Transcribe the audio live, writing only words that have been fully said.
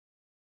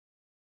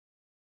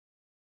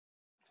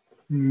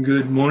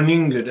Good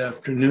morning, good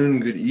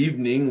afternoon, good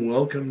evening.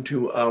 Welcome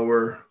to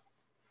our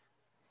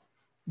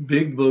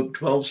Big Book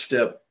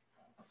 12-step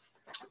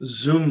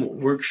Zoom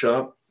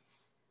workshop.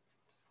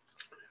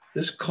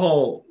 This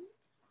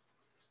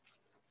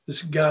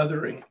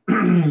gathering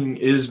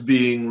is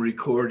being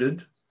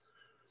recorded.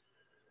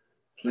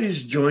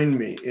 Please join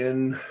me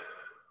in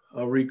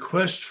a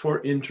request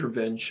for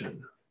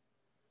intervention,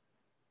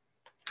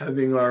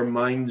 having our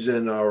minds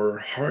and our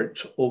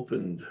hearts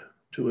opened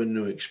to a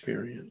new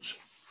experience.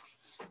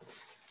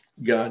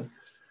 God,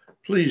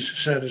 please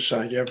set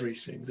aside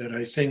everything that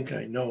I think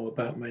I know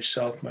about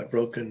myself, my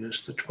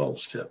brokenness, the 12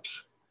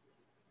 steps,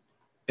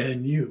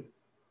 and you,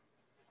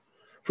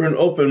 for an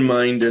open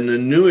mind and a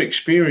new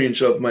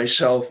experience of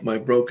myself, my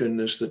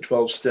brokenness, the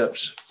 12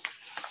 steps,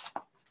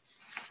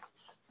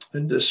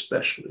 and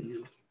especially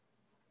you.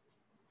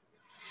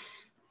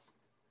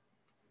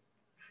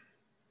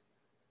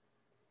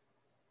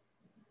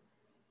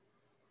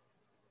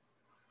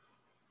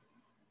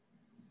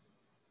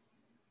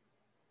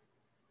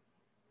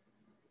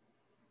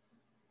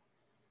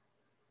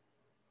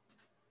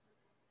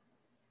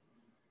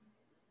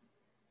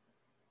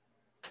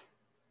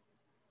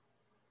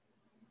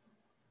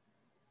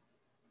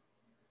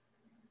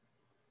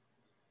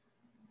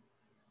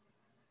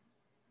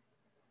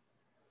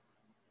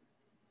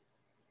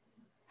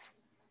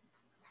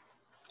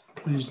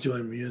 Please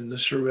join me in the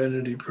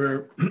serenity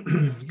prayer.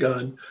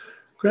 God,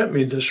 grant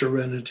me the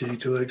serenity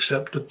to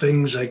accept the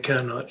things I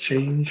cannot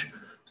change,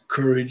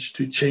 courage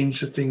to change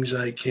the things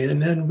I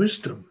can, and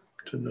wisdom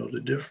to know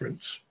the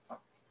difference.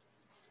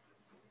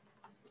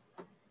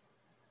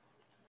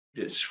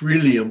 It's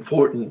really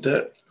important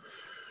that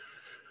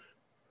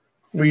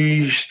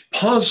we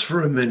pause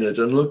for a minute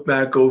and look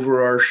back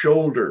over our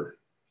shoulder.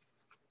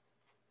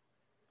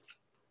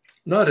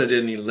 Not at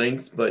any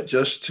length, but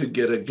just to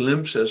get a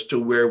glimpse as to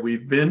where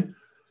we've been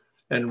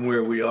and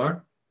where we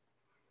are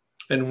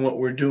and what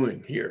we're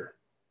doing here.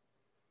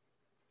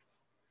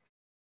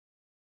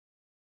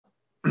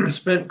 I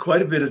spent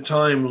quite a bit of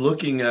time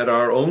looking at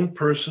our own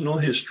personal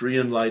history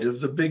in light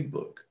of the Big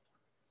Book.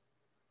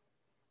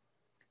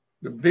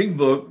 The Big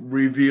Book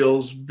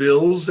reveals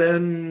Bill's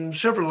and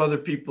several other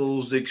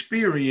people's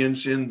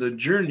experience in the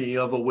journey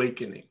of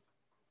awakening.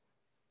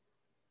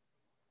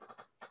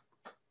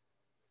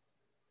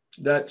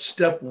 That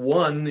step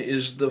one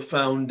is the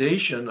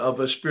foundation of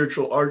a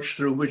spiritual arch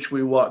through which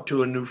we walk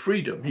to a new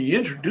freedom. He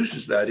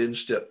introduces that in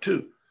step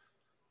two.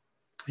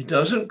 He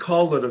doesn't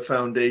call it a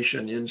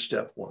foundation in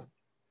step one.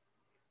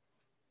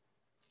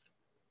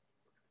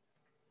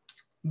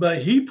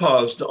 But he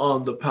paused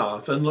on the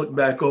path and looked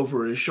back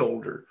over his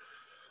shoulder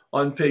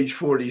on page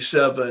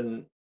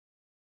 47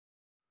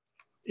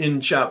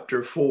 in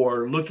chapter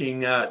 4,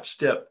 looking at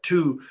step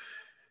 2.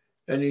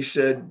 And he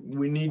said,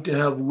 we need to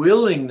have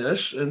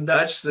willingness, and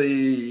that's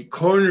the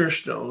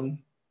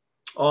cornerstone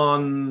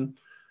of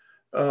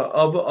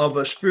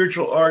a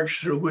spiritual arch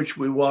through which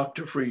we walk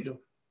to freedom.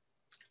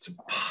 It's a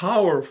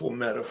powerful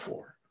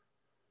metaphor.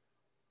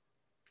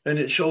 And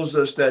it shows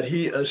us that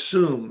he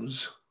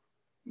assumes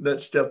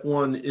that step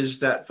 1 is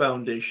that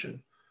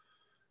foundation.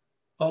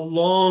 A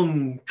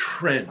long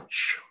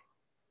trench,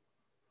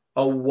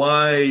 a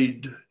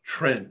wide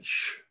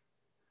trench,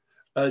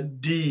 a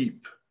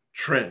deep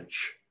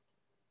trench.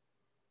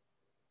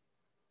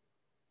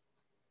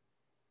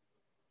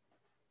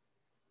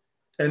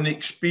 An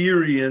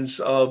experience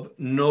of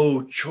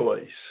no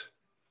choice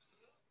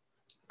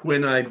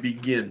when I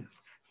begin.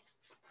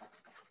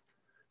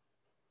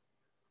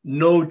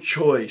 No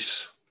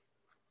choice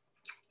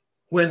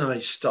when I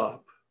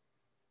stop.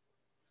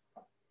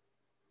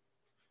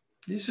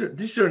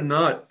 These are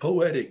not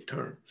poetic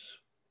terms.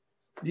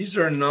 These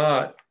are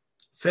not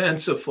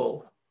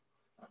fanciful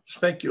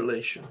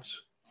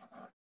speculations.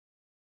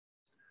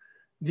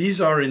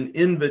 These are an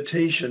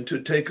invitation to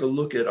take a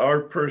look at our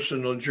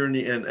personal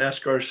journey and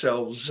ask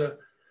ourselves,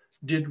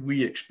 did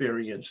we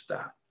experience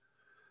that?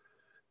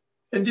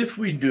 And if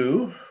we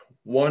do,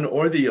 one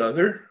or the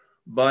other,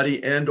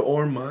 body and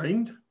or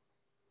mind,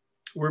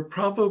 we're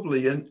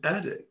probably an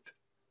addict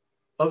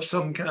of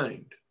some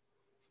kind,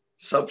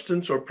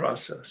 substance or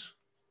process.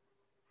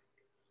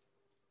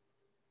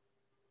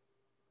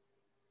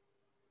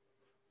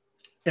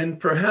 And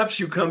perhaps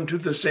you come to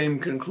the same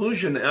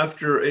conclusion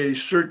after a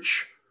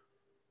search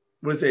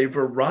with a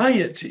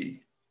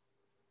variety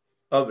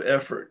of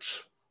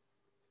efforts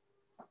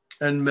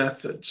and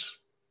methods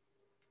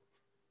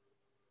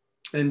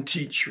and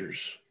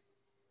teachers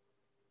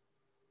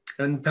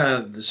and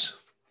paths,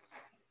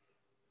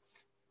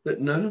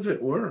 but none of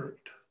it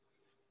worked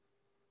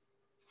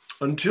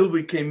until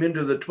we came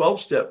into the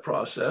 12-step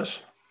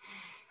process.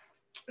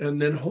 And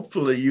then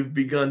hopefully you've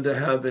begun to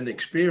have an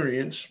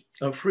experience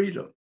of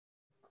freedom.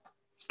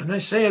 And I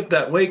say it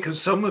that way because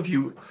some of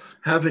you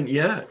haven't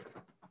yet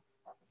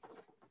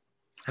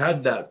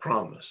had that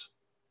promise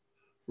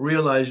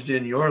realized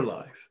in your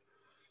life.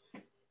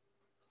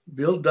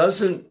 Bill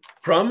doesn't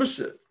promise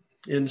it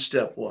in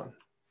step 1.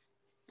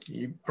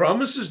 He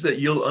promises that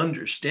you'll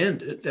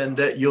understand it and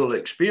that you'll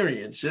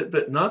experience it,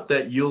 but not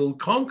that you'll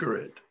conquer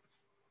it.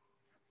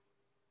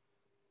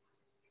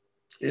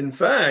 In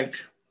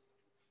fact,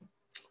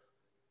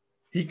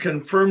 he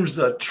confirms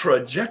the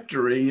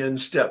trajectory in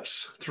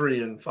steps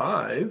 3 and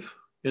 5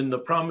 in the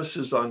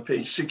promises on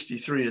page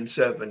 63 and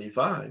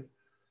 75.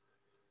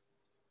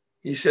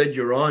 He said,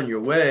 you're on your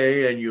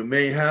way and you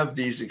may have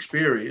these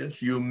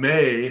experiences. You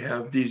may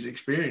have these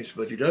experiences,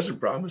 but he doesn't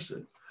promise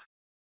it.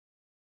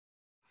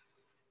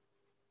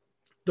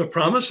 The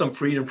promise of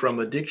freedom from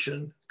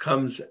addiction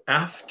comes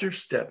after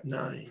step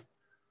 9.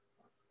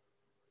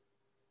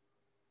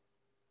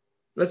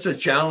 That's a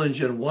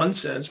challenge in one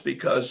sense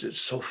because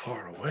it's so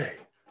far away.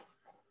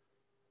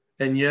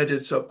 And yet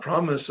it's a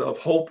promise of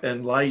hope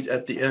and light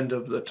at the end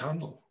of the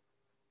tunnel.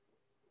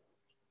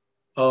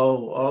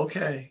 Oh,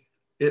 okay.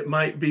 It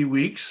might be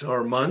weeks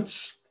or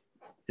months,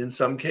 in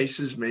some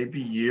cases, maybe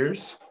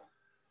years,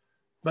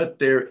 but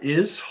there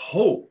is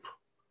hope.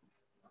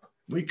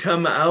 We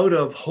come out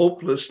of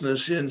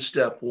hopelessness in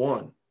step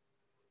 1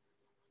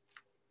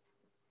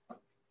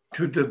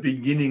 to the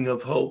beginning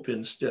of hope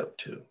in step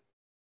 2.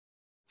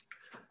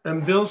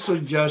 And Bill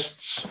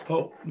suggests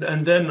hope,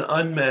 and then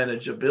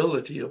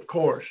unmanageability, of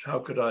course. How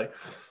could I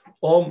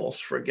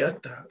almost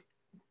forget that?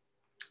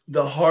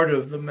 The heart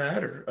of the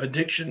matter.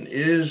 Addiction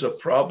is a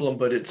problem,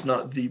 but it's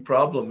not the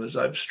problem, as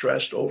I've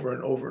stressed over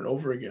and over and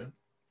over again.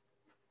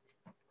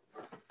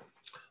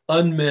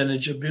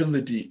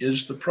 Unmanageability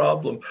is the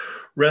problem.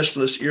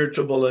 Restless,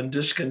 irritable, and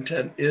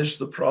discontent is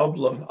the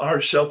problem.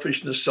 Our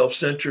selfishness,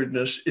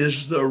 self-centeredness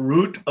is the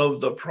root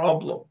of the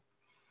problem.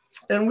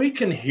 And we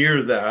can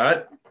hear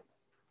that.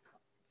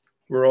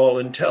 We're all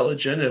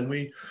intelligent and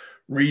we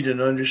read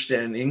and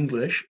understand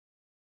English.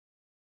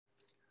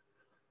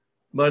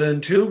 But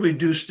until we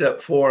do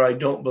step 4, I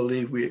don't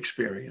believe we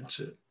experience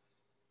it.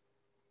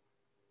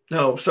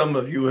 Now, some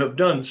of you have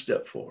done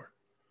step 4,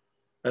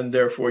 and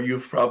therefore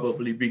you've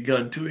probably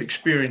begun to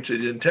experience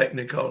it in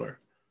Technicolor.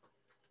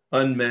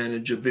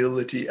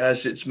 Unmanageability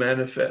as it's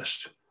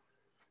manifest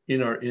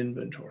in our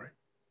inventory,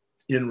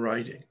 in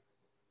writing.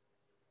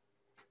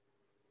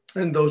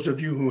 And those of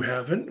you who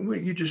haven't,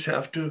 you just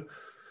have to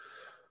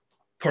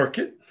park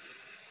it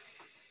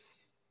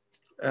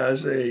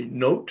as a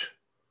note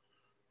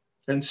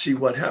and see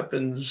what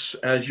happens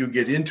as you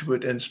get into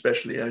it, and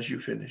especially as you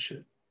finish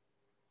it.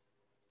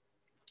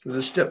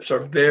 The steps are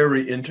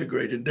very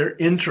integrated. They're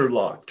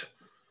interlocked,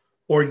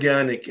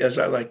 organic, as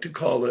I like to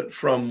call it,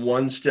 from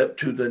one step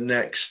to the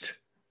next.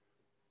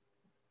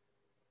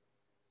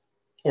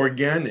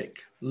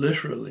 Organic,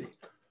 literally.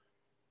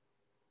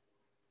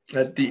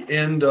 At the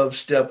end of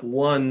step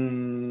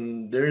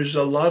 1, there's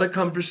a lot of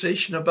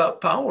conversation about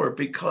power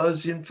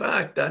because, in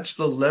fact, that's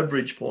the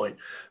leverage point.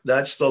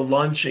 That's the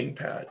launching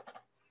pad.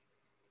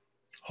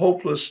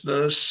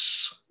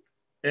 Hopelessness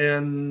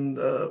and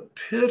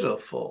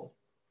pitiful,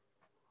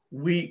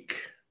 weak,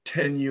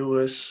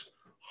 tenuous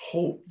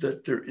hope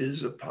that there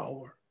is a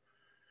power.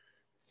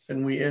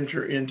 And we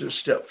enter into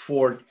step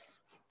 4,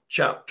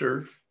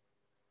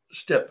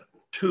 step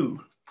 2,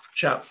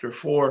 chapter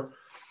 4,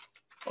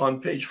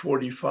 on page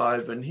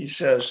 45, and he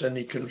says, and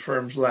he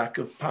confirms, lack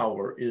of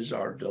power is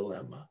our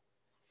dilemma.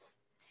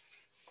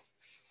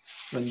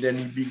 And then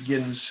he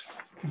begins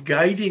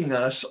guiding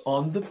us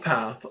on the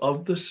path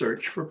of the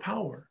search for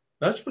power.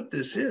 That's what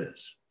this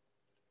is.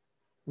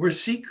 We're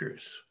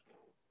seekers,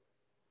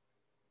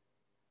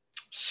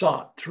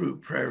 sought through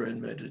prayer and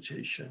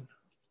meditation.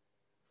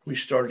 We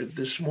started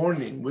this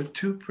morning with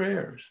 2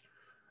 prayers,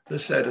 the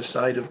set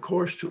aside, of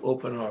course, to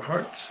open our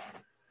hearts,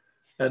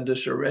 and the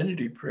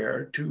serenity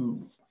prayer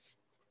to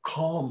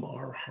calm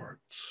our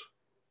hearts.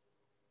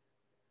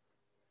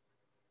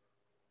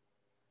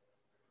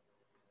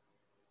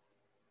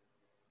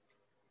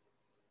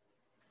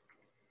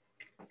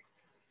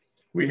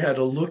 We had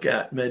a look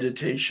at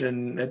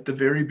meditation at the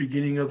very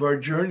beginning of our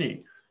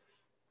journey.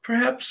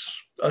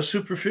 Perhaps a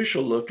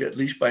superficial look, at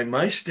least by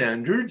my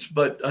standards,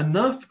 but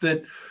enough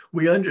that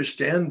we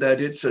understand that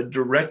it's a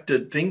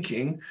directed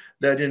thinking,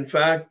 that in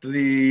fact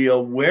the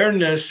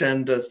awareness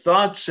and the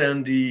thoughts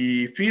and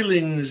the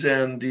feelings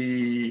and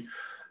the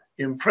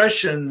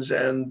impressions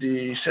and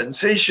the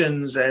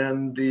sensations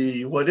and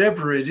the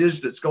whatever it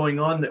is that's going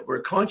on that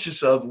we're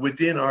conscious of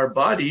within our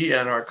body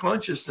and our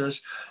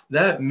consciousness,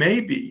 that may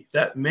be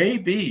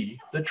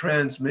the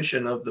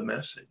transmission of the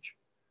message.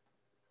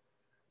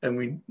 And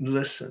we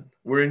listen.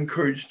 We're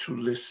encouraged to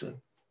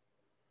listen.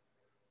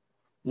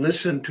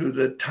 Listen to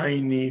the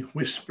tiny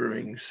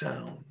whispering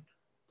sound.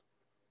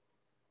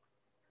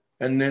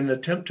 And then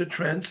attempt to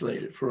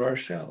translate it for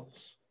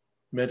ourselves.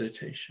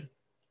 Meditation.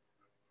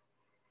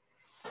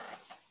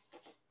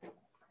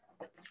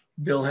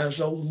 Bill has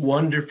a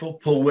wonderful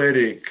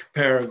poetic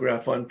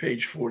paragraph on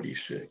page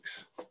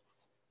 46.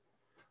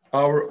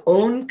 Our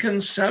own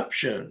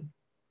conception,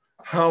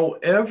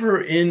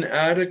 however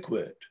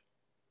inadequate,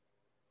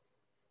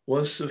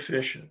 was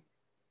sufficient.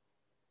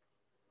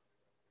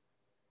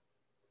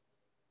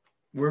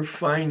 We're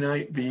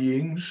finite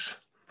beings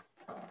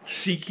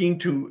seeking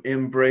to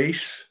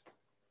embrace,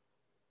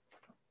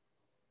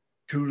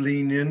 to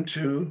lean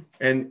into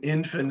an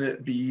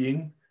infinite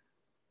being.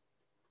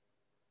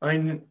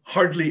 I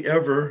hardly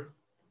ever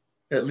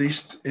at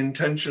least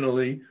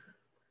intentionally,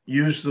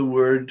 use the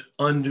word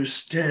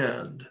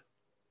understand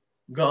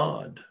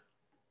God,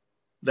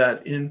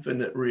 that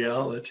infinite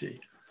reality.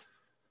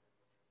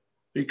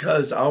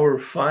 Because our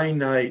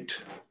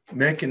finite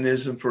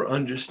mechanism for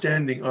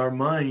understanding our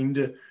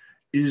mind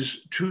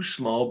is too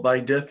small by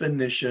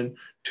definition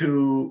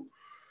to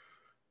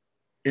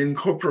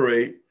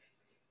incorporate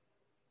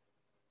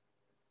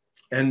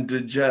and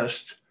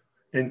digest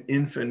an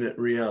infinite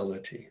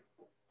reality.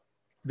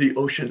 The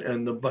ocean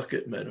and the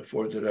bucket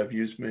metaphor that I've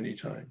used many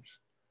times.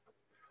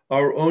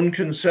 Our own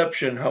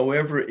conception,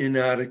 however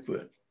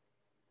inadequate,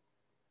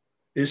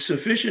 is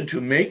sufficient to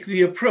make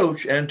the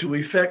approach and to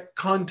effect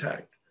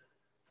contact.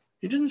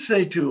 He didn't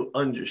say to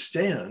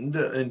understand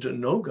and to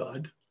know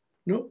God.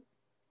 No.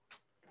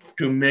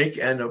 To make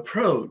an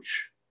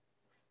approach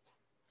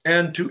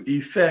and to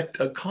effect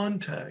a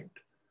contact.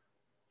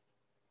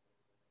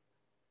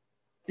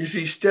 You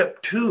see,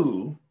 step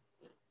 2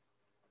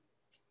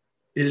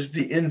 is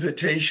the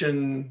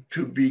invitation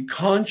to be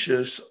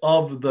conscious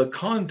of the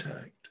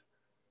contact.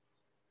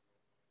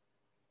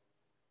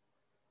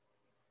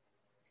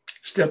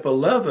 Step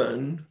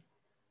 11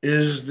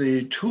 is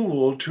the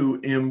tool to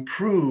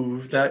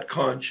improve that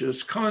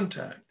conscious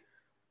contact.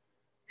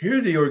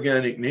 Hear the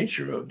organic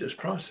nature of this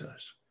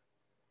process.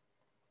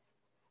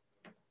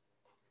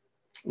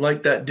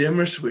 Like that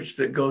dimmer switch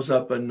that goes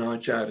up a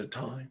notch at a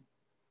time.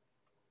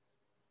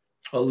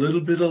 A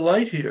little bit of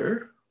light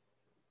here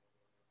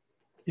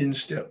in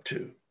step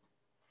 2.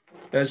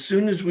 As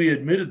soon as we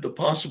admitted the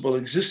possible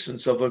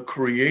existence of a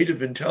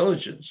creative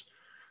intelligence,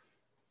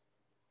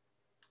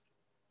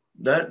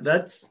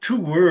 that's 2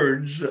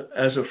 words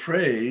as a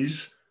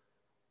phrase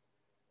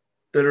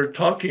that are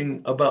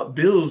talking about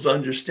Bill's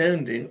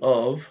understanding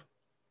of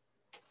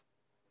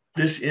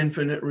this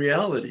infinite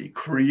reality,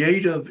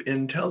 creative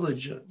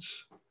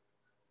intelligence.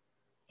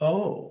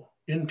 Oh,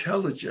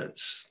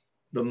 intelligence,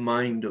 the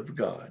mind of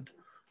God.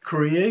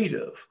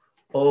 Creative,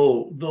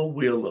 oh, the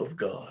will of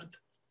God.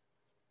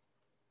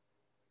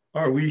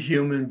 Are we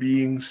human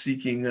beings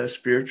seeking a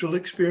spiritual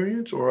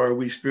experience, or are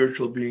we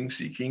spiritual beings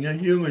seeking a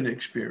human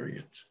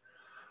experience?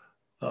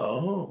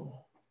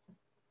 Oh,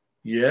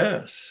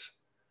 yes.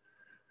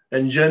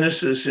 And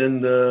Genesis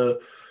in the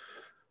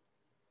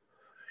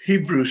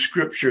Hebrew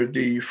scripture,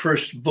 the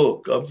first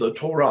book of the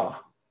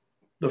Torah,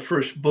 the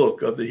first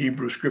book of the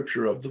Hebrew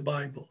scripture of the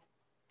Bible.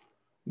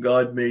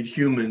 God made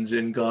humans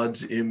in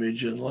God's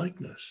image and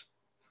likeness.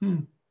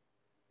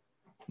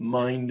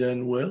 Mind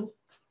and will.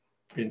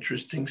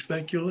 Interesting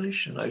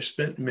speculation. I've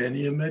spent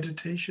many a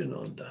meditation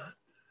on that.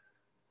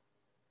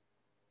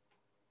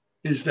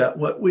 Is that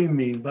what we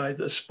mean by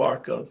the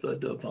spark of the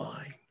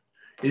divine?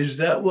 Is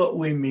that what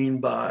we mean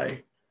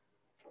by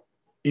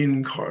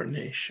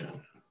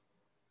incarnation?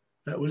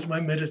 That was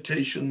my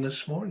meditation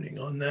this morning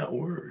on that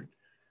word,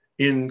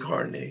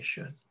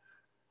 incarnation.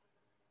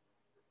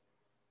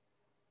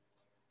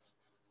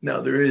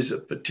 Now, there is a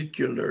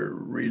particular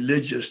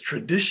religious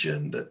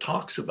tradition that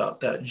talks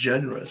about that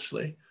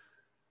generously.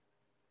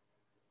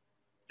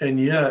 And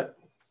yet,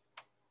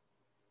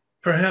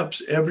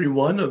 perhaps every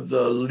one of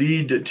the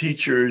lead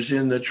teachers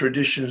in the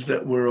traditions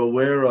that we're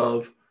aware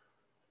of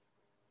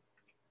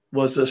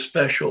was a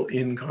special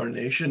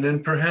incarnation.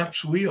 And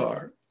perhaps we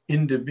are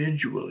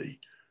individually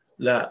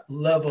that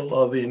level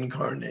of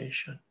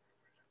incarnation.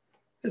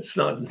 It's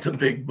not in the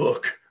big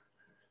book.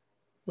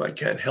 I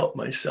can't help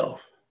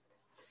myself.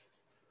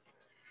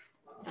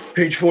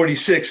 Page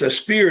 46, a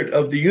spirit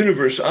of the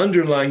universe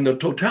underlying the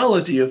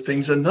totality of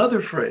things,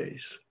 another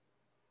phrase.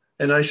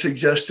 And I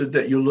suggested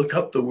that you look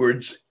up the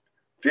words,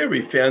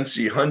 very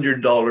fancy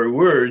 $100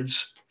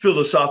 words,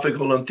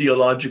 philosophical and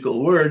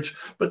theological words,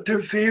 but they're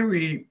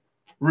very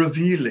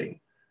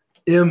revealing.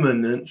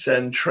 Immanence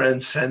and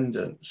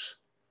transcendence.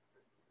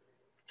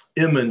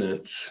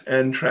 Immanence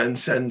and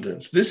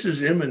transcendence. This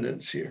is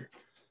immanence here.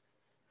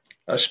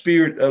 A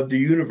spirit of the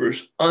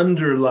universe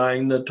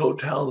underlying the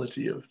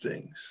totality of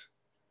things.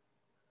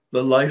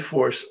 The life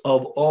force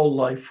of all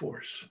life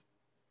force.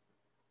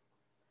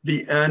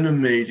 The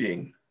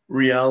animating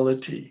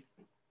reality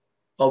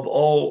of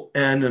all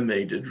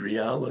animated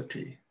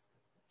reality.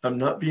 I'm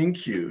not being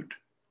cute.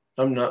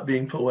 I'm not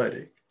being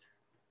poetic.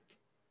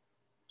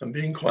 I'm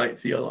being quite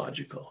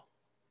theological.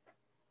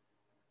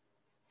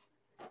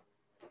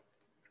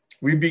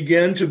 We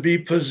began to be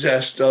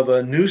possessed of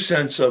a new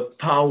sense of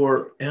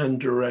power and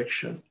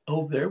direction.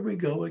 Oh, there we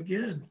go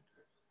again.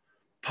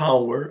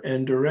 Power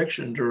and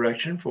direction.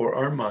 Direction for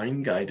our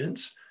mind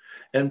guidance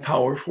and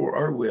power for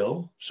our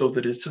will so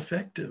that it's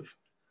effective.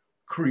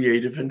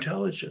 Creative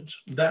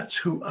intelligence. That's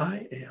who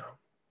I am.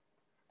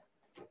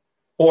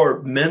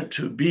 Or meant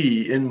to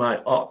be in my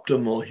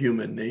optimal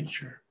human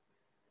nature.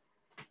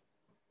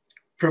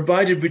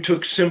 Provided we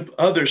took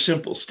other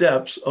simple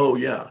steps, oh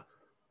yeah,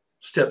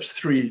 steps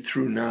 3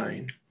 through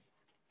 9.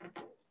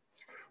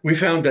 We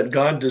found that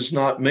God does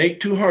not make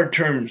too hard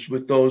terms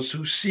with those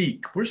who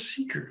seek. We're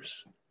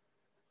seekers.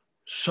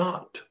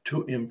 Sought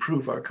to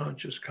improve our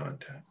conscious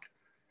contact.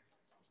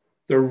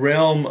 The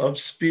realm of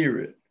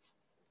spirit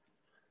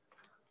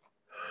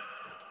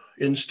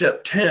in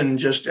step 10,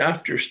 just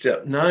after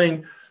step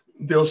 9,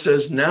 Bill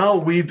says, now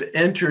we've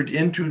entered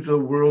into the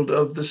world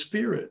of the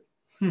Spirit.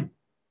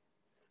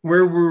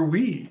 Where were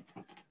we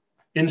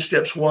in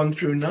steps 1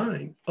 through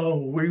 9? Oh,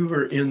 we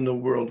were in the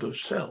world of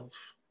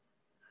self.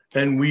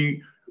 And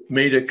we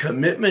made a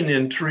commitment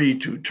in 3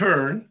 to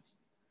turn,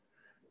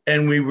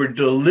 and we were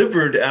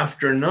delivered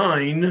after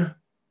 9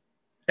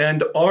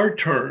 and are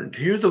turned.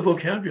 Here's the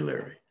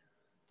vocabulary.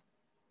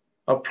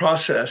 A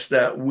process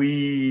that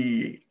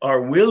we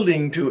are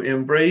willing to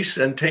embrace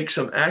and take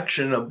some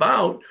action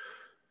about,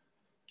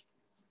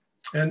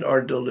 and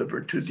are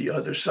delivered to the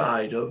other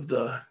side of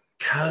the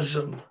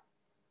chasm,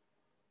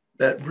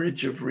 that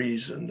bridge of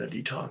reason that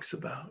he talks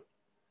about,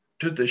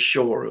 to the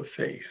shore of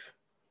faith.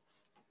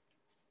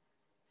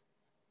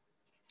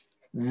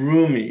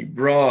 Roomy,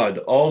 broad,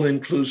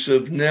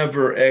 all-inclusive,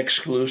 never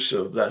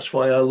exclusive. That's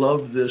why I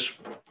love this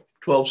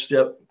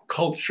 12-step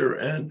culture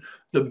and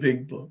the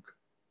big book.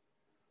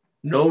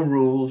 No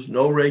rules,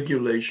 no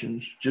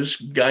regulations,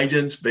 just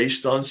guidance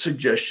based on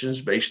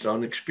suggestions, based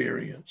on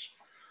experience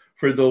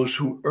for those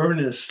who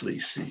earnestly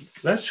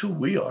seek. That's who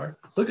we are.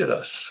 Look at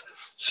us.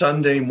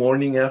 Sunday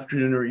morning,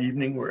 afternoon, or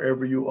evening,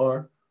 wherever you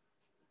are.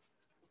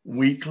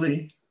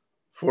 Weekly,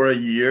 for a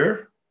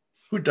year.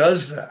 Who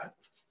does that?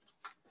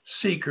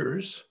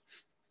 Seekers.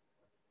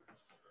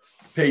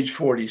 Page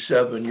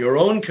 47, your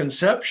own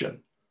conception.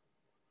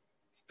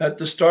 At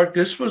the start,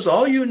 this was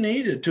all you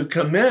needed to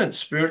commence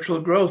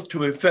spiritual growth,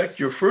 to effect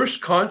your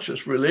first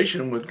conscious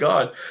relation with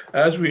God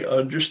as we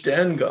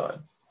understand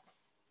God.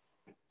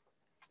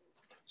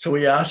 So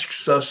he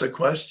asks us a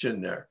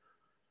question there.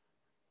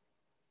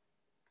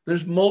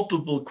 There's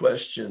multiple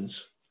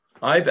questions.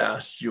 I've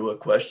asked you a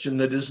question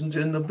that isn't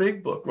in the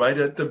big book, right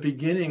at the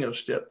beginning of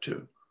step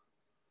 2.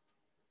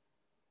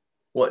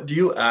 What do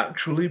you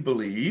actually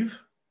believe?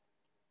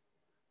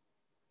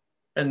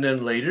 And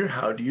then later,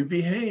 how do you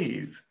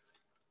behave?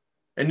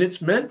 And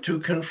it's meant to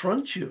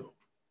confront you.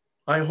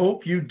 I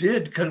hope you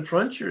did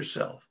confront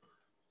yourself.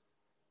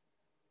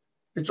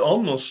 It's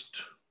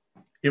almost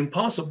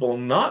impossible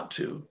not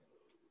to.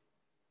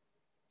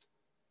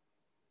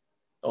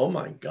 Oh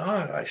my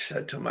God, I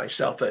said to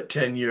myself at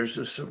 10 years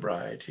of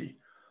sobriety,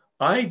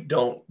 I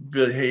don't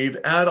behave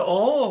at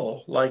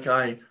all like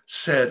I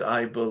said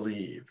I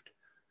believed.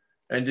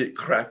 And it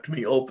cracked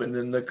me open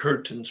and the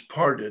curtains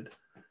parted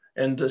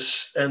and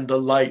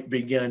the light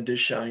began to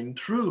shine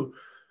through,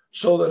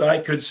 so that I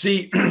could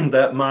see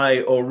that my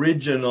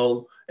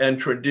original and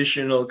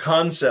traditional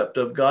concept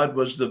of God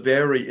was the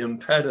very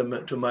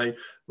impediment to my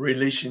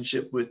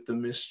relationship with the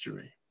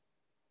mystery.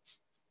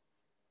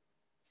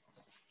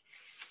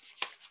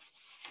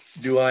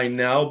 Do I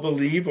now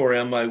believe, or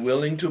am I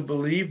willing to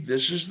believe?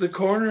 This is the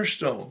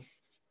cornerstone.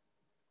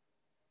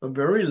 A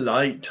very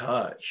light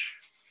touch.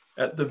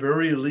 At the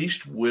very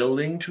least,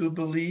 willing to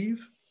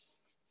believe.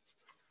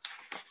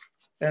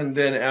 And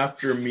then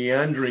after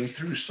meandering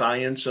through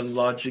science and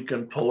logic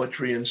and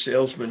poetry and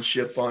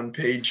salesmanship on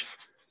page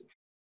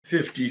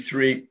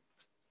 53,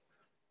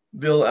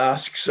 Bill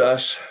asks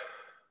us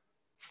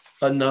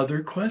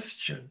another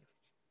question.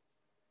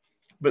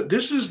 But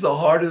this is the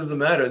heart of the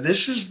matter.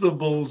 This is the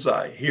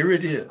bullseye. Here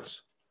it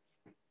is.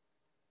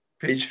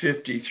 Page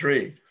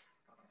 53.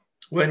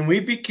 When we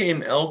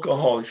became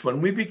alcoholics, when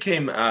we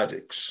became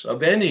addicts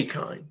of any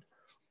kind,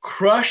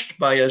 crushed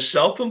by a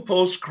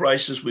self-imposed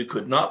crisis we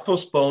could not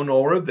postpone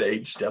or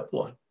evade, step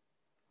 1.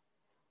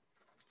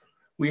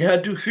 We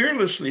had to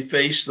fearlessly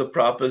face the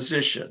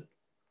proposition,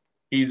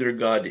 either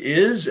God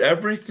is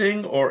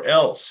everything or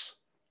else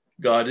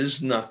God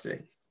is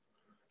nothing.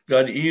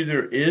 God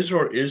either is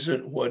or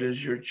isn't. What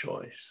is your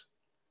choice?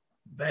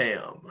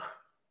 Bam.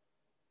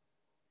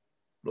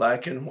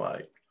 Black and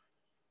white.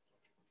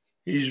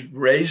 He's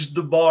raised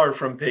the bar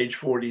from page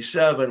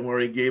 47, where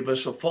he gave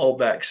us a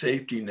fallback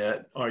safety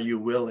net. Are you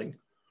willing?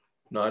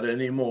 Not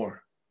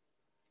anymore.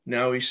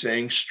 Now he's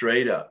saying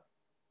straight up,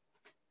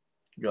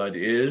 God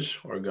is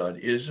or God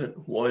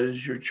isn't. What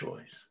is your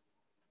choice?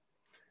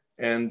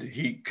 And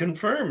he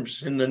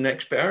confirms in the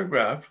next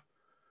paragraph,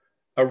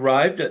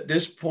 arrived at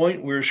this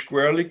point, we're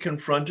squarely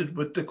confronted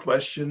with the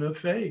question of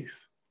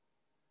faith.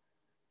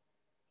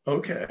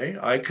 Okay,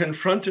 I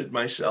confronted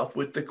myself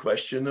with the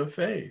question of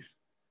faith.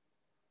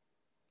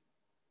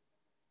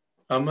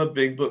 I'm a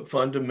big book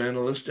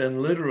fundamentalist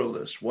and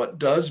literalist. What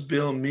does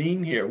Bill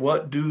mean here?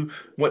 What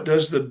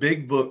does the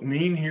big book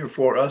mean here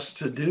for us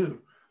to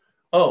do?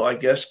 Oh, I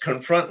guess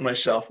confront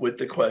myself with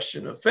the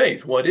question of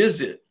faith. What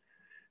is it?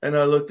 And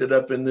I looked it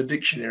up in the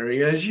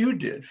dictionary as you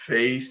did,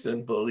 faith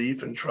and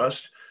belief and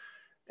trust.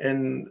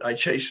 And I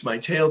chased my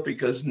tail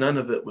because none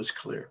of it was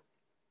clear.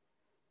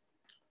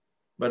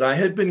 But I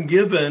had been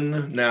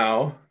given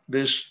now,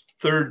 this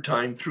third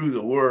time through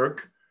the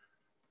work,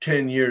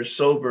 10 years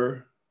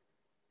sober,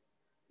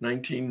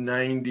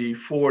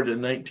 1994 to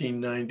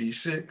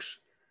 1996,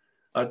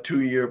 a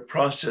 2-year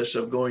process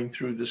of going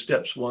through the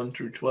steps 1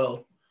 through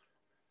 12,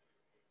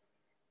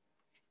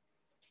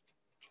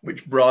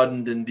 which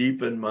broadened and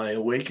deepened my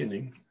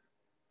awakening.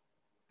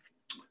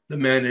 The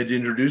man had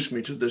introduced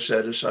me to the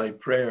set-aside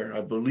prayer.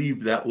 I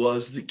believed that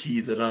was the key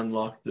that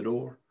unlocked the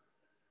door.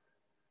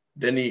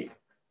 Then he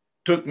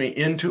took me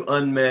into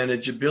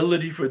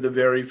unmanageability for the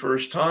very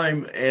first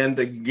time. And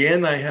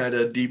again, I had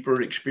a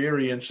deeper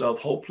experience of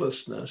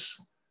hopelessness.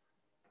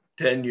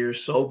 10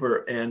 years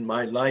sober, and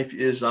my life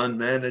is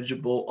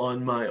unmanageable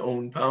on my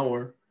own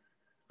power.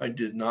 I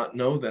did not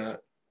know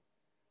that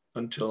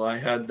until I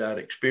had that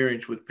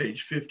experience with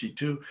page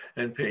 52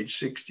 and page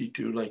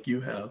 62, like you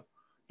have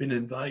been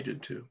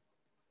invited to.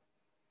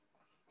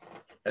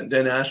 And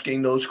then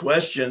asking those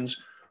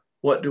questions,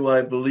 what do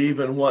I believe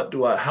and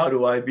how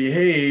do I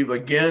behave?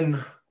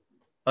 Again,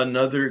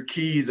 another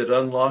key that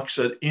unlocks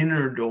an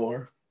inner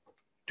door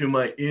to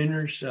my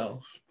inner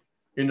self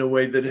in a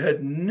way that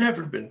had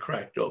never been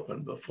cracked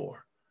open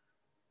before.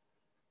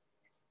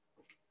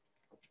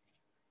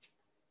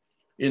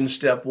 In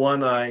step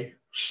one, I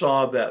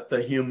saw that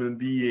the human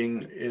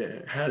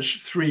being has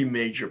three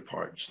major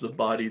parts: the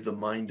body, the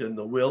mind, and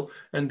the will.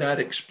 And that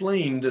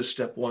explained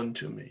step one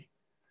to me.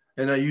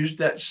 And I used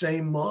that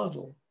same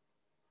model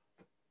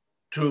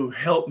to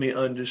help me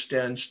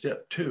understand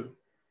step two.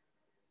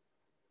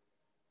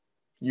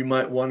 You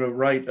might want to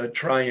write a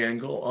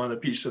triangle on a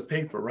piece of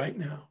paper right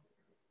now.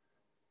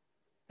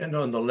 And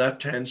on the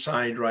left-hand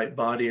side, write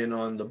body, and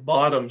on the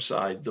bottom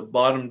side, the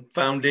bottom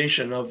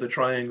foundation of the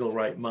triangle,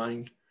 write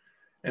mind.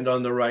 And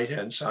on the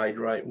right-hand side,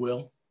 write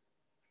will.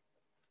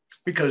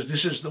 Because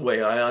this is the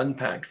way I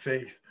unpacked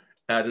faith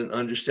at an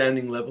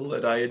understanding level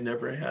that I had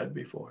never had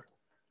before.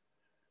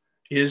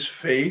 Is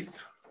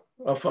faith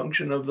a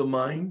function of the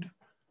mind?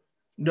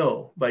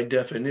 No, by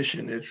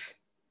definition, it's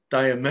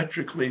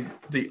diametrically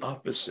the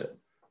opposite.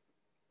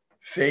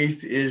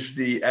 Faith is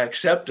the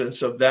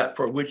acceptance of that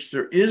for which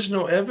there is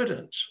no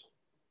evidence.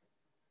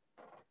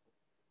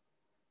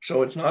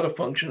 So it's not a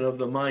function of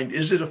the mind.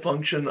 Is it a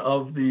function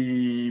of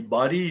the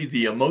body,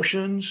 the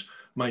emotions,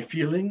 my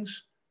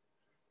feelings?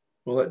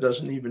 Well, that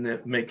doesn't even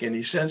make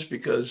any sense,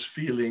 because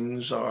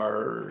feelings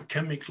are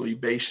chemically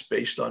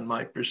based on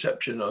my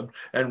perception of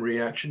and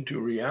reaction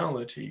to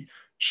reality.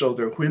 So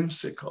they're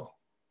whimsical,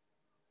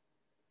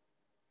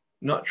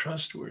 not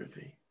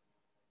trustworthy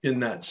in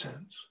that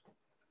sense.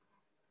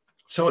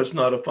 So it's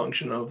not a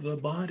function of the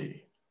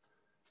body.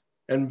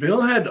 And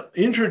Bill had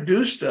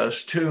introduced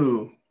us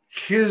to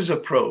his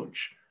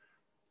approach,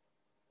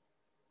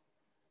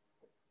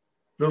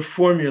 the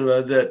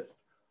formula that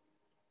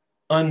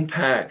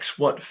unpacks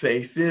what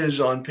faith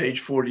is. On page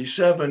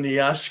 47, he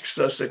asks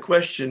us a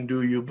question: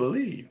 do you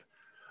believe?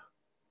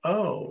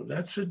 Oh,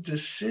 that's a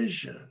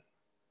decision.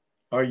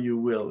 Are you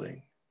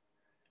willing?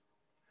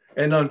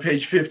 And on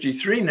page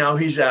 53, now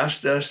he's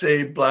asked us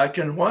a black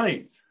and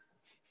white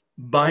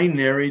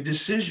binary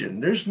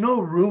decision. There's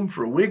no room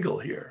for wiggle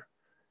here.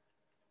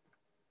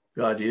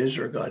 God is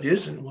or God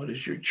isn't. What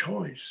is your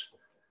choice?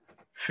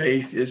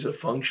 Faith is a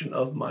function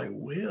of my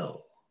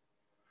will.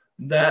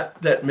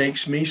 That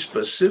makes me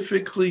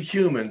specifically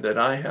human, that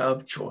I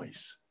have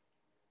choice.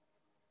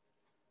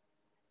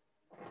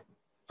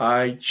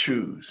 I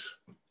choose.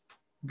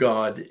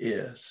 God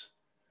is.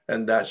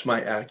 And that's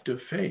my act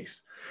of faith.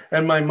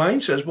 And my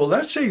mind says, well,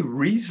 that's a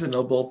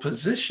reasonable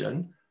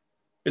position.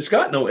 It's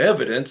got no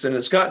evidence and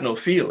it's got no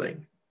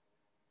feeling.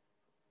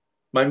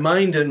 My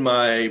mind and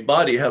my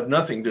body have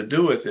nothing to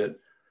do with it,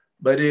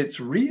 but it's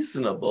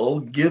reasonable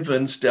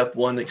given step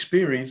one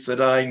experience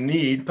that I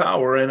need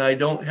power, and I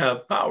don't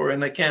have power,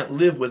 and I can't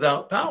live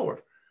without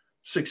power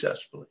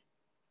successfully.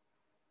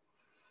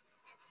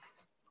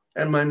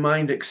 And my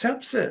mind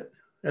accepts it,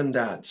 and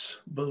that's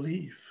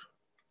belief.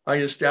 I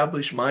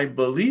establish my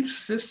belief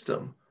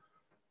system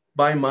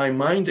by my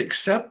mind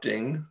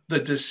accepting the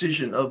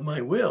decision of my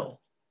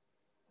will.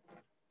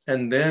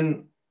 And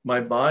then my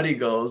body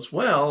goes,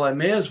 well, I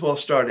may as well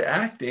start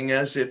acting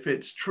as if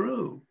it's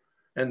true.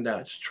 And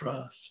that's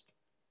trust.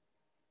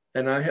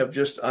 And I have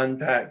just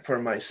unpacked for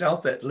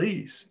myself, at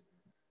least,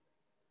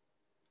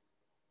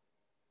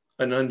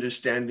 an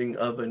understanding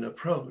of an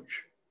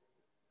approach.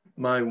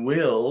 My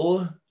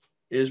will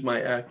is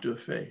my act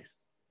of faith.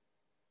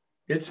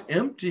 It's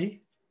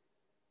empty.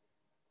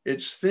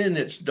 It's thin.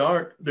 It's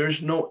dark.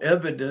 There's no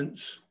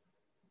evidence.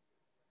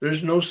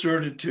 There's no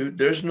certitude.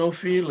 There's no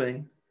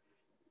feeling.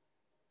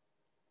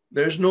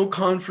 There's no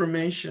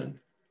confirmation.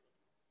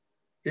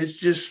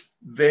 It's just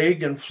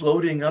vague and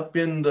floating up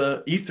in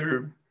the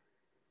ether.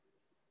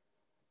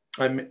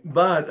 And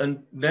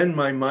then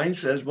my mind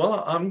says,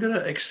 well, I'm going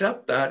to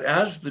accept that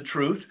as the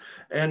truth.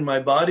 And my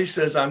body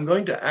says, I'm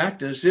going to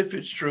act as if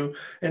it's true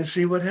and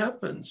see what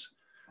happens.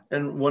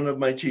 And one of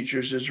my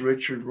teachers is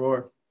Richard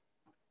Rohr,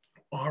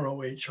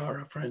 R-O-H-R,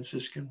 a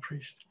Franciscan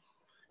priest.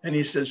 And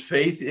he says,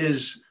 faith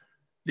is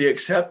the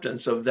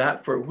acceptance of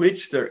that for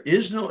which there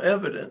is no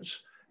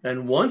evidence.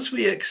 And once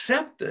we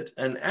accept it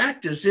and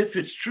act as if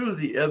it's true,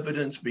 the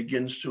evidence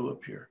begins to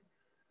appear.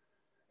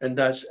 And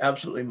that's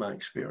absolutely my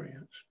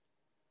experience.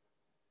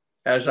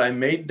 As I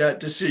made that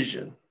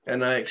decision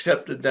and I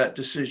accepted that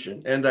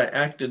decision and I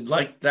acted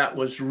like that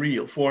was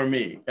real for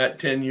me at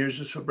 10 years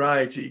of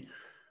sobriety,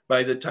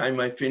 By the time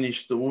I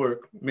finished the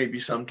work, maybe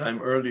sometime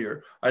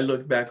earlier, I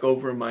look back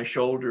over my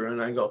shoulder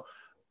and I go,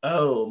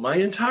 oh, my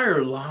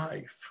entire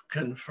life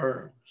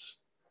confirms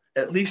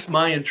at least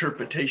my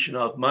interpretation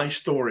of my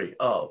story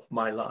of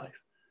my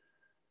life.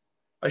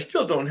 I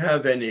still don't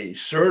have any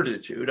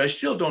certitude. I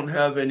still don't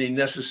have any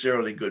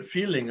necessarily good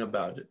feeling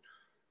about it.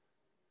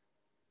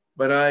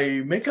 But I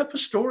make up a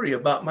story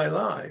about my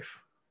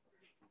life.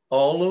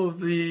 All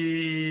of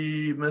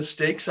the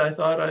mistakes I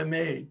thought I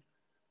made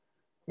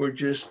were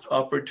just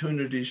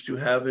opportunities to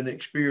have an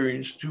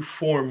experience to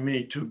form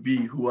me to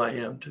be who I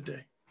am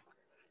today.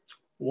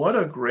 What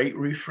a great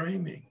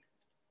reframing.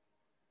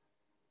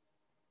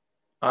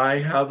 I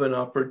have an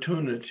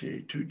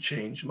opportunity to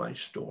change my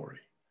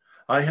story.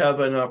 I have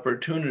an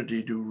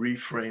opportunity to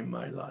reframe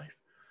my life.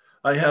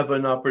 I have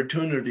an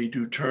opportunity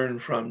to turn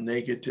from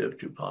negative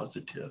to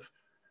positive.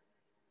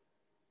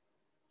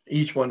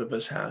 Each one of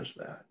us has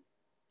that.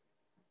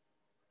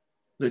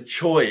 The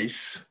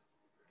choice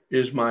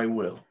is my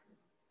will.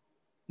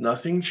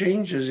 Nothing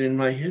changes in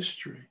my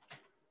history.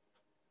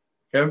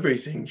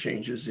 Everything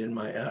changes in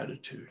my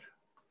attitude.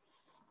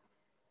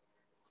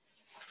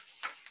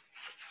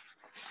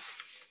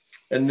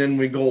 And then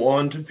we go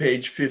on to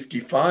page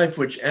 55,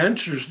 which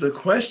answers the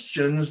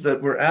questions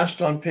that were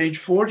asked on page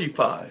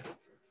 45.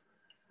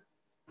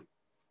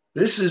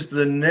 This is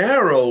the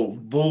narrow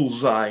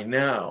bullseye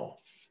now.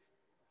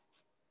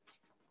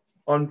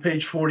 On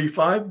page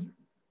 45,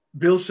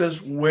 Bill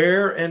says,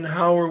 where and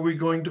how are we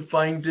going to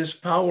find this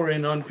power?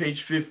 And on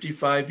page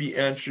 55, he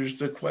answers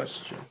the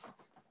question.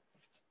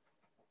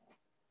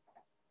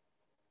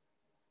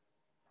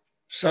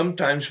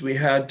 Sometimes we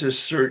had to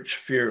search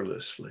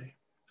fearlessly.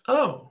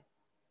 Oh,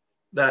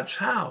 that's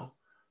how.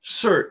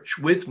 Search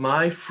with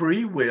my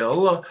free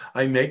will.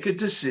 I make a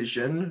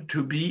decision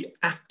to be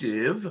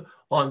active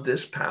on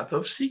this path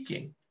of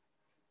seeking.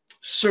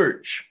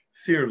 Search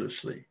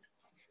fearlessly.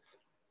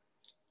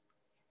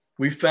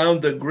 We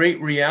found the great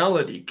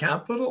reality,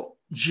 capital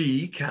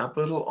G,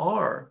 capital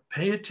R.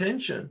 Pay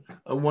attention.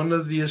 One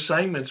of the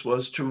assignments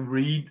was to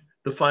read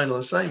the final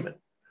assignment,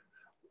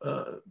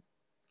 the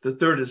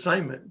third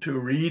assignment, to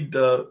read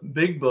the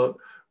big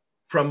book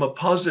from a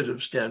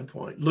positive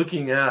standpoint,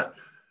 looking at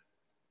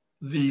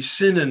the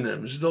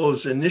synonyms,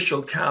 those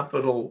initial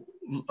capital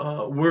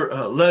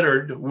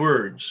lettered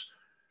words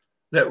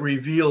that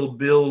reveal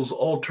Bill's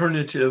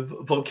alternative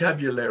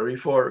vocabulary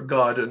for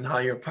God and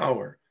higher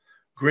power.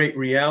 Great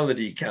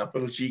reality,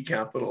 capital G,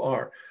 capital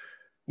R.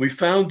 We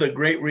found the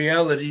great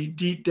reality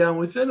deep down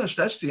within us.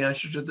 That's the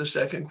answer to the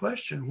second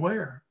question,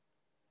 where?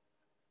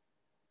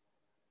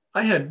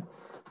 I had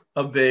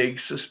a vague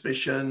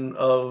suspicion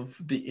of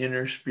the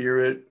inner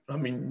spirit. I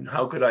mean,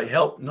 how could I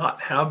help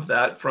not have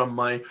that from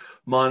my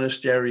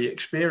monastery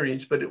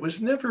experience? But it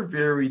was never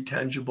very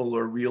tangible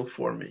or real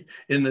for me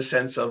in the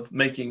sense of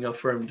making a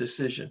firm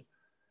decision.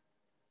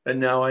 And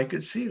now I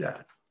could see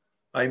that.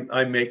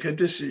 I make a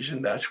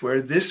decision. That's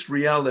where this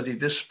reality,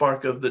 this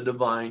spark of the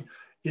divine,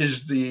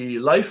 is the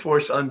life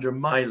force under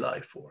my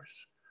life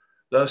force,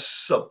 the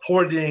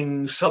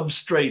supporting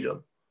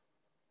substratum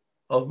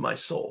of my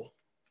soul.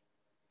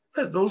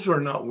 Those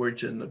are not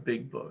words in the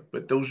big book,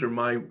 but those are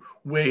my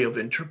way of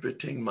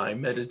interpreting my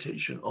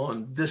meditation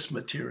on this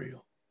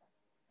material.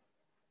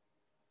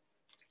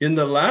 In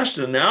the last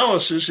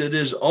analysis, it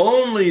is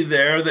only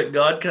there that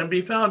God can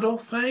be found. Oh,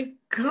 thank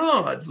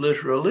God,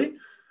 literally.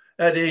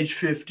 At age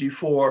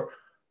 54,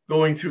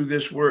 going through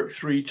this work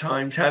 3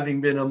 times,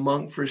 having been a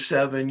monk for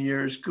 7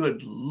 years,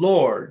 good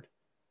Lord.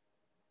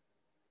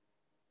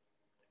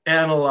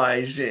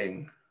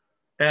 Analyzing.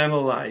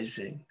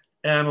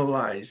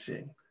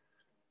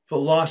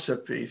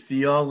 Philosophy,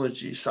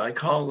 theology,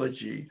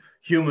 psychology,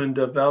 human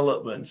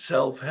development,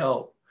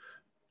 self-help,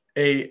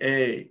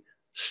 AA,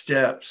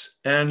 steps,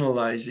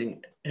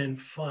 analyzing,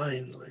 and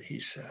finally, he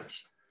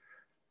says,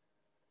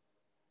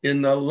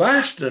 in the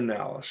last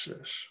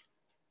analysis,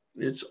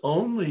 it's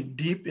only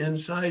deep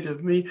inside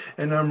of me,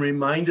 and I'm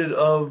reminded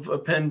of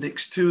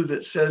Appendix 2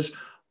 that says,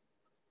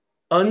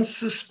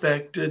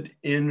 unsuspected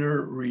inner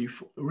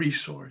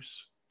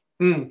resource.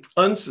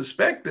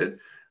 Unsuspected,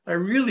 I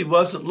really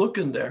wasn't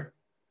looking there.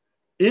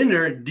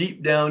 Inner,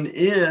 deep down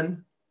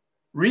in,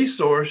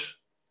 resource,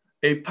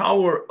 a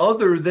power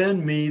other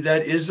than me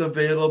that is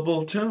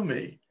available to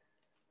me.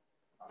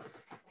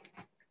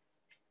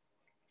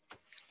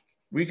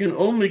 We can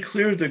only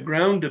clear the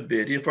ground a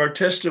bit if our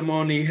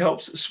testimony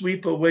helps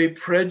sweep away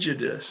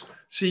prejudice.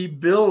 See,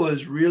 Bill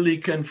is really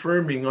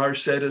confirming our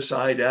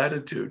set-aside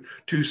attitude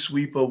to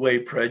sweep away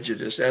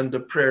prejudice and the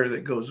prayer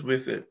that goes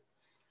with it.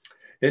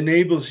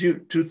 Enables you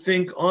to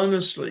think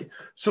honestly.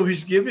 So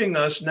he's giving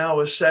us now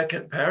a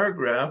second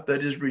paragraph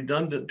that is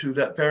redundant to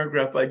that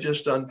paragraph I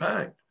just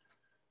unpacked.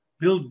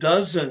 Bill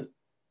doesn't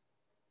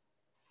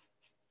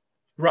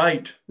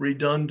write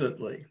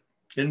redundantly.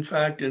 In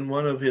fact, in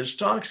one of his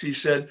talks, he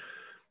said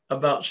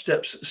about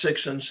steps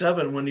 6 and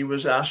 7, when he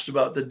was asked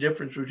about the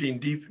difference between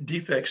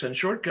defects and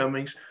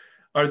shortcomings,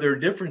 are there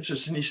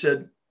differences? And he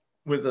said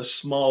with a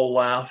small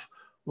laugh,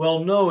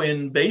 well, no,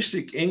 in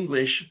basic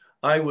English,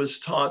 I was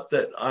taught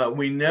that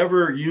we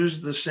never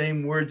use the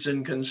same words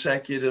in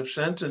consecutive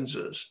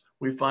sentences.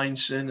 We find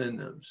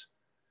synonyms.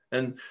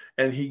 And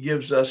he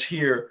gives us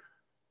here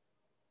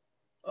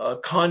a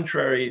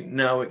contrary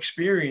now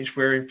experience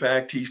where in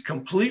fact he's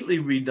completely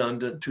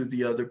redundant to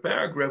the other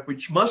paragraph,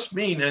 which must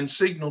mean and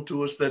signal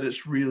to us that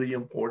it's really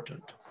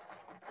important.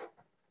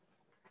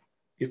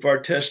 If our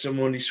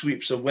testimony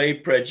sweeps away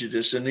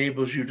prejudice,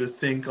 enables you to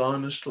think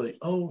honestly.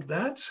 Oh,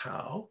 that's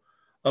how.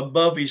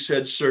 Above he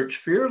said, search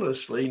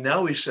fearlessly.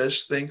 Now he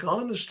says, think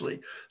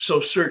honestly. So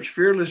search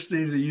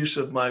fearlessly the use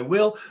of my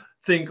will,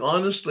 think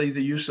honestly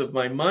the use of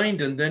my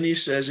mind. And then he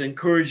says,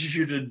 encourages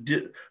you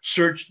to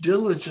search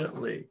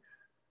diligently.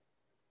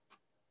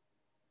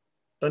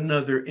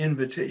 Another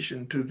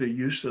invitation to the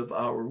use of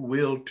our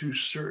will to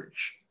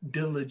search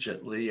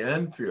diligently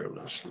and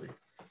fearlessly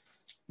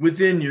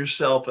within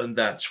yourself. And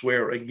that's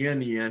where, again,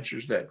 he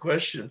answers that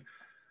question.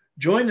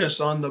 Join us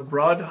on the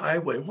broad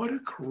highway. What a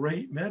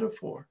great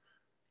metaphor.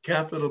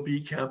 Capital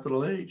B,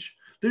 capital H.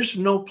 There's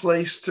no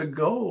place to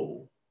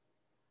go.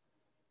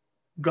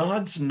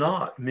 God's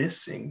not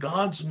missing.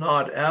 God's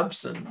not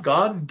absent.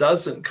 God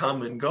doesn't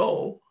come and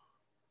go.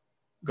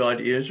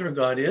 God is or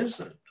God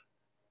isn't.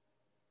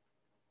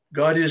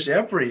 God is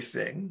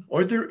everything,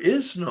 or there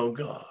is no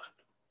God.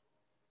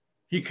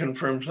 He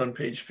confirms on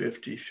page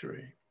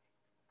 53.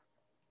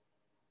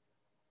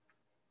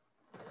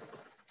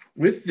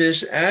 With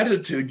this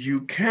attitude,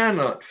 you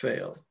cannot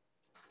fail.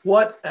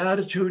 What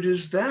attitude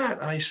is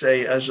that, I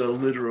say, as a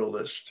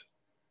literalist?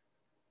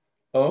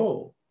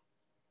 Oh,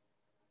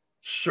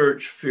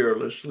 search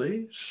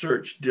fearlessly,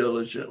 search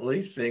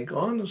diligently, think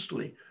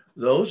honestly.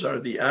 Those are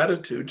the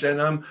attitudes.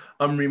 And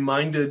I'm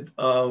reminded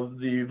of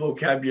the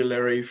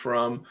vocabulary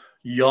from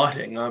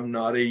yachting. I'm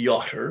not a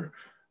yachter,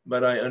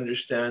 but I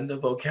understand the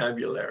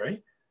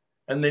vocabulary.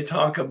 And they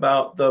talk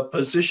about the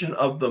position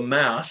of the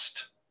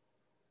mast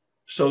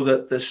so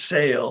that the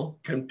sail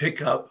can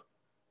pick up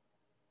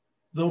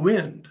the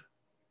wind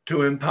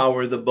to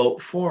empower the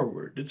boat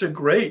forward. It's a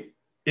great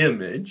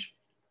image.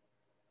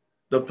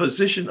 The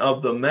position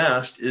of the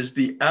mast is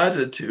the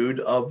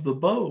attitude of the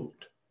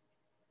boat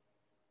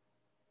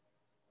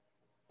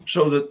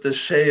so that the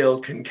sail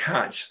can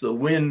catch the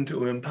wind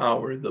to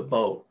empower the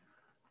boat.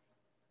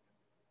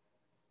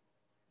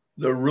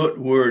 The root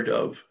word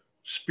of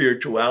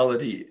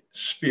spirituality,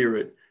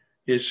 spirit,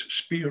 is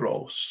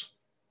spiros,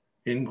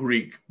 in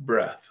Greek,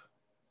 breath.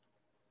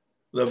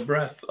 The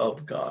breath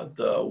of God,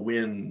 the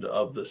wind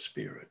of the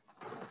Spirit.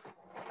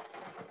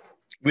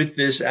 With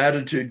this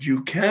attitude,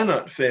 you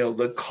cannot fail.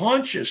 The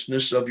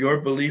consciousness of your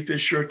belief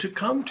is sure to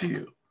come to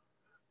you.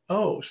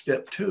 Oh,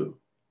 step 2,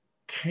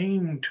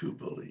 came to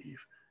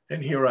believe.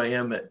 And here I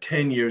am at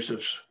 10 years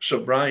of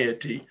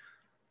sobriety,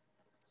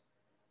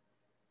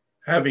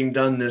 having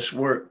done this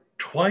work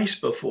twice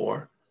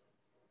before,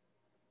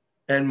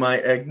 and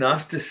my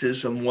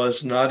agnosticism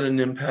was not an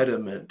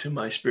impediment to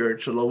my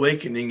spiritual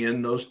awakening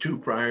in those 2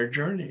 prior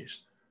journeys.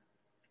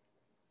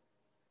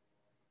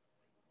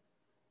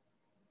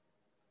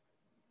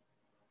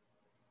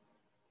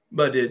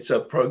 But it's a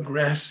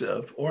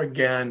progressive,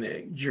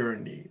 organic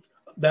journey.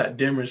 That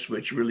dimmer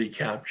switch really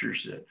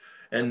captures it.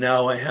 And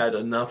now I had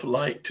enough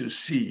light to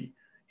see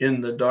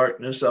in the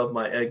darkness of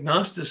my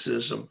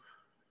agnosticism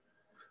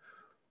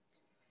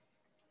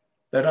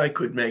that I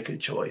could make a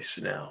choice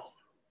now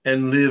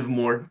and live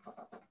more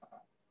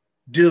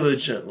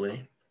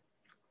diligently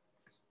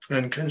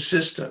and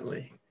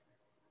consistently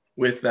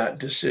with that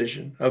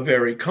decision, a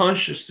very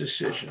conscious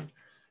decision.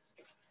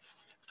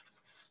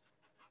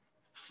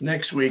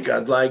 Next week,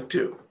 I'd like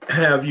to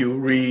have you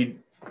read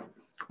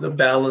the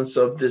balance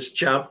of this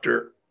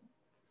chapter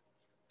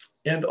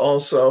and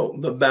also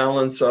the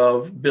balance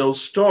of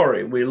Bill's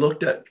story. We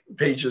looked at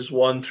pages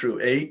 1 through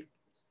 8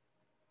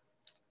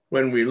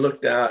 when we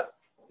looked at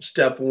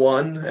step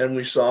 1 and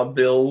we saw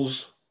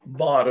Bill's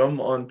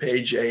bottom on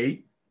page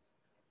 8.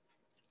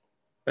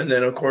 And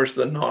then, of course,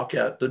 the knock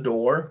at the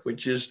door,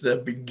 which is the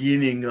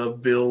beginning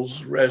of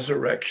Bill's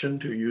resurrection,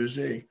 to use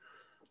a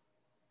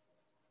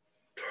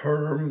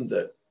term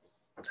that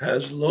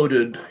has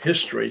loaded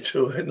history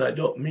to it. And I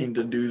don't mean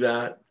to do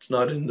that. It's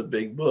not in the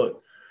big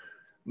book.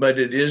 But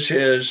it is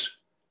his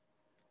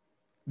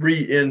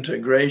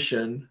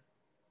reintegration.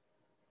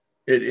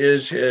 It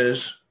is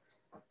his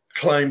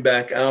climb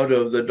back out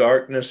of the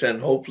darkness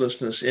and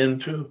hopelessness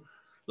into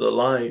the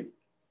light.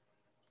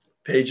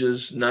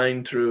 Pages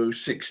 9 through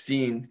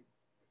 16.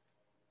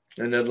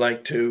 And I'd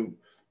like to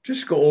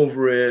just go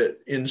over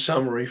it in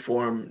summary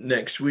form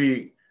next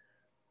week,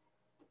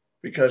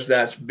 because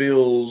that's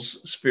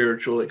Bill's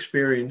spiritual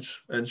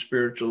experience and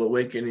spiritual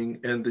awakening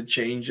and the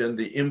change and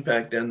the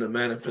impact and the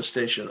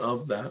manifestation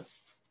of that.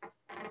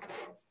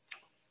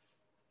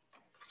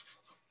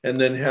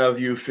 And then have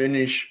you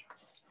finish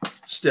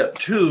step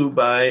 2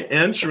 by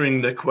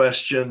answering the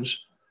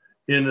questions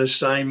in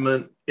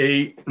assignment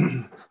 8.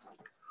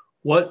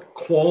 What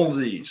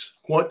qualities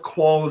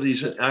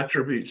and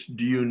attributes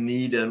do you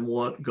need and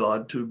want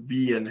God to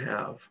be and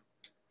have?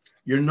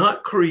 You're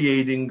not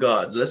creating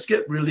God. Let's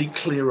get really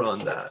clear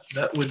on that.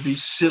 That would be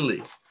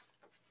silly.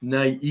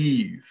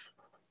 naive,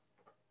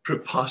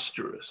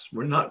 preposterous.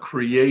 We're not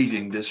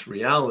creating this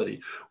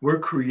reality. We're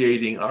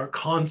creating our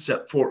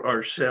concept for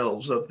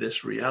ourselves of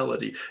this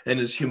reality. And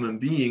as human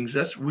beings,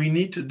 we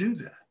need to do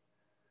that.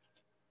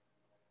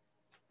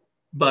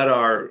 But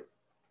our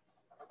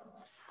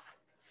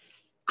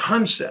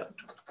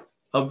concept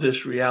of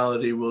this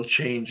reality will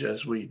change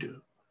as we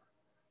do.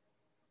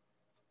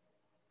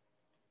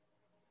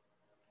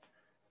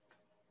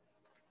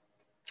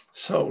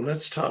 So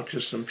let's talk to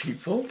some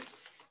people.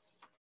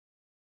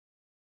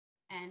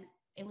 And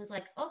it was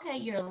like, okay,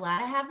 you're allowed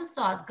to have the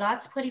thought.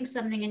 God's putting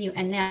something in you.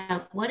 And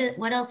now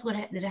what else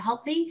did it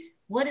help me?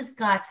 What is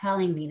God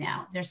telling me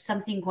now? There's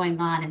something going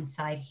on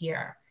inside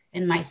here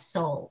in my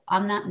soul.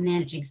 I'm not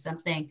managing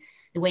something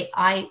the way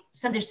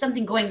there's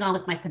something going on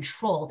with my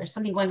control. There's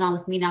something going on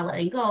with me not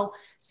letting go.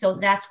 So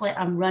that's why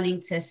I'm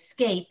running to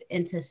escape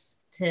into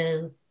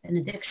an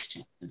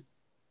addiction.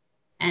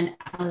 And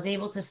I was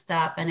able to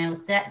stop. And it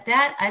was that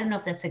I don't know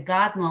if that's a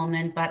God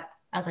moment, but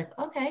I was like,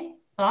 okay,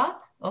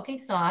 thought.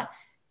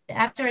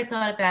 After I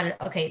thought about it,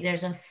 okay,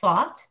 there's a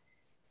thought,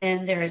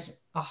 and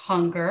there's a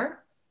hunger,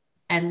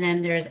 and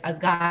then there's a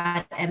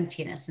God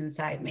emptiness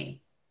inside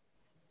me.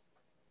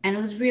 And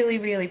it was really,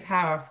 really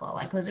powerful.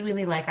 Like, it was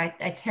really like,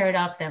 I teared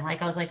up then.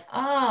 Like, I was like,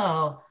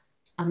 oh,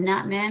 I'm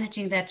not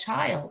managing that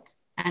child.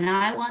 And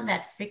I want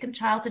that freaking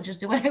child to just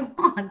do what I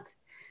want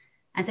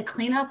and to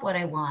clean up what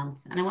I want.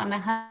 And I want my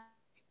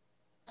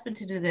husband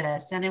to do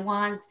this. And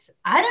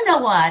I don't know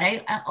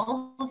what,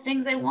 all the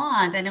things I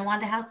want. And I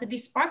want the house to be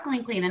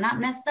sparkling clean and not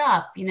messed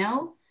up,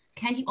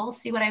 Can you all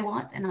see what I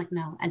want? And I'm like,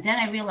 no. And then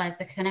I realized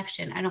the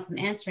connection. I don't know if I'm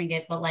answering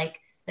it, but like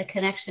the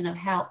connection of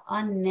how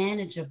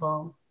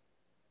unmanageable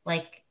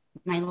like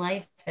my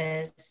life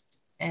is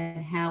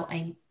and how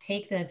I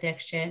take the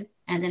addiction.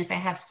 And then if I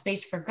have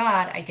space for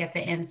God, I get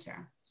the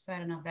answer. So I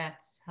don't know if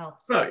that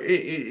helps.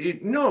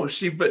 No,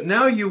 see, but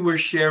now you were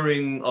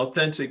sharing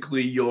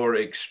authentically your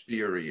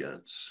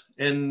experience.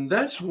 And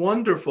that's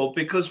wonderful,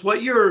 because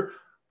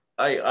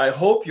I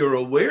hope you're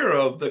aware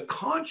of the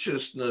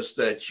consciousness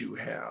that you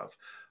have.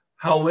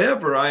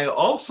 However, I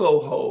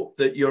also hope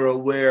that you're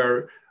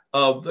aware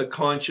of the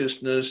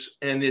consciousness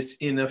and its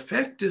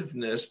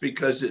ineffectiveness,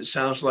 because it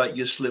sounds like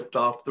you slipped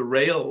off the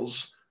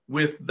rails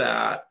with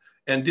that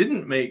and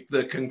didn't make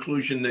the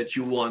conclusion that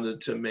you wanted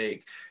to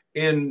make.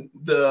 And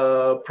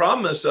the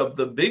promise of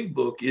the big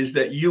book is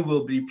that you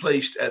will be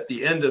placed at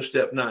the end of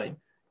step 9.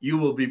 You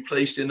will be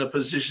placed in a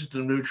position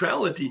of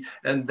neutrality,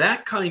 and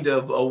that kind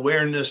of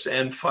awareness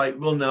and fight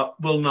will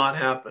not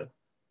happen.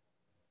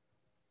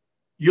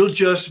 You'll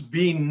just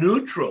be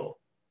neutral.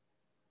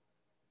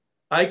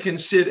 I can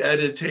sit at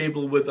a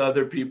table with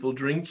other people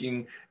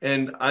drinking,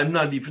 and I'm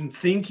not even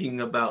thinking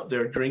about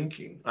their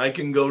drinking. I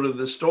can go to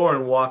the store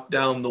and walk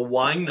down the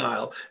wine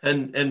aisle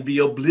and be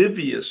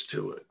oblivious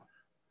to it.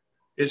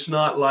 It's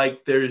not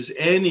like there's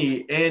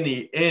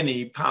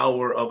any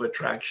power of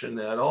attraction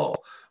at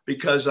all,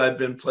 because I've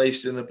been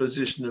placed in a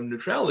position of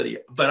neutrality.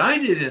 But I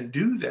didn't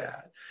do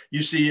that.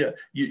 You see,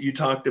 you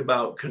talked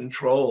about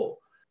control.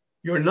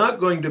 You're not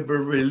going to be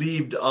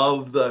relieved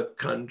of the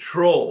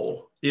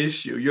control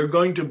issue. You're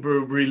going to be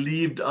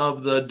relieved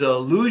of the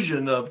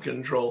delusion of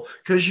control,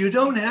 because you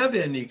don't have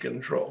any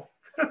control.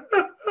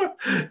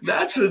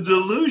 That's a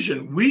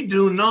delusion. We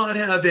do not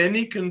have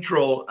any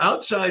control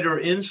outside or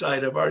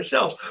inside of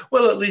ourselves.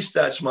 Well, at least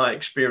that's my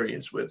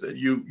experience with it.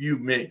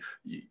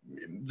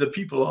 The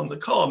people on the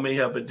call may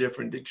have a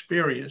different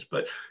experience,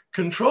 but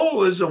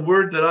control is a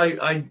word that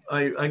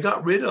I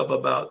got rid of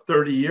about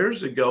 30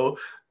 years ago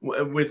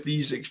with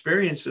these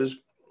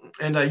experiences.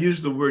 And I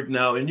use the word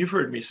now, and you've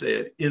heard me say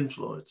it,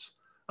 influence.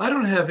 I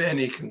don't have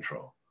any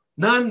control.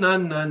 None.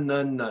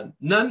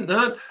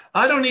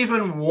 I don't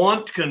even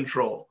want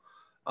control.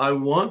 I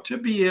want to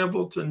be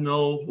able to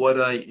know what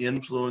I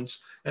influence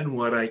and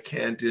what I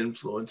can't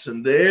influence.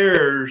 And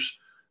there's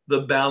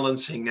the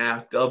balancing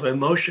act of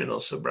emotional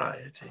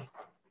sobriety.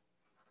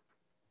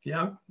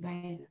 Yeah.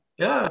 Right.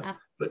 Yeah.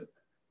 But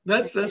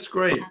that's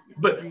great.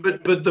 But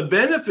the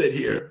benefit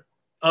here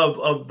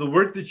of the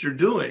work that you're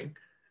doing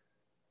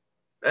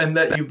and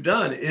that you've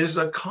done is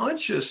a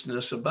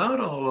consciousness about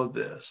all of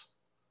this.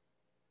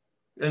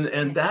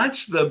 And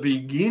that's the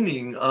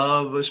beginning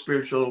of a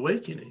spiritual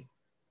awakening.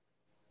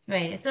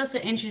 Right. It's also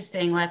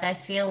interesting. Like, I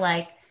feel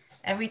like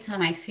every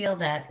time I feel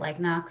that, like,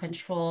 not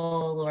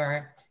control,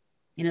 or,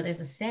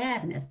 there's a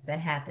sadness that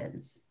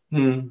happens.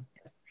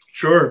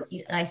 Sure.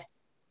 I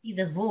see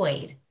the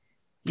void,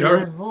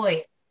 the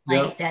void,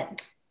 like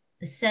that,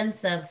 the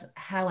sense of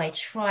how I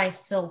try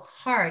so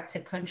hard to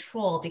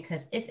control,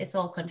 because if it's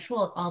all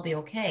controlled, I'll be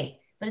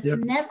okay. But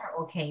it's never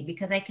okay,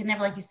 because I can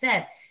never, like you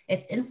said,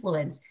 it's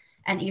influence.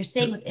 And you're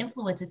saying with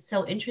influence, it's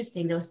so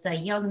interesting. There was a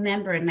young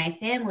member in my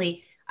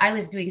family. I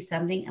was doing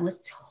something and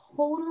was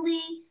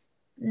totally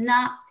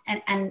not,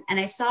 and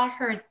I saw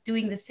her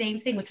doing the same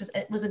thing, which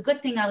was a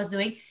good thing I was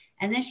doing.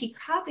 And then she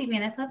copied me,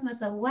 and I thought to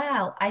myself,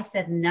 wow, I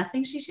said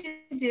nothing she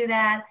should do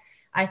that.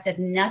 I said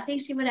nothing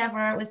she would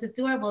ever. It was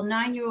adorable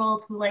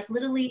 9-year-old who, like,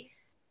 literally,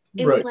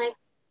 it was like,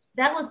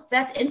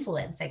 that's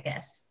influence, I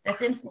guess.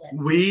 That's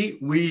influence.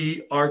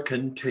 We are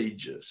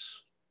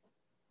contagious.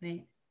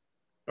 Right.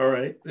 All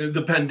right.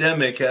 The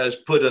pandemic has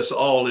put us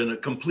all in a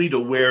complete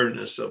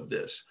awareness of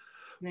this.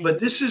 Right. But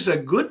this is a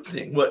good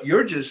thing. What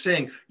you're just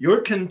saying,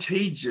 you're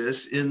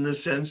contagious in the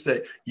sense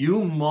that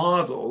you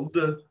modeled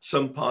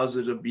some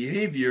positive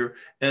behavior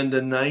and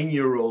the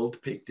 9-year-old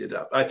picked it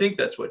up. I think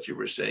that's what you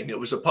were saying. It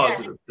was a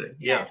positive thing.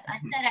 Yes.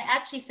 Yeah. I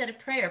actually said a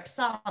prayer,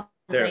 Psalms.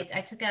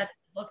 I took out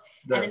the book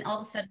and then all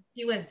of a sudden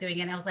he was doing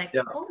it. And I was like,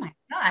 oh my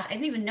gosh, I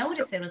didn't even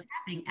notice it was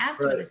happening.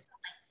 Afterwards, I saw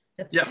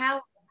like the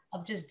power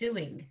of just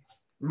doing.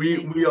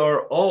 We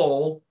are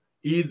all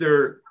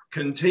either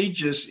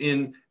contagious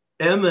in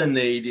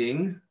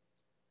emanating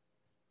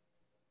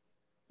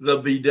the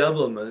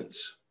bedevilments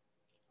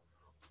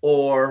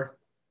or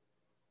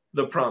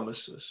the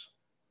promises.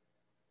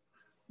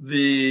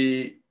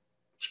 The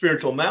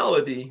spiritual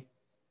malady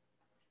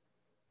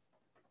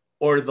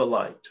or the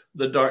light,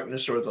 the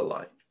darkness or the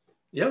light.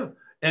 Yeah.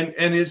 And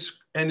it's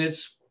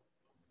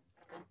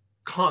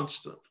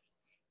constant.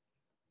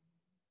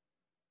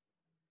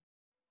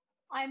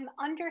 I'm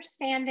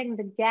understanding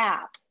the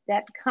gap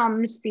that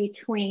comes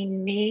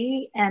between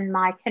me and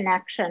my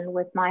connection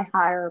with my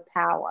higher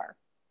power.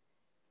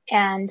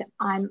 And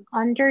I'm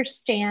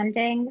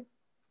understanding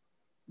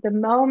the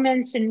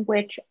moments in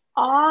which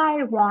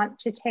I want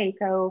to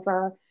take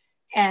over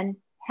and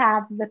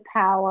have the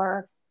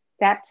power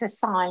that's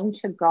assigned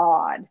to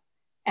God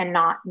and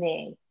not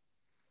me.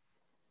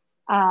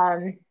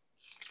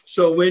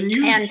 So when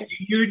you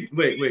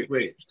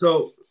wait.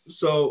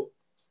 So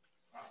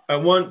I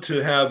want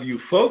to have you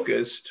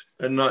focused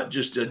and not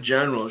just a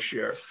general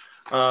share.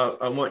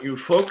 I want you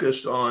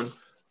focused on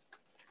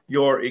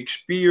your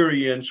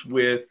experience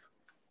with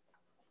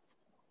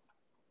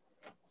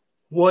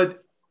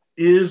what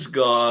is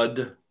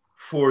God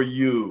for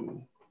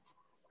you.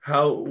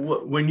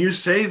 When you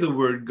say the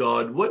word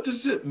God, what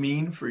does it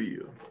mean for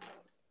you?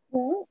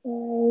 Well,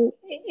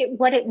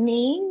 what it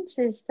means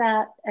is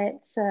that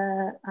it's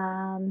a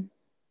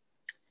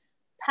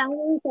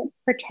power that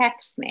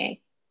protects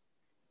me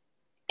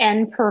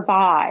and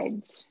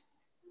provides,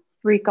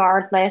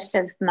 regardless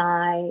of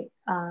my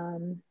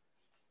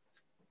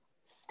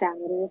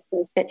status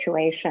or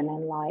situation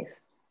in life.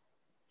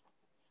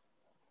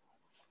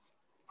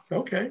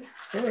 Okay,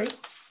 all right.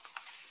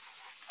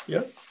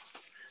 Yeah.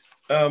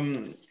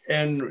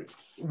 And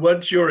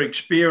what's your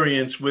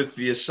experience with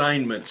the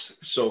assignments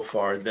so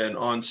far then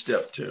on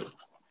step 2?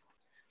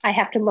 I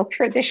have to look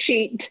for the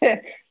sheet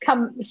to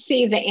come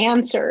see the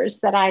answers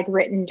that I'd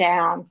written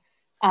down.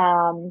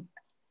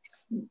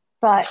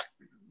 But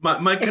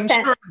my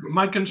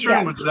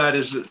concern with that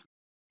is that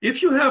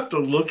if you have to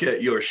look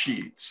at your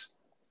sheets,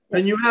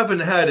 then you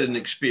haven't had an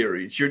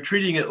experience. You're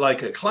treating it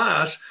like a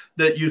class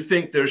that you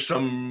think there's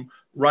some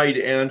right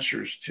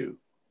answers to.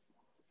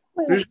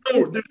 There's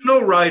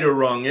no right or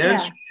wrong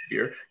answer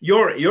here.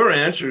 Your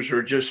answers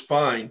are just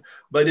fine.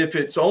 But if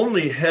it's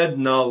only head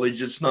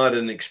knowledge, it's not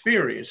an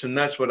experience. And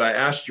that's what I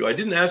asked you. I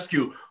didn't ask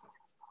you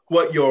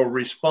what your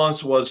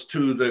response was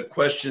to the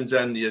questions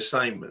and the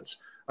assignments.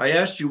 I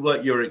asked you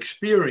what your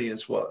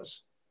experience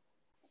was.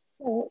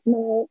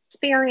 My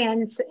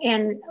experience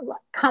in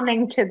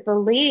coming to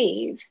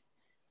believe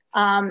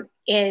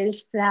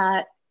is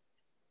that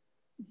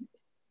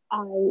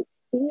I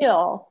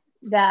feel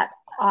that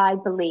I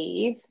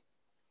believe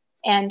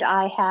and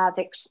I have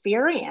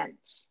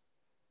experience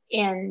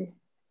in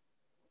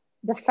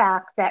the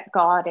fact that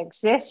God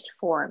exists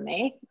for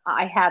me.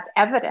 I have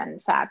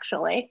evidence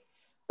actually,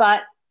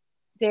 but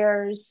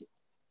there's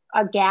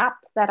a gap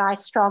that I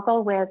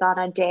struggle with on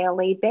a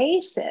daily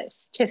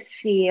basis to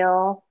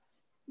feel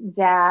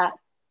that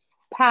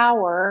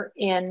power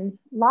in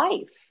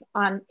life,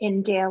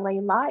 in daily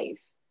life.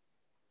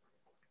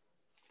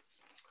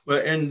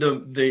 Well, and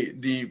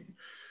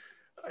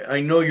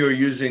I know you're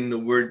using the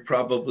word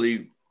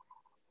probably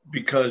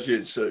because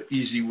it's an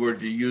easy word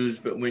to use,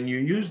 but when you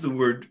use the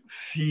word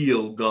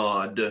feel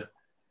God,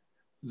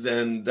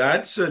 then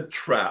that's a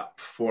trap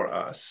for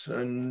us.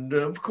 And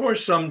of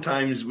course,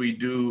 sometimes we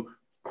do,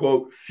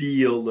 quote,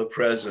 feel the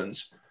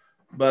presence,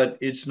 but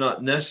it's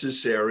not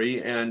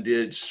necessary, and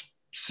it's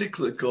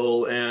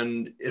cyclical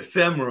and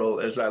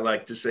ephemeral, as I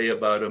like to say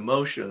about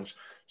emotions.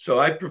 So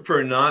I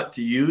prefer not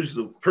to use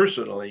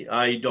personally,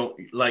 I don't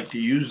like to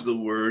use the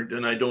word,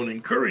 and I don't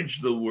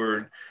encourage the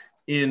word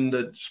in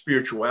the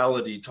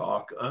spirituality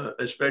talk,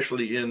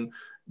 especially in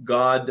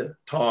God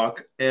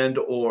talk and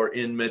or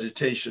in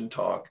meditation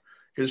talk,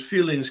 because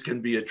feelings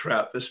can be a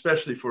trap,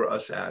 especially for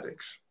us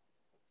addicts.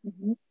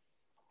 Mm-hmm.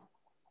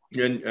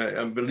 And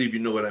I believe you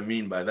know what I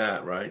mean by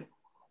that, right?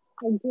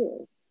 I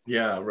do.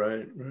 Yeah,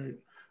 right.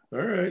 All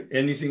right.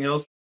 Anything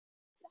else?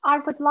 I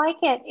would like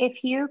it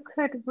if you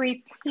could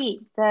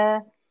repeat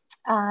the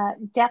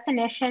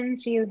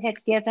definitions you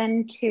had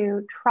given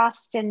to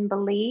trust and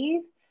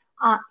believe.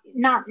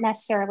 Not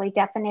necessarily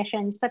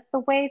definitions, but the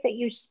way that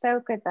you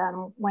spoke of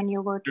them when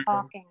you were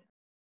talking.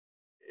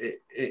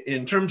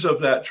 In terms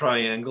of that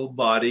triangle,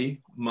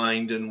 body,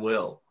 mind, and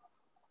will.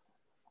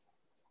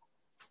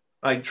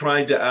 I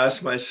tried to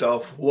ask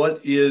myself,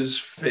 what is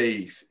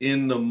faith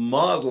in the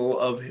model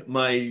of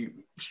my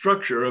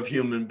structure of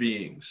human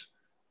beings,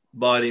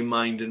 body,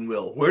 mind, and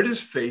will? Where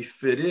does faith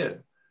fit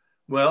in?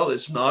 Well,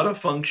 it's not a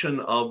function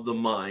of the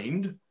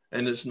mind,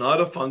 and it's not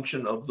a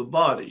function of the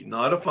body,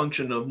 not a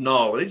function of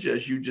knowledge,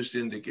 as you just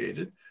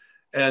indicated,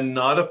 and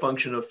not a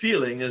function of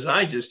feeling, as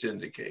I just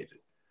indicated.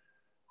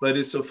 But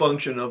it's a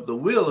function of the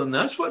will. And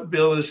that's what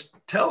Bill is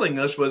telling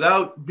us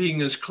without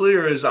being as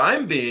clear as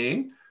I'm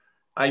being.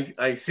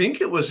 I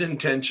think it was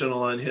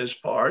intentional on his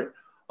part.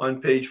 On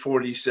page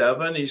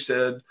 47, he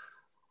said,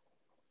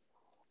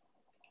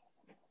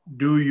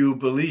 do you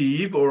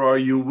believe, or are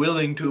you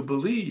willing to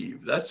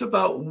believe? That's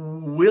about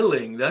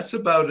willing. That's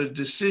about a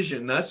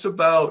decision. That's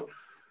about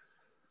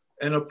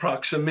an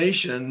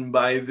approximation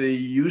by the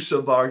use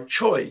of our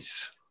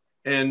choice.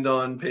 And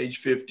on page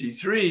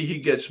 53, he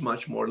gets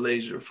much more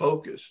laser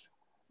focused.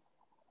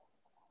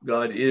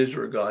 God is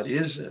or God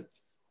isn't.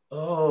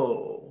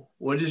 Oh,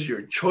 what is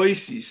your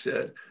choice? He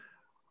said.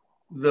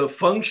 The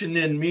function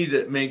in me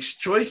that makes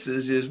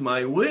choices is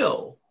my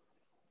will.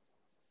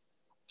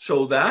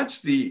 So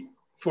that's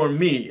for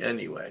me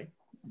anyway,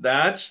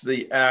 that's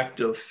the act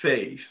of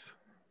faith,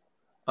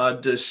 a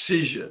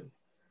decision.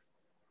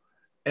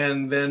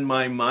 And then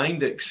my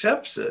mind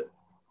accepts it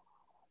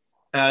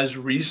as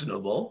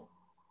reasonable,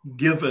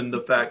 given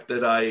the fact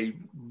that I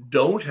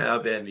don't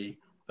have any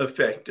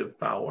effective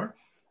power.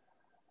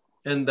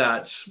 And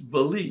that's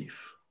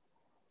belief.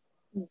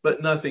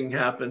 But nothing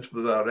happens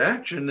without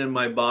action, and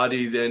my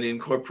body then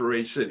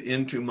incorporates it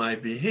into my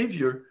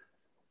behavior,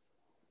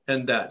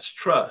 and that's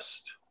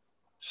trust.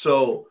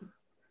 So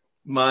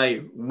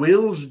my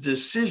will's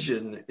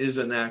decision is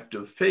an act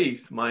of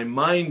faith. My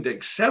mind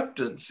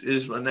acceptance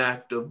is an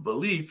act of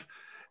belief,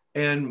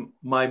 and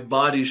my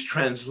body's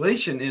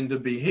translation into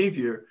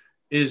behavior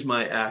is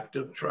my act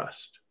of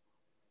trust.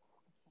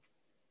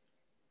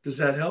 Does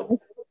that help?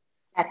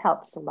 That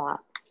helps a lot.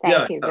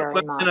 Thank you very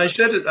much. And I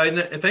said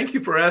it, thank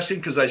you for asking,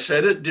 because I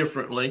said it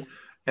differently,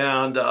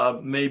 and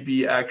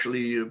maybe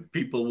actually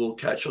people will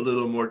catch a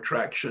little more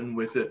traction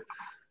with it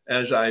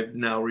as I've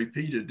now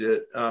repeated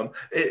it.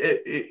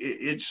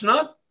 It's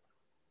not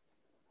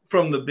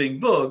from the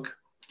big book,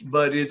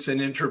 but it's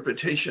an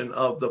interpretation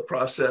of the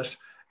process,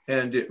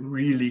 and it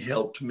really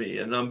helped me.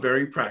 And I'm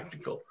very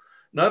practical.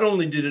 Not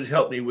only did it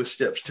help me with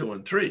steps 2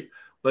 and 3,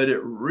 but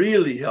it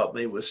really helped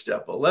me with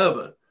step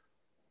 11.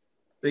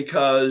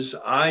 Because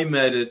I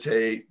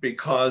meditate,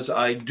 because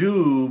I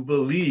do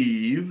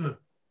believe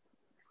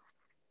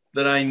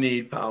that I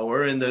need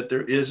power, and that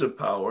there is a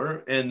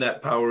power, and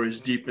that power is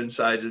deep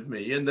inside of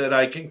me, and that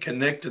I can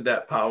connect to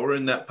that power,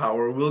 and that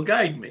power will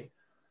guide me.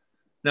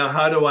 Now,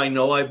 how do I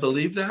know I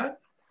believe that?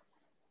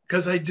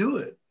 Because I do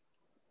it.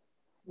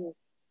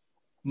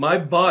 My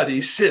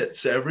body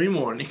sits every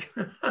morning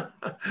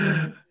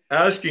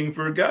asking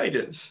for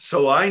guidance.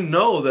 So I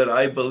know that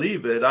I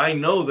believe it. I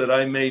know that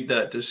I made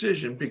that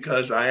decision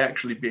because I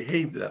actually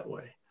behaved that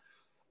way.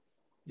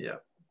 Yeah.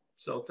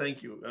 So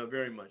thank you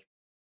very much.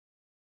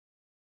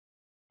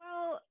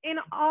 Well,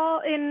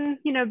 in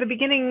the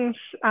beginnings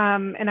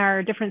in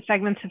our different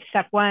segments of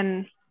step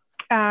 1,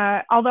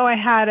 although I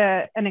had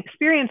an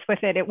experience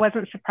with it, it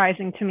wasn't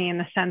surprising to me in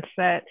the sense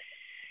that,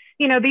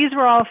 these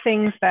were all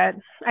things that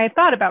I had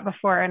thought about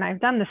before, and I've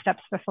done the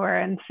steps before.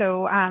 And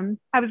so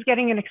I was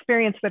getting an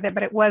experience with it,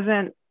 but it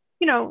wasn't,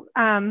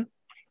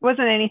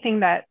 wasn't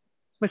anything that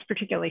was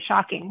particularly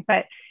shocking.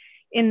 But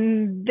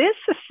in this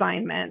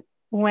assignment,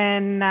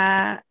 when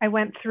I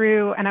went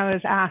through and I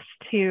was asked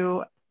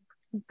to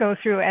go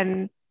through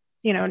and,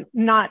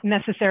 not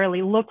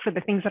necessarily look for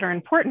the things that are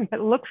important, but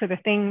look for the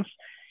things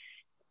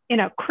in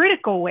a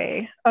critical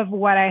way of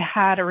what I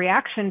had a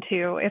reaction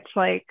to, it's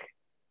like,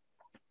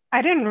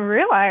 I didn't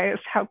realize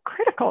how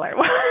critical it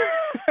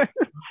was.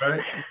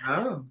 Right.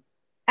 Oh.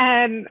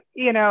 And,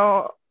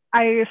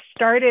 I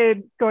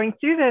started going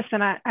through this,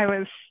 and I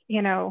was,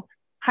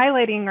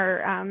 highlighting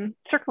or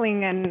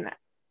circling, and,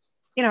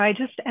 I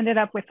just ended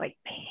up with like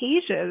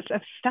pages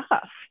of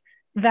stuff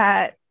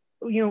that,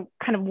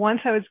 kind of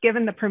once I was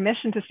given the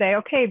permission to say,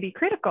 okay, be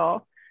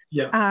critical.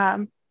 Yeah.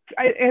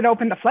 It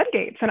opened the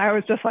floodgates, and I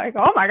was just like,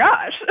 oh my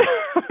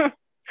gosh.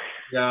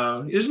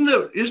 Yeah, isn't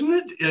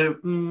it?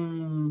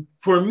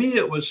 For me,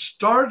 it was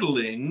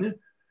startling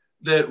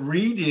that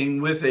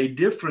reading with a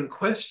different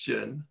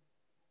question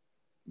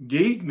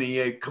gave me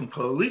a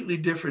completely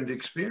different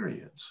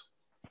experience.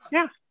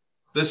 Yeah.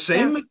 The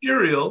same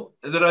material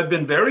that I've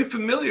been very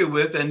familiar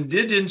with and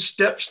did in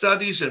step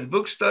studies and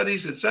book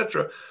studies,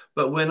 etc.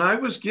 But when I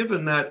was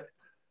given that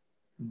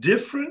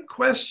different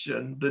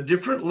question, the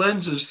different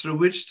lenses through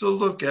which to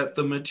look at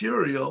the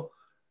material,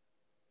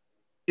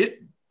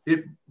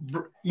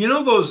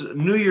 those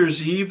New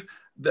Year's Eve,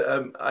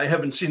 I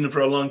haven't seen them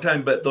for a long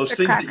time, but those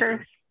things,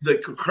 the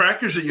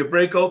crackers that you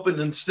break open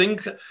and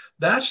think,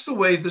 that's the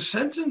way the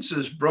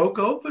sentences broke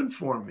open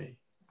for me.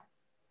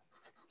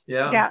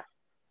 Yeah.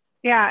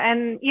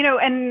 And,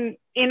 and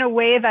in a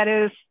way that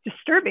is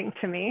disturbing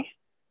to me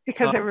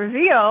because it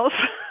reveals.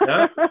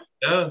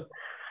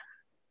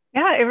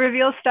 Yeah, it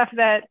reveals stuff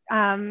that,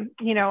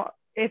 you know,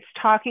 it's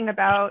talking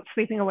about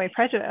sweeping away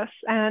prejudice.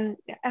 And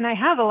I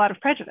have a lot of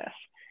prejudice.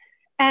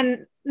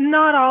 And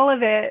not all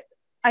of it,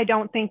 I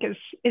don't think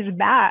is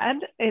bad.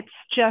 It's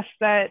just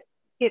that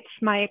it's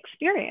my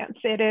experience.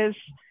 It is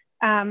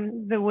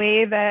the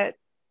way that,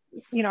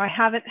 you know,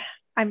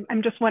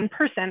 I'm just one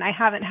person. I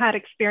haven't had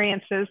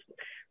experiences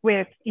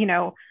with, you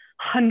know,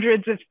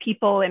 hundreds of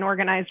people in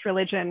organized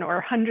religion or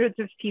hundreds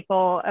of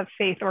people of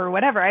faith or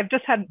whatever. I've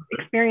just had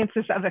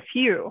experiences of a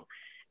few.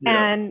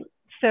 Yeah. And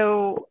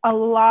so a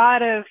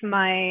lot of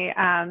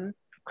my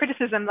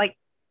criticism, like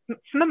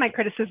some of my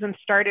criticism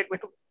started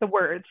with the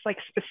words, like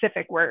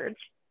specific words.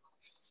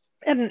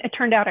 And it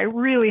turned out I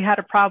really had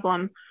a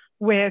problem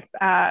with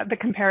the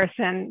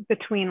comparison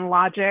between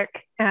logic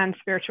and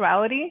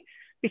spirituality,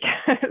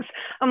 because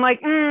I'm like,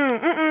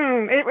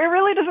 it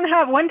really doesn't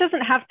have, one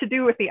doesn't have to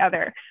do with the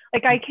other.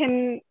 Like I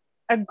can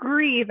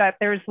agree that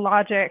there's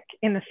logic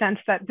in the sense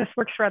that this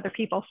works for other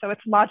people, so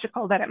it's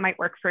logical that it might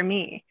work for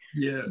me.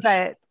 Yes.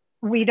 But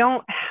we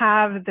don't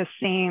have the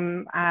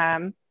same,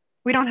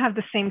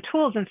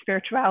 tools in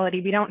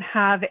spirituality. We don't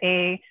have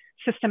a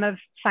system of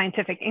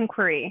scientific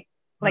inquiry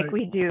like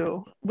we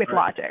do with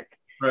logic.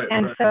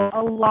 And so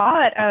a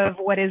lot of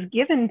what is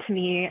given to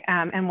me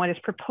and what is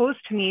proposed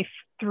to me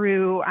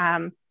through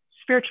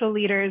spiritual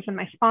leaders and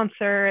my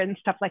sponsor and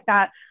stuff like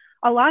that,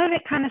 a lot of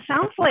it kind of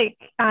sounds like,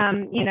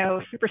 you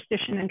know,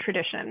 superstition and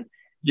tradition.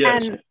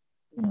 Yes. And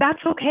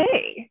that's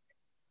okay.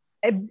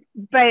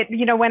 But,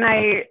 you know, when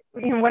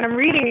I'm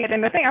reading it in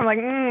the thing, I'm like,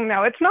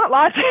 no, it's not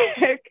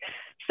logic.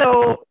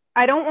 So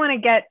I don't want to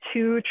get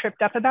too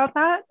tripped up about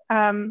that.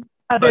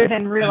 Other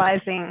than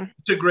realizing.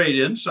 It's a great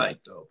insight,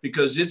 though,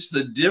 because it's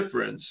the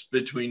difference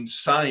between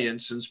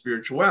science and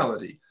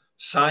spirituality.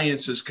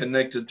 Science is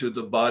connected to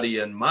the body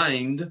and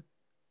mind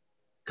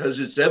because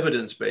it's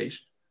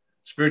evidence-based.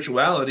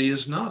 Spirituality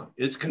is not.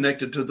 It's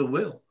connected to the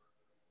will.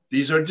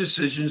 These are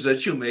decisions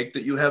that you make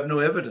that you have no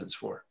evidence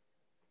for.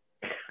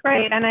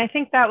 Right. And I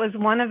think that was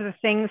one of the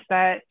things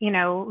that, you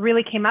know,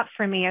 really came up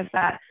for me, is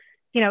that,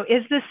 you know,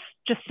 is this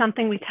just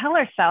something we tell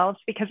ourselves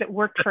because it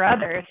worked for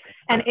others?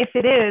 And if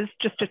it is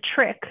just a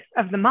trick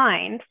of the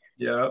mind,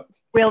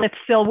 will it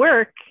still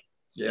work?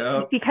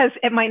 Because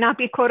it might not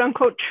be quote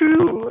unquote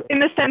true in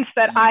the sense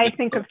that I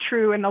think of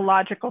true in the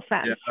logical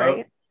sense,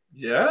 right?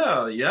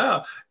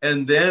 Yeah.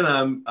 And then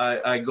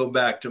I go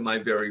back to my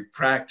very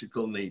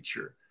practical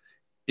nature.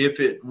 If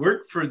it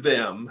worked for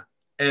them,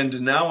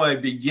 and now I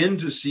begin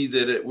to see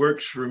that it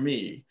works for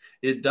me,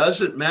 it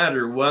doesn't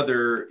matter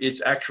whether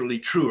it's actually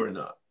true or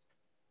not.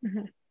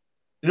 Mm-hmm.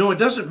 You know, it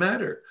doesn't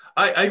matter.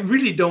 I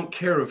really don't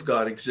care if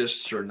God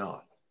exists or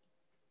not.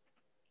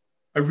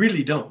 I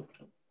really don't.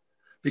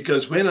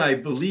 Because when I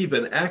believe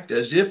and act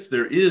as if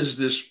there is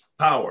this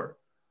power,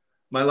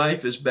 my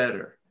life is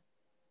better.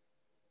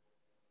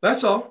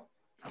 That's all.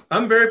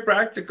 I'm very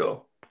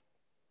practical.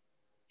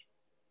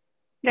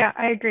 Yeah,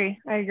 I agree.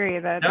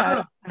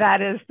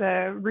 That is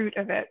the root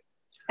of it.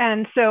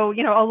 And so,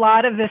 you know, a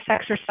lot of this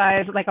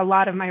exercise, like a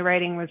lot of my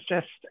writing was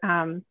just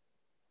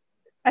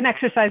an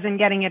exercise in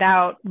getting it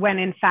out, when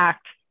in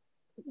fact,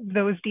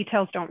 those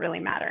details don't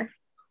really matter.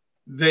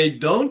 They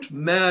don't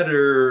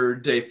matter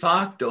de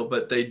facto,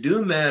 but they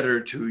do matter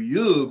to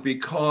you,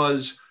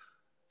 because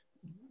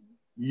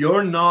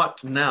you're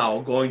not now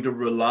going to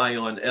rely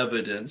on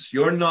evidence.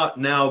 You're not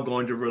now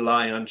going to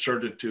rely on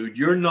certitude.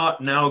 You're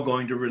not now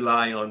going to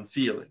rely on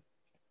feeling.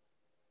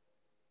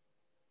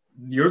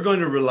 You're going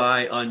to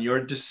rely on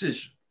your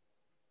decision.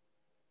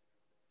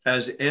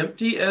 As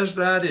empty as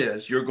that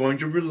is, you're going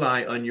to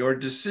rely on your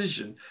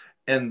decision.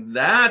 And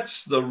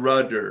that's the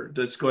rudder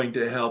that's going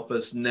to help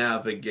us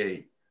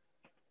navigate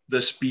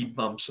the speed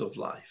bumps of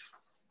life.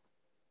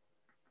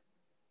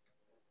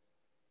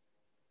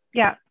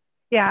 Yeah,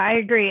 I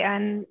agree.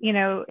 And, you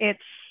know,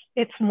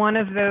 it's one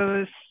of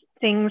those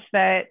things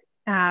that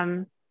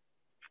I'm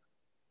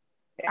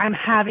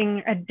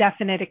having a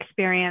definite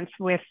experience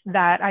with,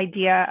 that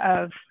idea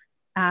of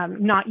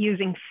not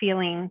using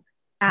feeling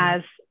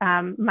as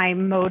my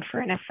mode for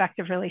an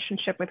effective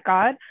relationship with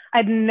God.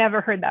 I'd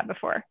never heard that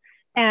before.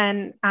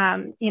 And,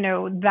 you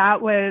know,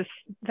 that was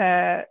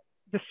the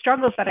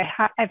struggles that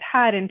I've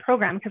had in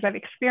program, because I've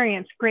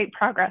experienced great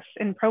progress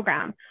in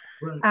program.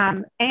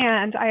 Right.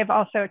 And I have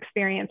also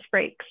experienced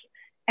breaks.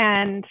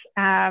 And,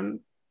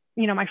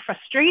 you know, my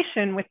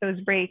frustration with those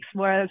breaks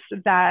was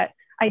that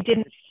I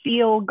didn't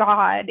feel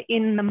God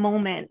in the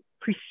moment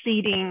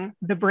preceding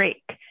the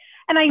break.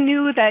 And I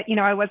knew that, you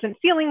know, I wasn't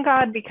feeling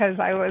God because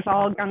I was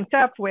all gunked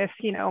up with,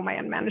 you know, my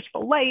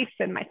unmanageable life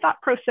and my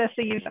thought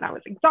processes, and I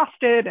was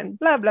exhausted and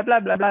blah, blah, blah,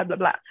 blah, blah, blah,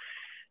 blah.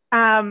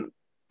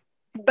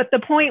 But the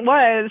point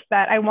was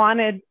that I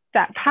wanted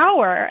that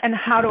power. And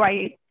how do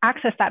I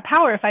access that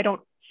power if I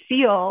don't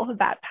feel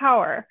that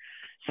power?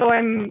 So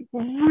I'm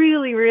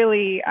really,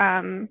 really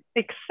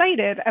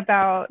excited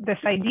about this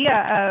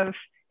idea of,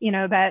 you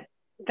know, that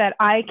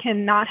I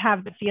cannot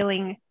have the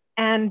feeling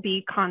and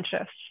be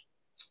conscious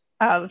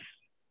of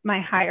my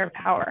higher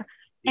power,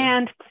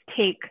 and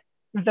take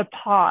the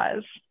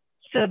pause,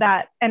 so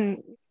that,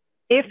 and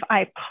if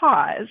I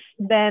pause,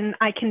 then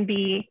I can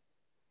be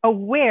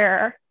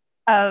aware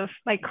of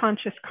my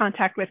conscious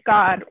contact with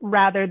God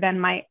rather than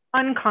my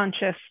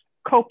unconscious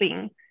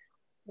coping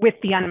with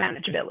the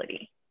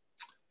unmanageability.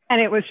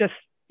 And it was just,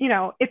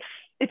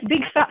 it's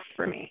big stuff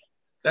for me.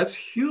 That's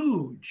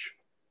huge.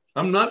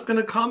 I'm not going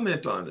to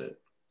comment on it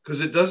because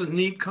it doesn't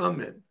need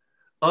comment,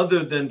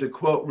 other than to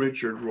quote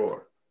Richard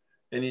Rohr.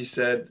 And he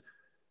said,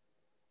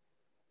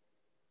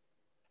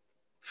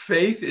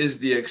 faith is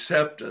the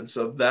acceptance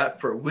of that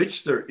for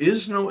which there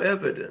is no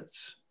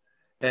evidence.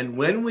 And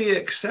when we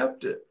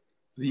accept it,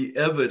 the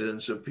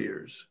evidence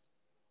appears.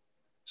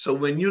 So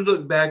when you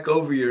look back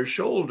over your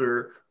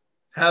shoulder,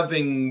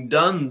 having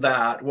done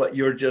that, what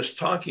you're just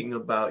talking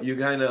about, you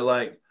kind of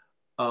like,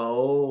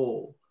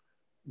 oh,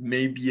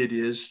 maybe it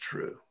is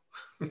true.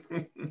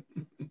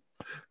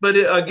 But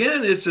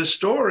again, it's a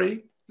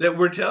story that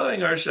we're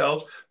telling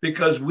ourselves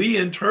because we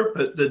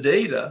interpret the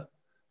data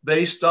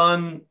based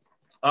on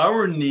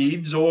our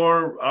needs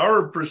or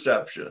our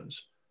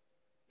perceptions.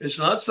 It's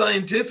not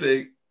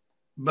scientific,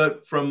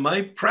 but from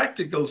my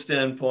practical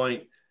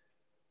standpoint,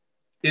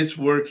 it's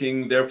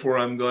working. Therefore,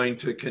 I'm going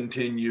to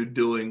continue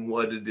doing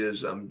what it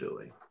is I'm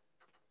doing.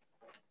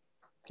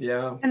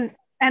 Yeah. And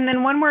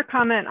then one more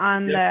comment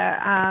on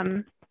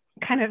the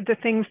kind of the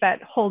things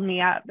that hold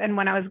me up. And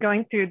when I was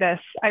going through this,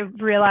 I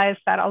realized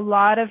that a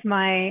lot of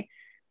my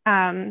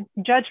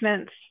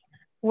judgments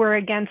were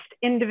against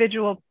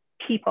individual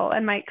people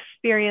and my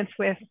experience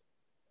with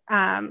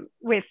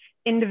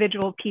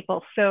individual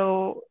people.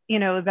 So,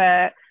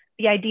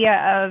 the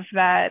idea of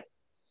that,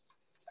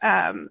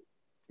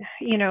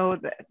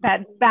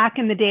 that back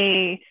in the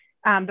day,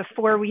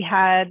 before we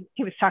had,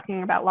 he was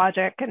talking about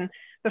logic, and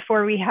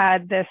before we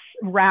had this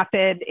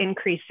rapid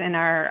increase in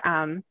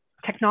our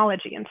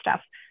technology and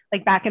stuff,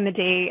 like back in the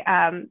day,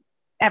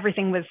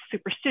 everything was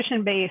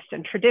superstition based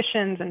and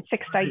traditions and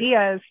fixed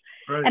ideas.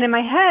 Right. And in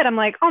my head, I'm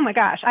like, oh my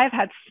gosh, I've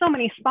had so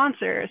many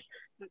sponsors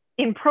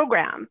in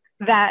program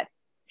that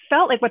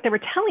felt like what they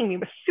were telling me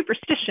was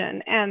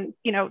superstition and,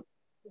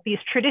 these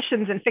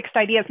traditions and fixed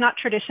ideas, not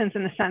traditions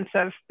in the sense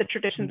of the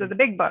traditions of the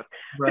big book,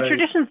 but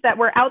traditions that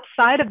were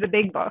outside of the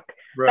big book,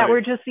 that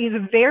were just these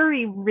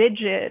very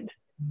rigid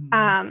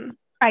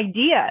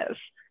ideas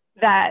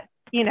that,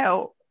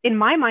 in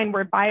my mind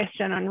were biased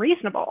and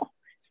unreasonable.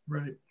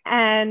 Right.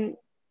 And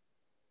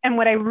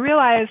what I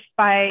realized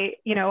by,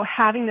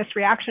 having this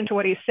reaction to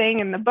what he's saying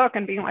in the book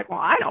and being like, well,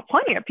 I know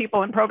plenty of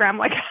people in program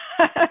like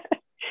that,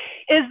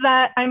 is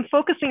that I'm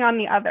focusing on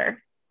the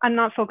other. I'm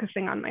not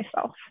focusing on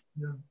myself.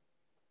 Yeah.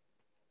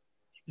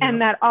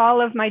 And that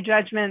all of my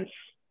judgments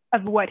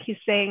of what he's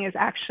saying is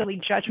actually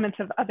judgments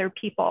of other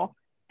people.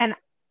 And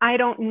I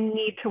don't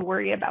need to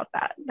worry about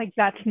that. Like,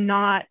 that's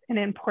not an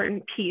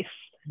important piece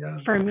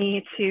for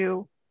me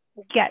to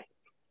get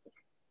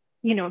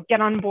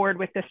on board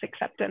with this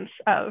acceptance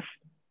of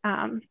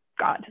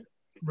God.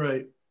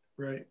 Right.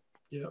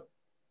 Yeah.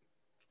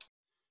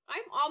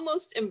 I'm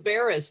almost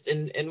embarrassed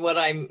in what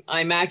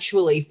I'm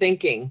actually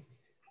thinking.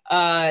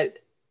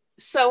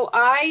 So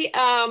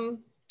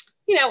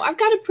I've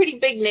got a pretty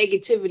big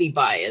negativity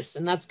bias,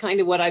 and that's kind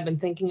of what I've been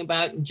thinking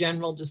about in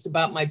general, just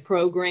about my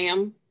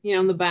program,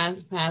 in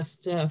the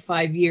past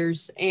 5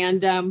 years.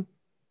 And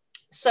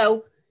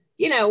so,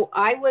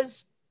 I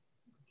was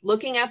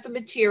looking at the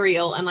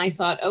material and I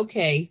thought,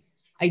 okay,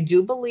 I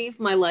do believe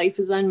my life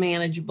is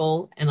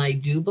unmanageable, and I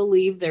do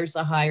believe there's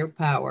a higher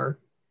power.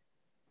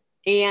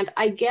 And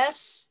I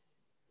guess,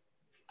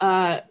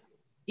 where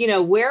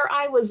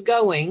I was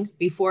going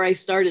before I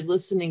started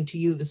listening to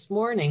you this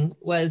morning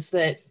was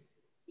that,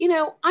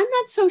 I'm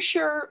not so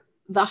sure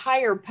the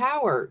higher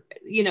power,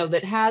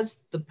 that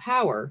has the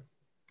power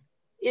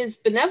is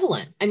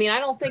benevolent. I mean, I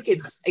don't think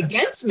it's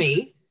against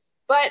me,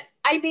 but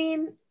I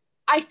mean,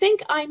 I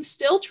think I'm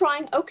still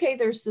trying, okay,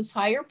 there's this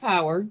higher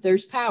power,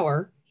 there's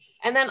power.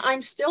 And then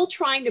I'm still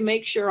trying to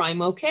make sure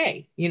I'm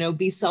okay,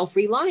 be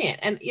self-reliant.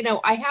 And,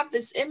 I have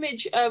this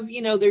image of,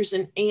 there's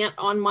an ant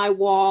on my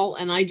wall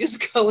and I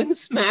just go and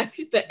smash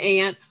the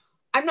ant.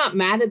 I'm not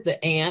mad at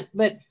the ant,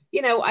 but,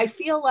 I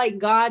feel like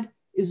God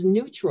is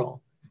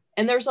neutral.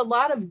 And there's a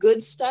lot of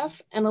good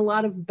stuff and a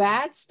lot of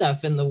bad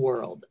stuff in the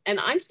world. And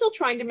I'm still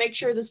trying to make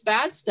sure this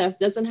bad stuff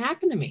doesn't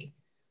happen to me.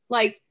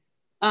 Like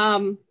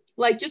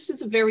just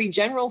as a very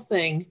general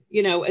thing,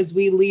 as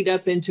we lead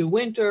up into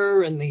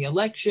winter and the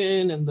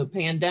election and the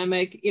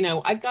pandemic,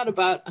 I've got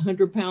about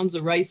 100 pounds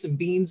of rice and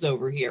beans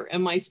over here.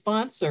 And my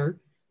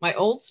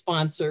old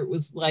sponsor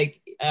was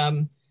like,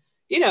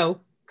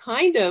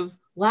 kind of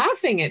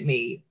laughing at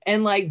me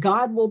and like,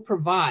 God will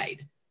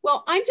provide.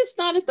 Well, I'm just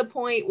not at the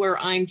point where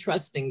I'm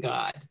trusting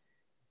God.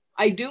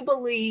 I do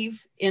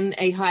believe in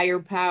a higher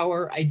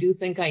power. I do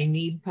think I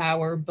need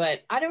power,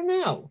 but I don't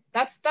know.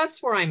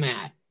 That's where I'm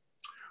at.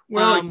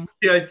 Well,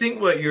 I think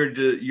what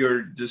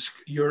you're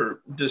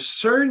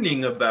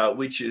discerning about,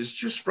 which is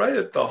just right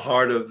at the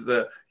heart of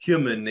the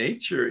human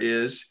nature,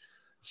 is,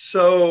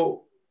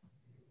 so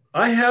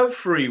I have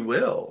free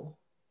will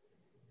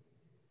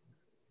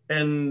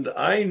and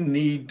I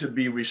need to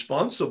be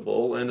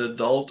responsible and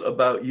adult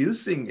about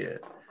using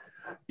it.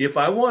 if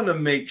I want to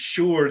make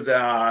sure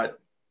that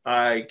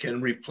I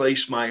can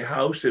replace my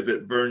house if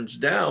it burns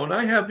down,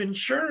 I have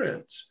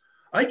insurance.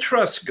 I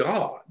trust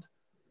God,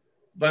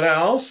 but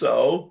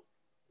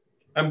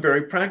I'm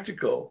very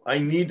practical. I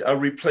need a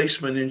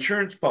replacement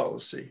insurance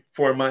policy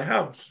for my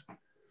house.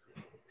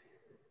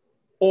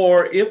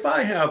 Or if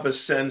I have a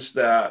sense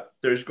that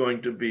there's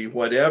going to be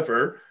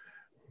whatever,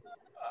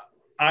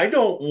 I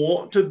don't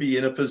want to be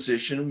in a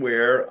position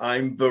where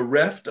I'm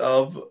bereft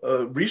of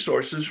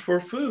resources for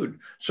food.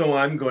 So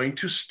I'm going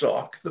to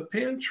stock the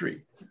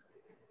pantry.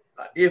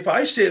 If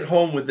I sit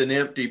home with an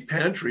empty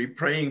pantry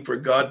praying for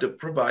God to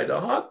provide a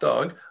hot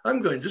dog,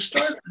 I'm going to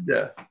starve to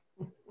death.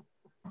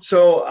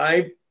 So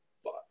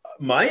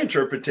my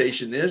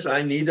interpretation is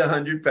I need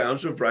 100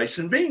 pounds of rice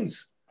and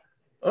beans.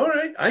 All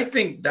right. I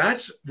think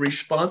that's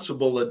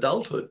responsible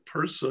adulthood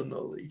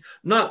personally,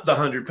 not the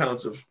 100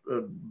 pounds of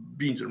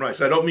beans and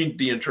rice. I don't mean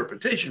the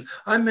interpretation.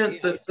 I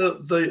meant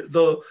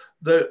the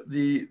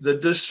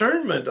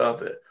discernment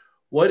of it.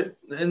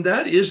 And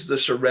that is the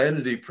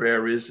serenity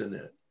prayer, isn't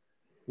it?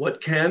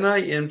 What can I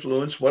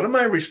influence? What am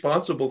I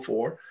responsible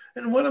for?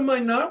 And what am I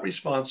not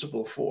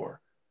responsible for?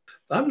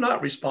 I'm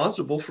not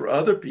responsible for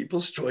other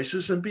people's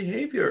choices and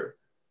behavior.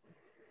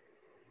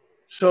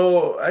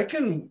 So I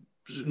can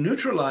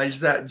neutralize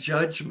that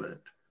judgment.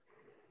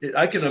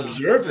 I can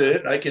observe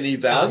it, I can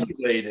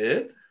evaluate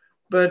it,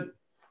 but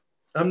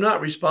I'm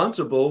not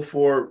responsible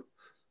for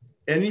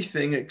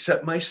anything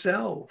except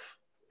myself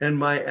and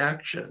my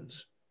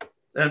actions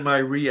and my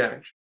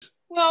reactions.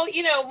 Well,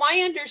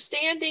 my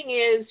understanding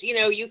is,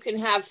 you can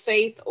have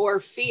faith or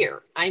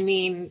fear. I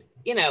mean,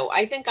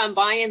 I think I'm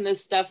buying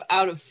this stuff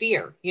out of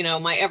fear.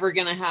 Am I ever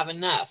going to have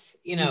enough?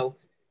 Yeah.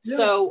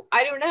 So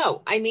I don't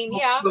know. I mean,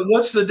 yeah. But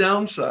what's the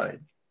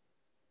downside?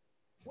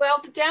 Well,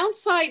 the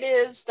downside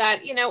is that,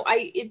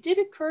 it did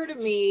occur to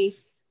me,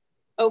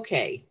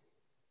 okay,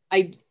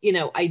 I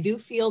do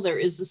feel there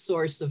is a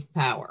source of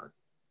power.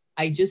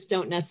 I just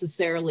don't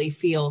necessarily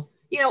feel,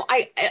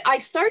 I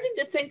started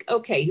to think,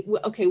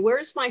 okay,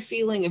 where's my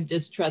feeling of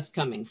distrust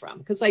coming from?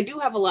 Because I do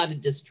have a lot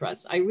of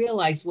distrust. I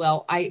realized,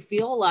 well, I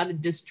feel a lot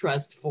of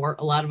distrust for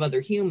a lot of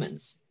other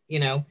humans,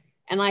 and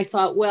I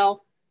thought,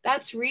 well,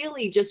 that's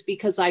really just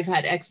because I've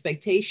had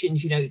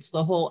expectations, it's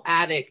the whole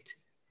addict.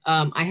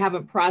 I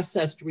haven't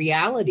processed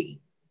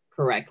reality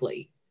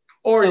correctly.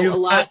 Or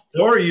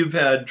you've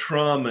had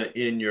trauma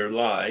in your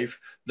life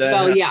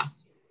that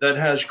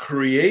has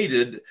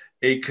created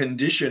a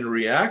conditioned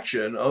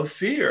reaction of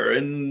fear,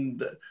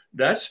 and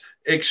that's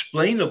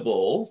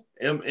explainable,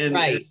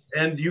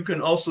 and you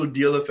can also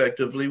deal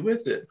effectively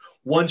with it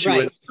once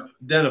you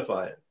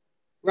identify it.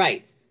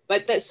 Right.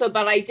 But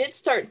I did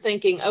start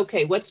thinking,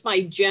 okay, what's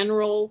my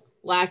general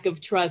lack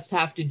of trust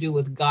have to do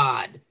with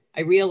God?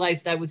 I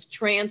realized I was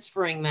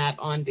transferring that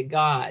onto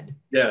God.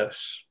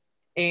 Yes.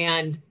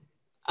 And,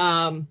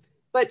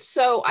 but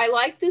so I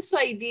like this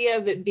idea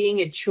of it being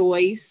a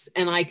choice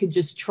and I could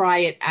just try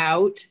it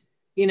out.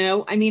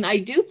 I mean, I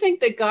do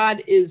think that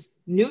God is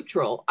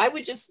neutral. I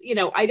would just,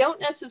 I don't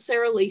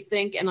necessarily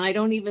think, and I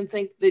don't even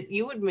think that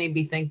you would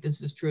maybe think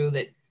this is true,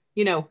 that,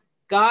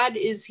 God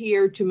is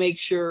here to make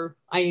sure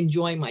I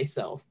enjoy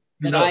myself,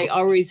 that I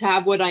always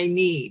have what I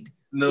need,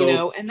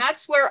 and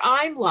that's where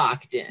I'm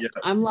locked in. Yeah.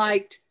 I'm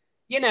like,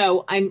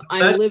 I'm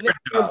living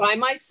here by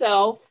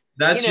myself.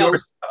 That's your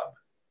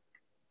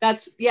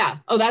job.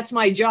 That's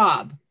my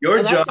job.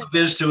 Your job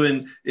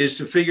is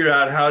to figure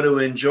out how to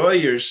enjoy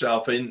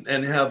yourself and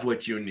have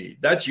what you need.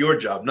 That's your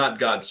job, not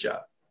God's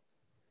job.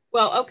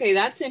 Well, okay,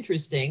 that's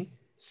interesting.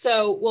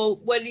 So,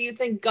 what do you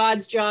think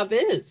God's job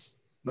is?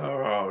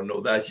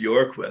 No, that's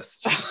your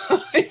question.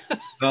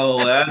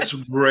 No, that's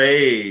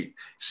great.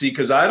 See,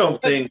 because I don't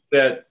think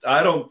that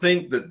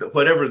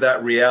whatever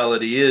that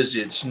reality is,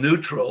 it's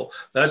neutral.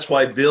 That's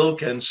why Bill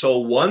can so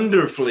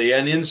wonderfully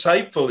and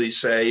insightfully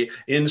say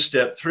in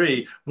step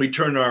 3, we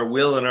turn our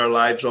will and our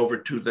lives over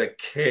to the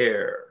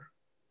care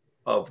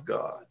of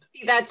God.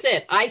 See, that's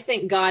it. I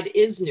think God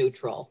is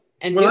neutral.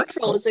 And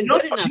neutral isn't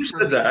good enough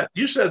for me.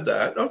 You said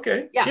that.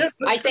 Okay. Yeah,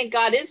 I think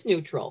God is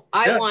neutral.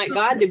 I want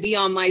God to be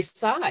on my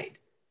side.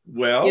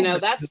 Well,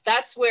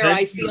 that's where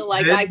I feel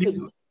like I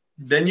could.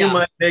 Then you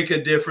might make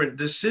a different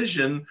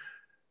decision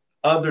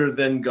other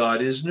than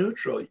God is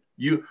neutral.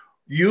 You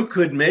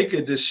could make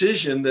a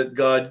decision that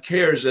God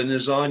cares and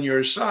is on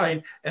your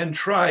side and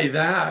try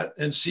that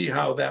and see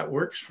how that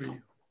works for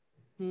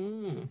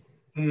you.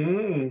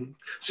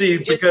 See,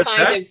 because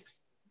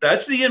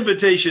that's the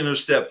invitation of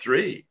step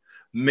 3.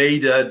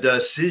 Made a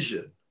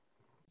decision.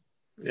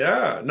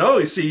 Yeah. No,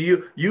 you see,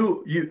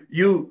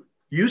 you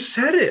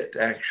said it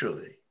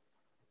actually.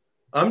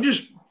 I'm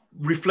just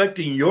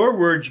reflecting your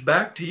words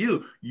back to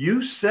you.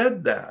 You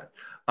said that.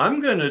 I'm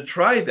going to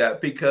try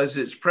that because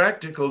it's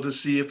practical to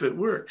see if it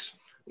works.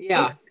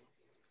 Yeah.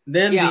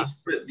 Then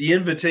the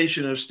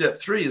invitation of step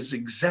 3 is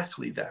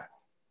exactly that.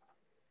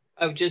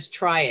 Oh, just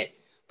try it.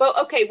 But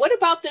okay, what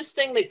about this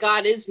thing that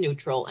God is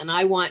neutral and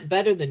I want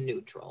better than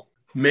neutral?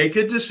 Make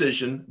a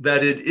decision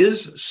that it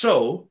is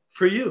so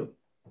for you.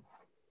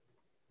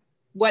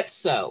 What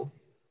so?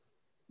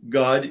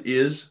 God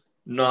is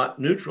not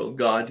neutral.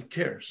 God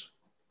cares.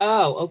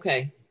 Oh,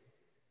 okay.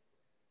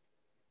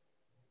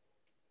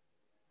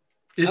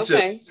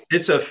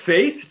 It's a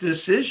faith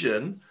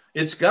decision.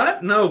 It's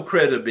got no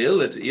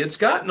credibility. It's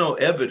got no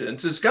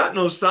evidence. It's got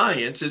no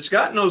science. It's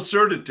got no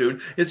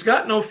certitude. It's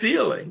got no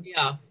feeling.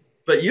 Yeah.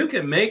 But you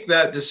can make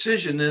that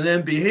decision and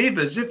then behave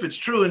as if it's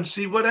true and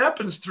see what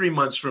happens 3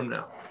 months from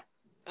now.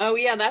 Oh,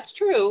 yeah, that's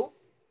true.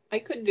 I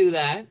could do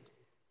that.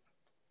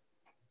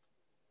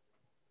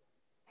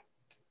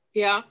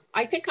 Yeah,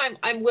 I think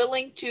I'm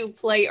willing to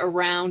play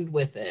around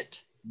with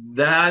it.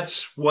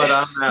 That's what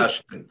I'm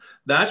asking.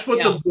 That's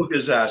what the book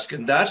is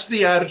asking. That's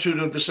the attitude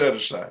of the set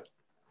aside.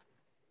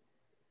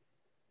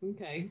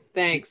 Okay,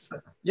 thanks.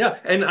 Yeah,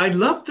 and I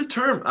love the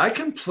term. I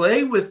can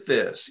play with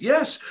this.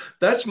 Yes,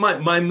 that's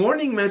my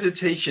morning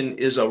meditation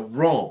is a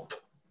romp.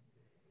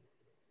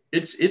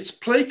 It's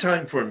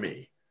playtime for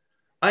me.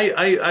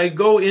 I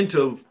go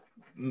into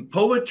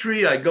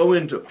poetry, I go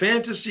into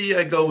fantasy,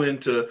 I go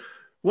into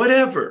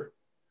whatever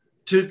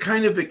to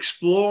kind of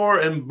explore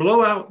and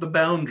blow out the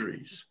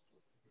boundaries.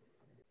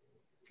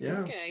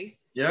 Yeah. Okay.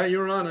 Yeah,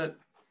 you're on it.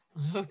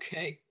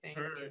 Okay, thank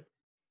you.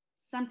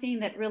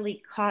 Something that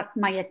really caught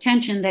my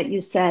attention that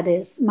you said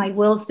is my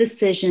will's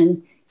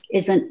decision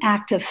is an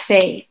act of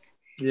faith.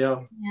 Yeah.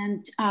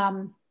 And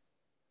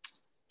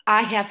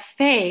I have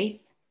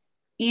faith,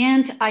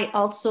 and I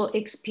also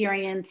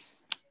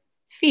experience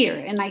fear.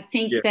 And I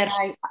think that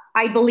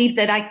I believe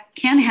that I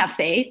can have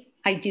faith.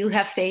 I do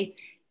have faith.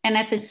 And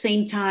at the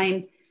same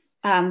time,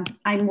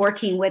 I'm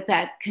working with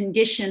that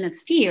condition of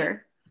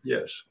fear.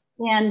 Yes.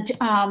 And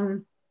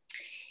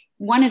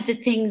one of the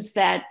things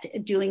that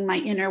doing my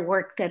inner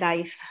work that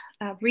I've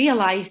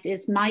realized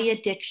is my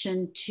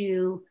addiction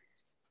to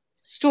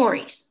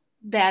stories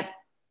that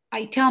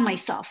I tell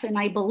myself and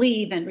I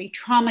believe and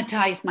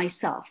re-traumatize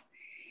myself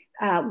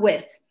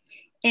with.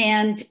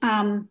 And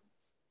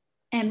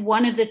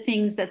one of the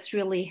things that's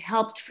really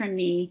helped for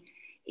me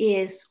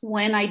is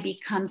when I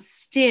become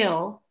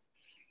still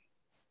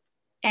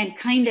and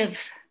kind of,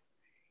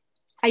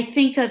 I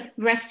think of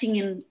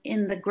resting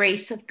in the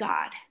grace of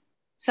God,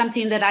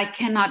 something that I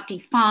cannot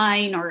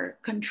define or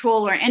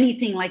control or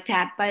anything like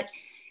that. But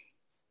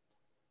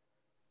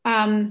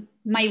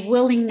my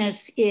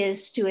willingness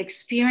is to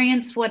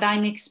experience what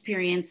I'm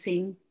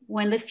experiencing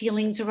when the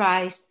feelings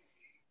arise.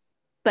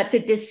 But the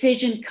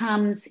decision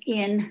comes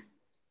in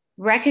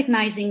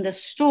recognizing the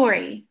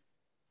story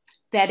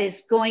that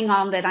is going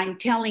on that I'm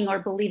telling or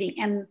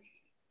believing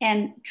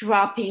and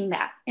dropping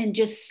that and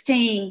just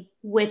staying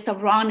with the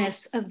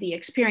rawness of the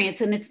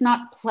experience. And it's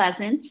not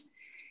pleasant.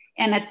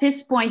 And at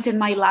this point in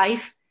my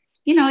life,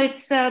 you know,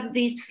 it's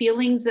these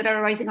feelings that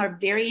are arising are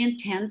very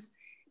intense,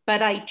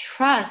 but I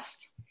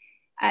trust,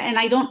 and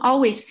I don't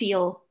always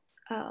feel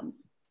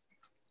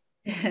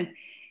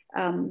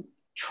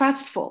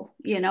trustful,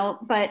 you know,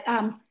 but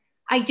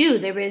I do.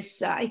 There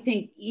is, I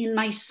think in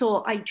my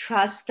soul, I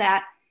trust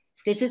that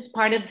this is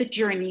part of the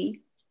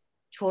journey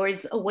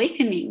towards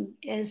awakening,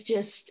 is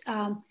just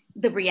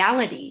the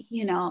reality,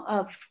 you know,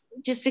 of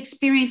just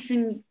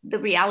experiencing the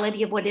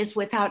reality of what is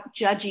without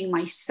judging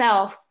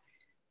myself,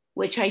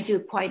 which I do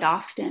quite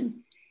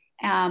often.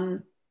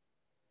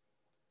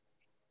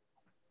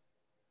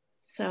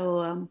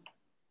 So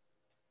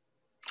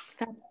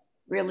that's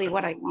really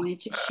what I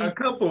wanted to share. A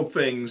couple of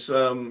things.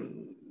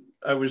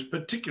 I was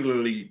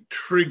particularly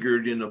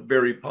triggered in a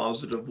very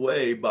positive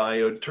way by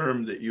a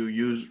term that you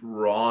used,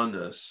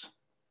 rawness.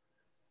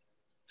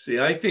 See,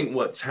 I think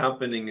what's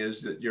happening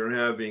is that you're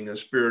having a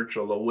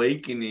spiritual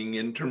awakening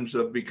in terms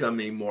of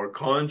becoming more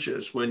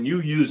conscious. When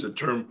you use the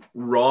term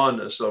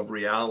rawness of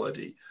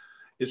reality,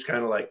 it's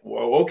kind of like,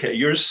 whoa, okay,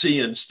 you're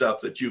seeing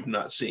stuff that you've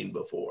not seen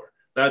before.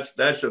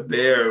 That's a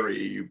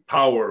very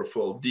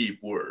powerful,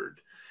 deep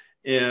word.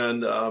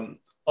 And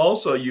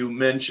also you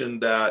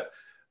mentioned that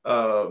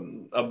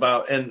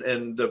about,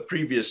 and the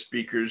previous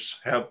speakers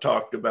have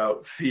talked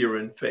about fear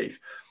and faith.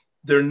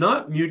 They're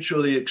not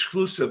mutually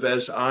exclusive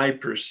as I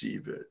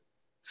perceive it.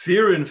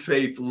 Fear and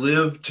faith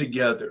live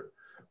together.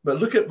 But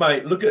look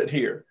at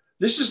here.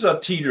 This is a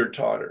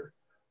teeter-totter.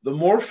 The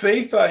more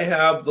faith I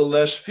have, the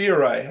less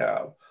fear I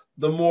have.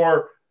 The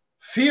more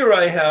fear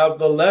I have,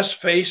 the less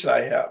faith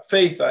I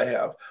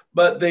have.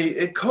 But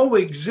they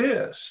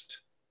coexist.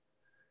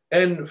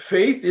 And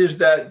faith is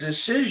that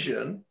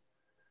decision.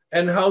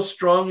 And how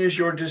strong is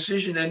your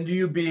decision? And do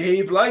you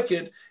behave like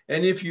it?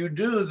 And if you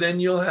do, then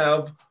you'll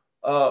have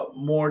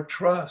more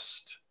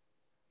trust.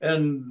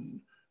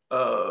 And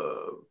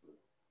a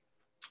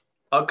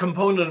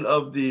component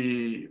of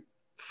the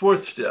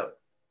fourth step,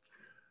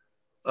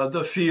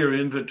 the fear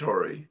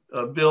inventory,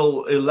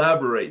 Bill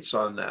elaborates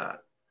on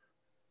that.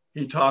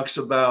 He talks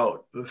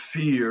about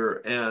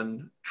fear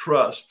and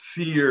trust.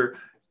 Fear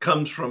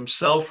comes from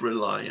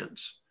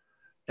self-reliance,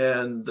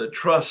 and the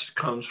trust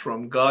comes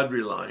from God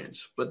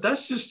reliance. But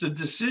that's just a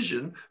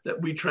decision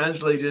that we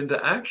translate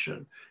into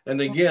action.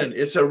 And again,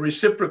 it's a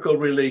reciprocal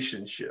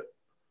relationship,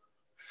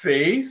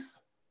 faith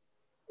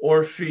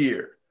or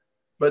fear,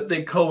 but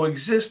they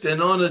coexist.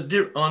 And on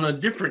a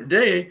different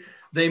day,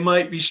 they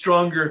might be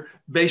stronger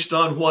based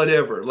on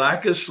whatever,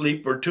 lack of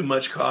sleep or too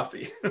much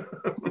coffee.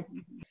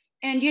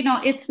 And, you know,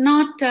 it's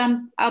not,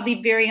 I'll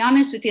be very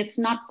honest with you, it's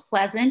not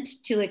pleasant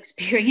to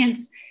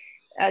experience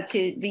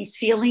to these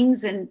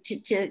feelings and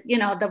to, you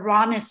know, the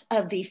rawness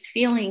of these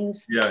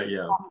feelings.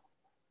 Yeah.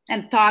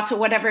 And thoughts or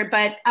whatever,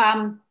 but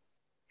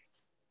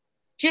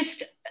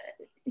just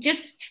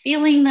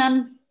feeling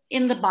them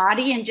in the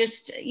body and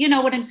just, you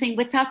know what I'm saying,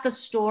 without the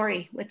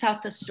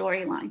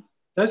storyline.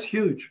 That's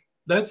huge.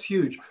 That's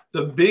huge.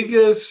 The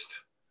biggest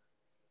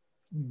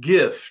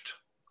gift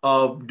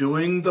of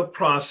doing the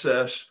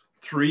process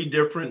 3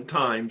 different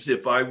times,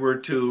 if I were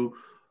to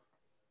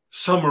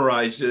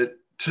summarize it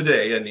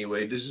today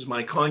anyway, this is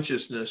my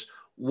consciousness,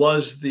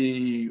 was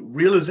the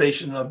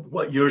realization of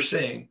what you're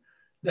saying,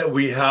 that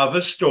we have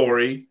a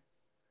story.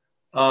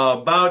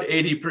 About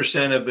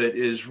 80% of it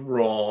is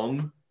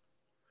wrong,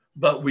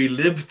 but we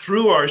live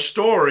through our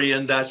story,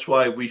 and that's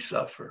why we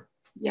suffer.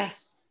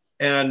 Yes.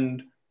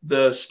 And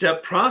the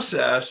step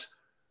process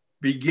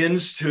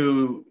begins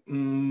to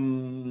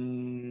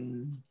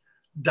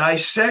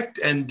dissect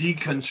and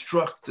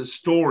deconstruct the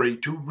story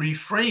to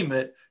reframe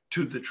it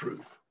to the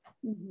truth.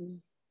 Mm-hmm.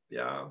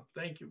 Yeah,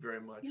 thank you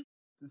very much.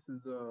 This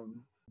is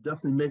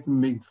definitely making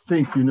me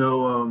think, you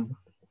know,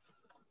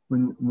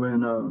 when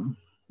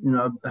you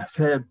know, I've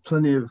had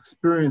plenty of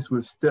experience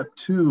with step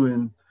 2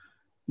 and,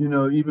 you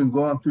know, even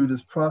going through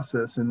this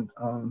process, and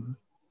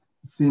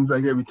it seems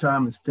like every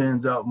time it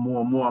stands out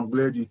more and more. I'm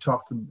glad you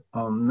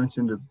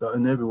mentioned it,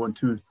 and everyone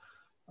too,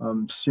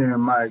 sharing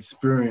my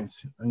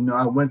experience. You know,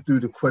 I went through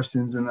the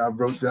questions and I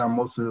wrote down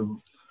most of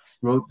them,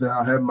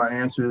 I have my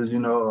answers, you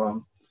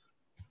know,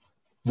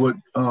 what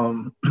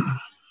I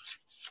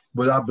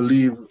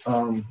believe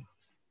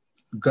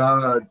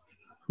God,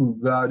 who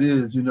God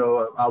is, you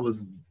know, I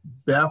was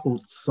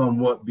baffled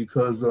somewhat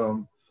because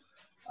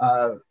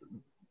I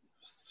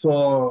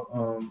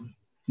saw,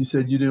 you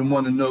said you didn't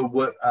want to know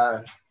what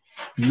I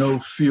know,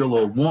 feel,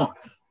 or want.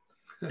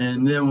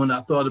 And then when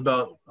I thought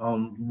about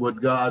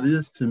what God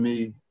is to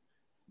me,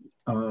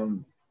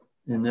 and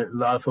a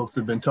lot of folks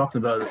have been talking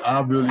about it, I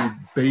really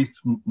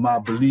based my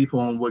belief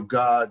on what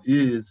God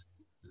is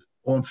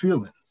on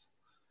feelings.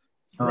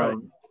 Right.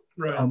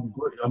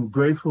 I'm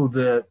grateful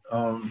that,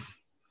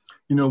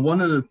 you know, one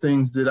of the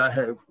things that I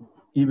have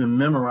even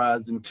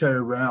memorized and carry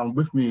around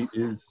with me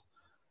is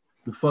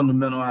the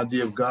fundamental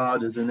idea of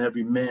God is in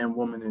every man,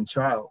 woman, and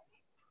child.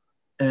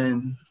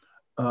 And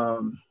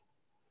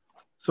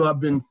so I've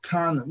been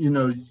kind of, you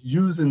know,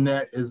 using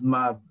that as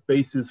my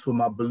basis for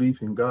my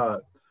belief in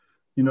God.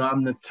 You know,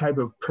 I'm the type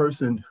of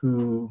person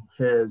who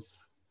has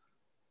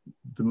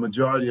the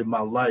majority of my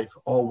life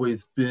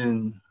always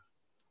been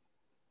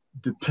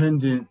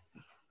dependent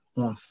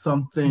on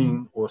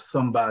something or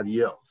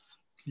somebody else.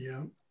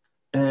 Yeah.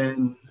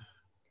 And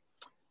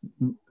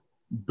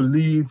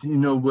believed, you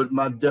know, what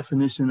my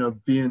definition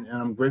of being,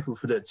 and I'm grateful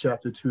for that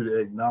chapter 2,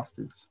 the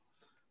agnostics.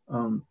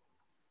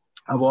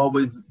 I've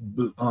always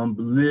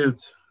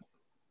believed,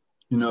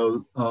 you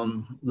know,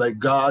 like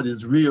God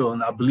is real,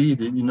 and I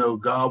believed it. You know,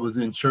 God was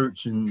in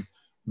church and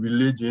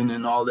religion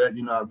and all that.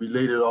 You know, I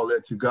related all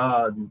that to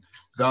God, and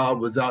God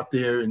was out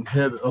there in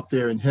heaven, up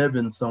there in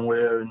heaven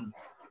somewhere, and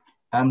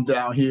I'm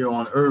down here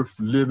on earth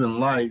living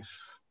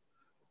life.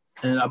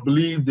 And I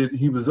believed that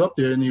he was up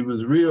there and he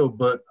was real,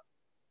 but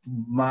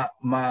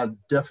my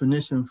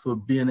definition for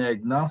being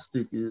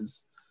agnostic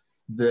is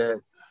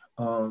that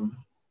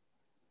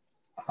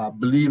I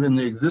believe in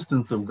the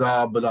existence of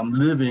God, but I'm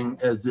living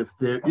as if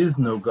there is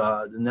no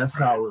God, and that's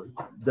how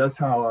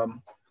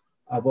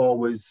I've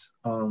always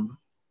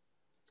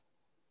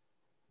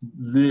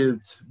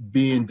lived,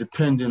 being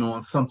dependent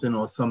on something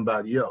or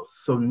somebody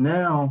else. So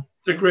now,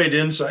 it's a great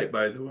insight,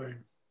 by the way.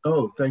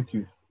 Oh, thank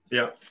you.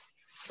 Yeah.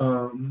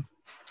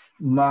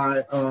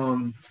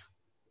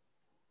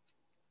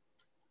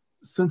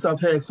 Since I've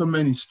had so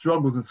many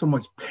struggles and so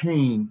much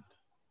pain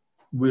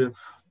with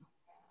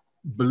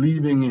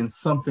believing in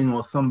something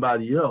or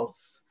somebody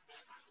else,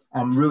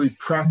 I'm really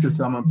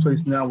practicing. I'm in a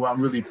place now where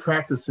I'm really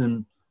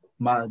practicing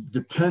my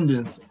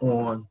dependence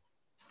on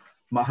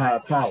my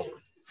higher power.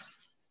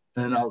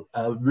 And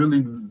I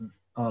really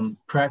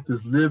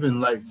practice living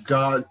like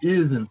God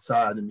is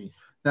inside of me.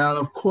 Now,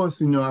 of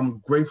course, you know,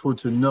 I'm grateful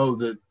to know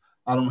that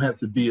I don't have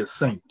to be a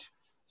saint.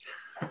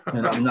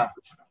 And I'm not.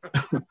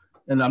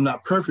 And I'm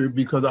not perfect,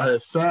 because I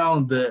have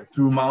found that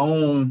through my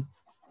own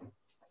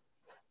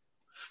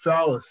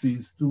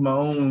fallacies, through my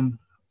own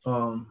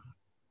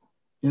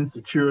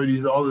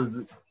insecurities, all of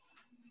the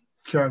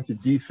character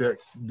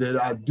defects,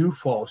 that I do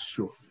fall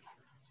short.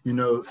 You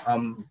know,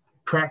 I'm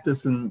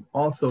practicing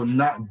also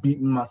not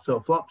beating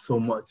myself up so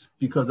much,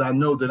 because I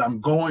know that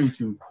I'm going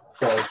to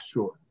fall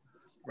short.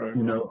 Right.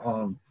 You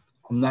know,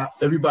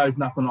 everybody's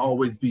not going to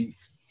always be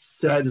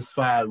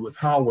satisfied with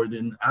Howard,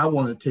 and I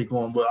want to take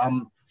on, but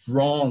I'm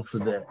wrong for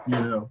that. You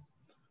know,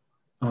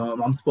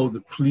 I'm supposed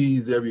to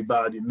please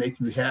everybody, make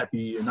you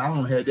happy, and I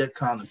don't have that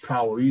kind of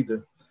power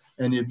either.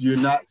 And if you're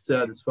not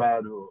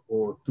satisfied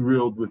or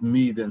thrilled with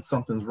me, then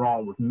something's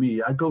wrong with me.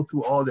 I go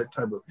through all that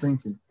type of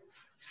thinking.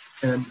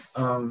 And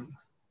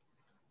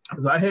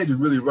because I had to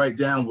really write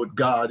down what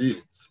God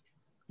is,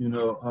 you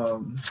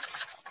know,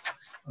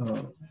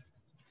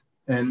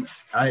 and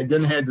I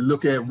then had to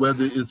look at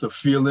whether it's a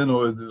feeling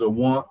or is it a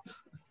want.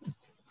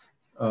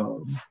 I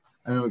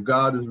know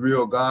God is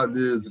real. God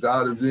is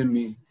in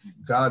me.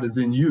 God is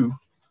in you.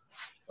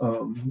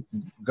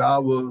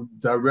 God will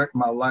direct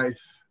my life.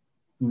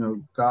 You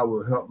know, God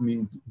will help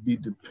me be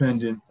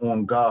dependent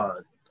on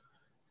God.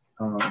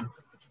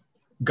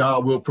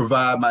 God will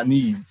provide my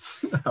needs.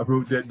 I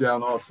wrote that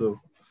down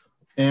also.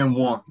 And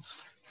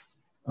wants.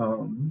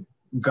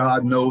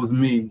 God knows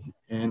me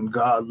and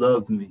God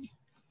loves me.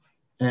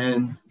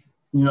 And,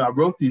 you know, I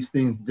wrote these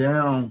things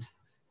down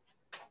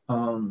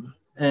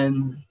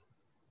and,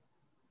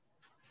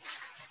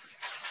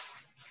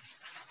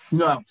 you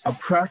know, I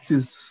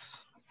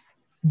practice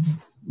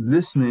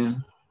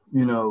listening,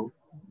 you know,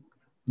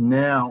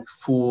 now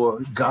for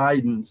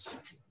guidance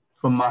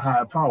from my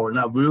higher power. And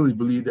I really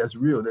believe that's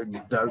real.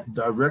 That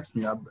directs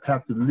me. I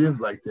have to live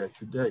like that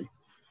today.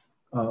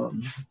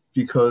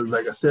 Because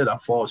like I said, I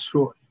fall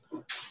short.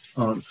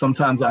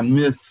 Sometimes I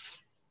miss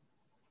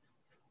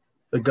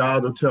that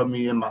God will tell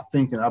me in my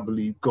thinking, I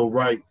believe, go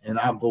right, and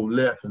I'll go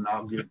left and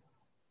I'll get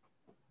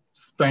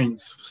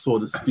spanked, so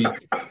to speak.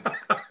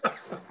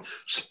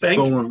 Spanked.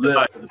 Going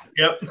left.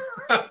 Yep.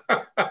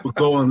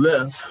 Going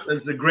left.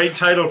 That's a great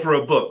title for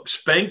a book,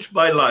 Spanked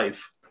by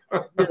Life.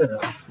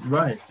 Yeah,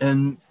 right.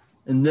 And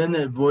then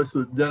that voice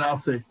would, then I'll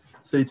say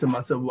to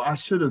myself, well, I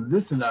should have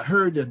listened. I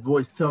heard that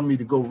voice tell me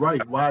to go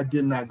right. Why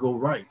didn't I go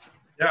right?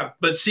 Yeah,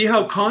 but see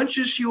how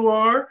conscious you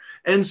are?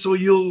 And so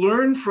you'll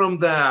learn from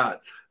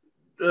that,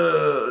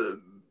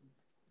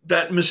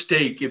 that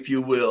mistake, if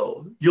you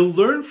will. You'll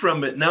learn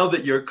from it now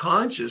that you're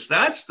conscious.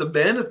 That's the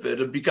benefit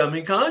of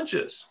becoming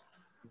conscious.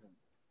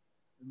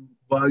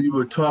 While you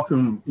were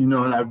talking, you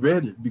know, and I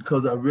read it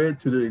because I read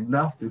to the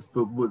agnostics,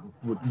 but what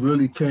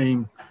really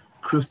came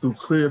crystal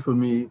clear for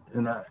me,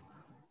 and I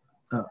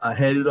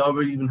had it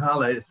already even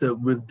highlighted, it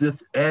said, with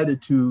this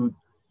attitude,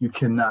 you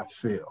cannot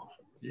fail.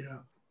 Yeah.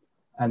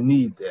 I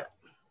need that,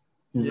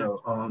 you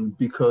know,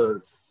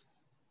 because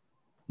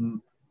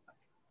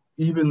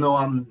even though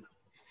I'm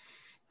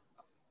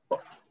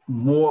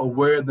more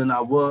aware than I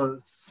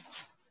was,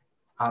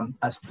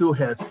 I still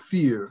have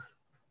fear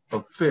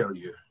of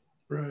failure.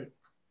 Right.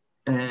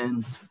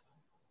 And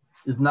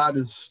it's not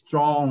as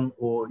strong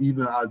or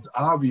even as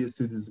obvious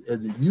as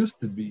it used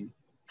to be,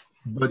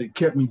 but it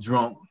kept me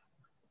drunk.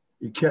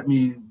 It kept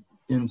me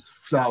in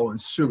flour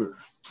and sugar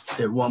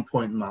at one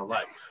point in my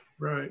life.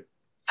 Right.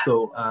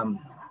 So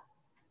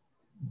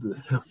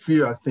the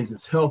fear, I think,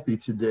 is healthy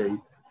today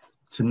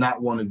to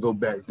not want to go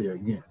back there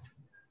again.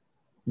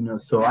 You know,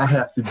 so I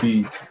have to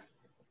be,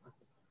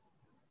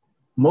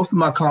 most of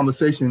my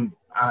conversation,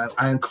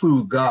 I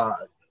include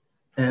God.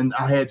 And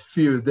I had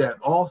fear of that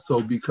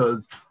also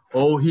because,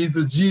 oh, he's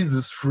a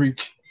Jesus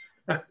freak.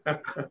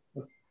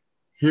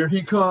 Here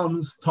he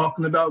comes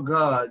talking about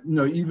God, you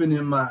know, even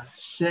in my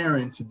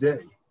sharing today.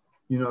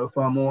 You know, if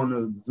I'm on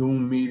a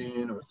Zoom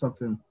meeting or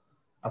something,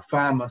 I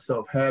find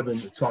myself having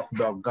to talk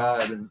about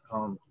God, and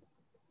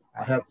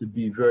I have to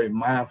be very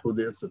mindful.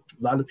 There's a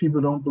lot of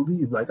people don't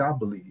believe like I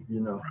believe,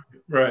 you know.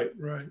 Right,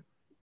 right.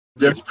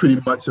 That's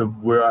pretty much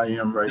of where I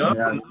am right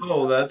now.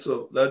 Oh,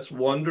 that's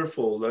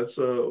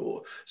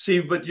wonderful. See,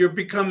 but you're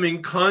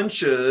becoming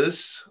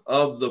conscious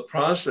of the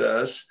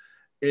process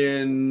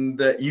in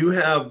that you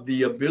have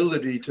the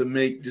ability to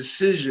make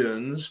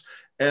decisions,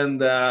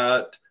 and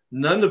that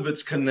none of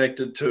it's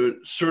connected to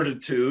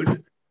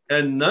certitude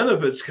and none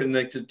of it's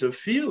connected to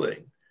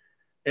feeling.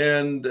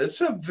 And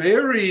it's a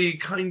very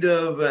kind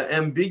of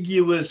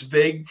ambiguous,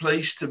 vague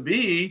place to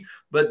be,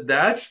 but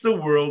that's the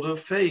world of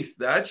faith.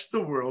 That's the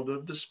world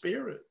of the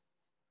spirit.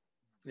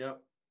 Yeah.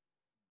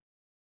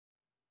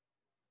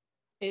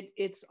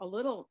 It's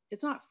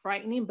not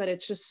frightening, but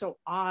it's just so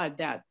odd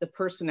that the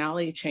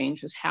personality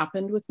change has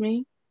happened with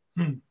me.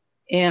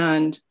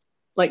 And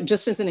like,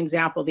 just as an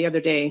example, the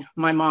other day,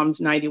 my mom's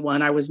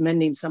 91, I was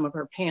mending some of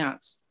her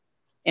pants,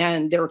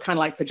 and they were kind of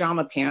like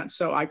pajama pants.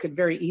 So I could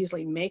very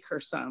easily make her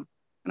some.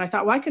 And I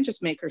thought, well, I could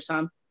just make her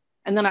some.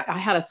 And then I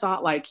had a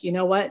thought like, you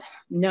know what?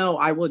 No,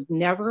 I would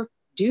never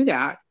do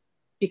that,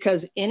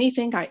 because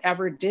anything I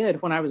ever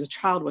did when I was a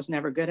child was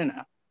never good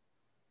enough.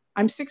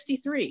 I'm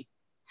 63.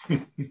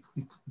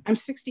 I'm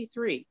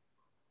 63.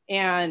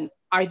 And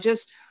I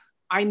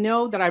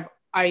know that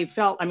I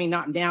felt, I mean,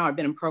 not now, I've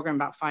been in program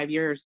about 5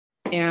 years,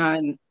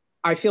 and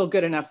I feel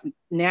good enough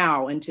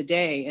now and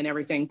today and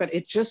everything. But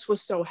it just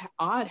was so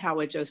odd how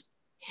it just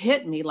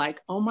hit me like,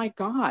 oh my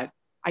God,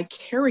 I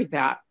carried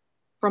that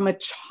from a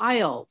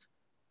child,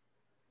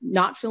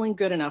 not feeling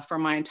good enough for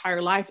my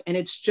entire life. And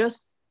it's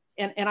just,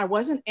 and I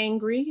wasn't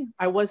angry.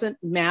 I wasn't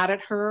mad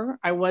at her.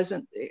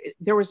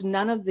 There was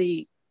none of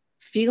the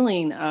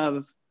feeling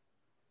of,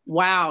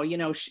 wow,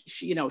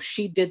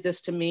 she did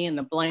this to me, and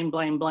the blame.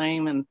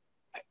 And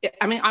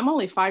I mean, I'm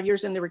only 5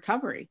 years into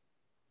recovery.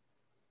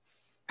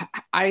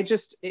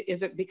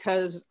 Is it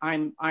because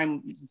I'm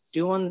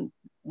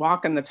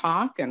walking the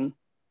talk? And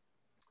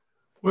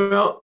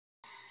well,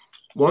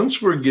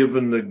 once we're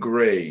given the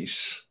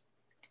grace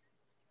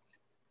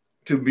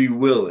to be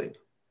willing,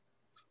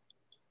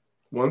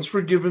 once we're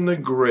given the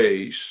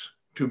grace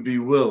to be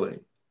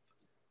willing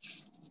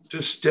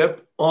to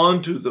step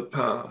onto the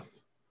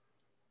path,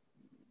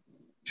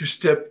 to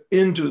step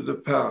into the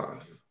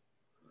path,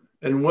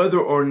 and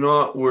whether or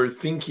not we're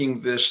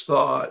thinking this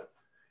thought,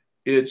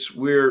 it's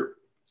we're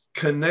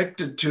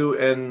connected to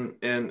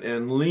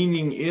and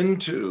leaning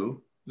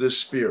into the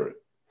Spirit.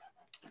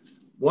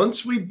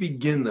 Once we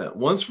begin that,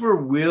 once we're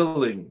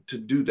willing to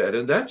do that,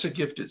 and that's a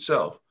gift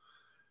itself,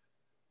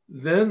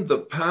 then the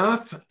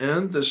path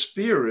and the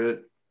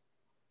Spirit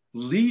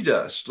lead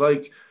us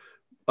like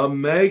a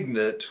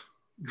magnet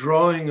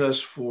drawing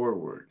us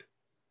forward.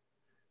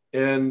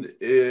 And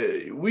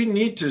we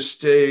need to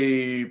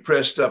stay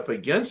pressed up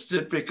against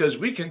it because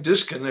we can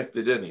disconnect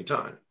at any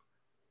time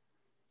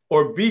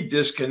or be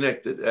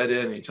disconnected at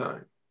any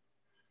time.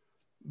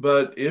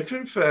 But if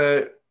in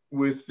fact,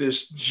 with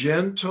this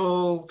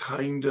gentle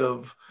kind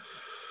of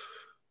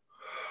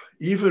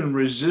even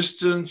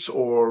resistance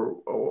or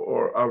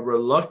a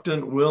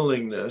reluctant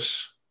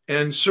willingness,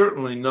 and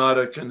certainly not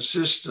a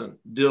consistent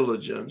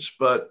diligence,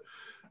 but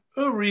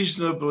a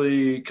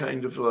reasonably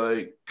kind of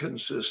like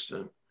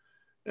consistent.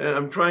 And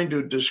I'm trying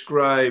to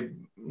describe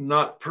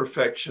not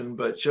perfection,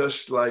 but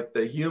just like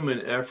the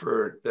human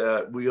effort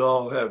that we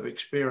all have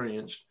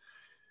experienced.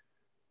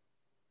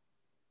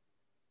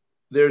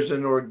 There's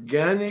an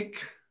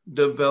organic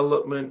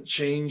development,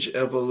 change,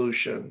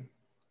 evolution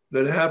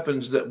that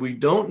happens that we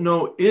don't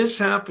know is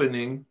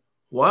happening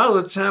while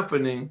it's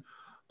happening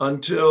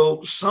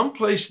until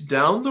someplace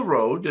down the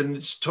road, and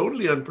it's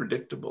totally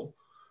unpredictable.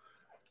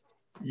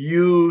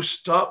 You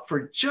stop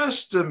for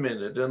just a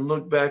minute and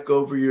look back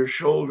over your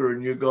shoulder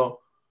and you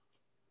go,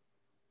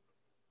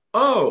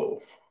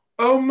 oh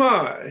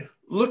my,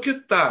 look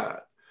at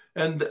that.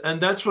 And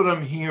that's what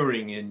I'm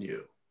hearing in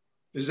you.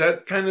 Does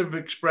that kind of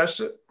express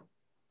it?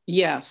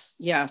 Yes.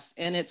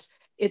 And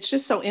it's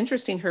just so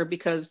interesting, Herb,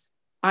 because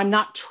I'm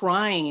not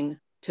trying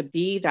to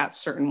be that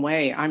certain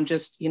way. I'm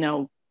just,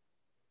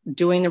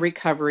 doing the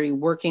recovery,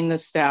 working the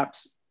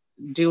steps,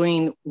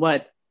 doing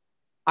what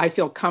I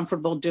feel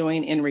comfortable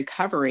doing in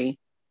recovery,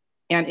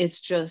 and it's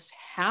just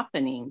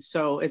happening.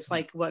 So it's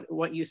like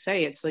what you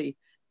say, it's like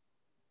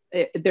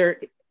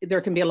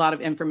there can be a lot of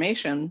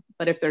information,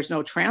 but if there's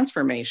no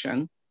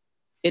transformation,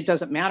 it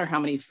doesn't matter how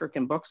many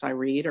freaking books I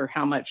read or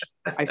how much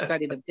I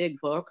study the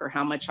big book or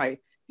how much I,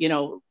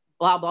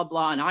 blah, blah,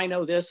 blah. And I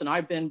know this and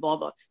I've been blah,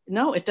 blah.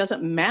 No, it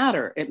doesn't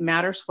matter. It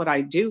matters what I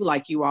do,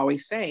 like you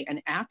always say.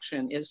 And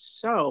action is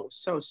so,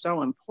 so,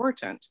 so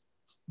important.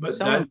 But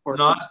so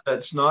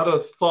that's not a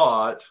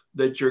thought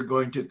that you're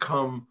going to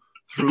come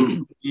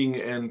through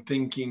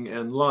thinking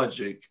and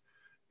logic.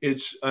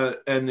 It's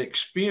an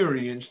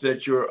experience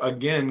that you're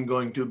again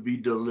going to be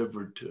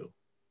delivered to.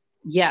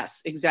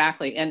 Yes,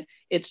 exactly. And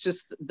it's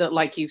just that,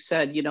 like you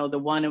said, the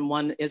 1 and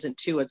 1 isn't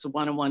 2, it's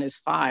 1 and 1 is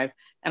 5.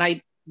 And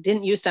I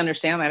didn't used to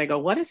understand that. I go,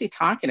 what is he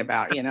talking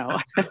about? And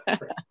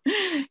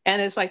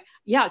it's like,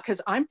 yeah,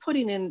 because I'm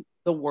putting in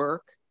the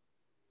work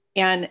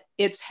and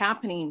it's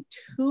happening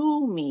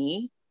to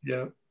me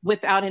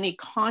without any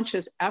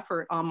conscious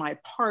effort on my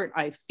part,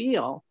 I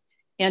feel.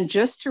 And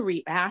just to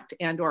react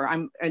and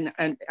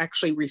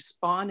actually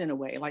respond in a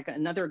way, like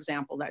another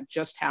example that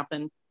just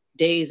happened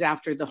days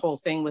after the whole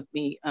thing with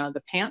me,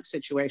 the pants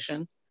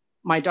situation,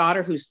 my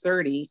daughter who's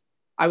 30,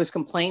 I was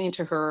complaining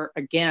to her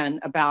again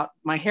about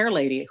my hair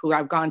lady who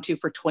I've gone to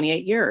for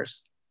 28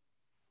 years.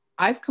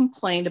 I've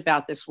complained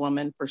about this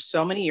woman for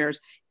so many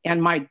years.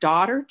 And my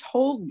daughter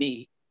told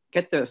me,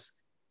 get this,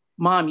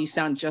 Mom, you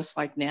sound just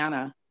like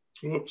Nana.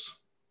 Whoops.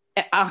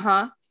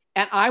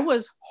 And I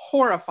was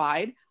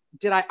horrified.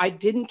 I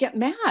didn't get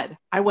mad.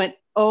 I went,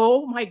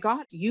 oh my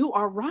God, you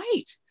are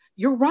right.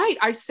 You're right.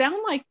 I sound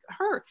like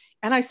her.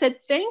 And I said,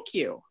 thank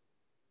you.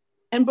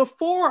 And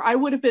before I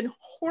would have been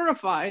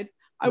horrified.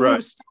 I would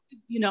have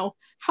started,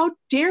 how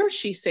dare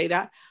she say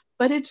that?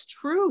 But it's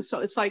true. So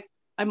it's like,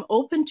 I'm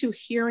open to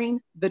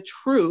hearing the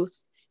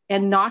truth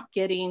and not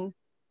getting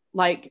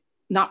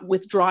not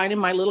withdrawing in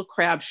my little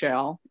crab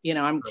shell.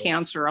 I'm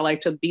Cancer. I like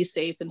to be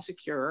safe and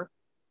secure,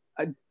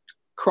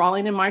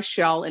 crawling in my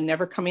shell and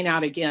never coming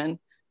out again.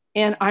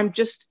 And I'm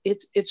just,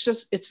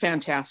 it's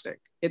fantastic.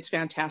 It's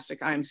fantastic.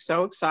 I'm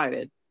so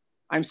excited.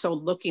 I'm so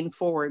looking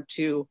forward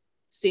to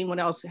seeing what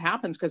else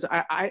happens. Cause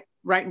I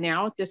right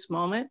now at this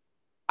moment,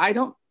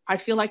 I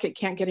feel like it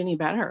can't get any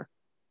better.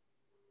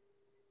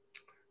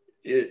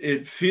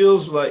 It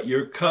feels like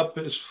your cup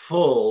is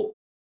full.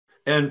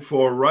 And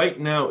for right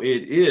now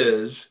it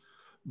is,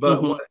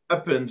 but what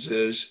happens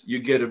is you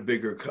get a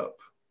bigger cup.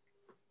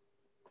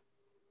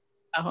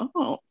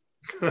 Oh.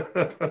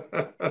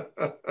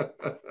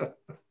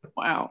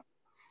 Wow.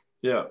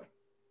 Yeah.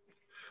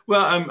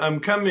 Well, I'm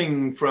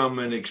coming from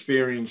an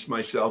experience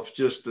myself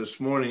just this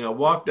morning. I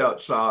walked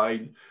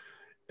outside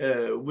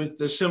with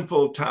the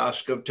simple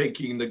task of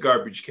taking the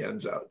garbage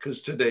cans out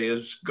because today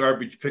is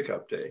garbage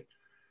pickup day.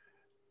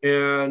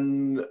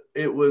 And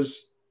it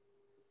was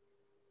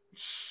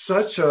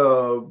such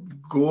a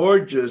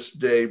gorgeous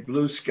day,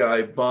 blue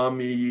sky,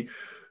 balmy,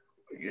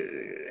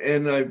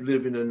 and I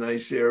live in a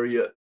nice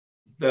area.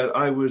 that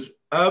I was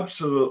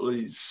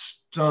absolutely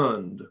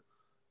stunned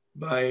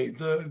by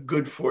the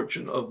good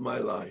fortune of my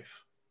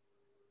life.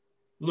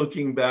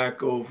 Looking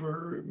back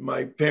over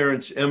my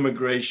parents'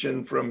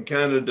 emigration from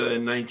Canada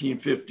in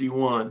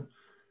 1951,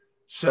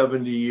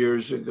 70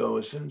 years ago,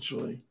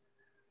 essentially,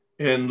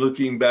 and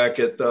looking back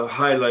at the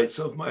highlights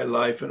of my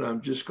life, and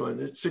I'm just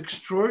going, it's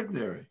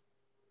extraordinary.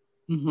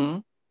 Mm-hmm.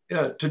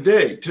 Yeah,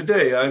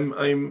 today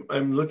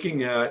I'm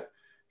looking at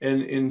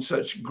and in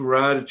such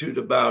gratitude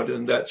about,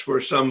 and that's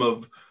where some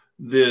of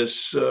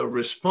this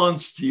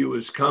response to you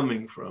is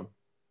coming from.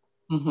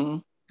 Mm-hmm.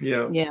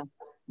 Yeah. Yeah.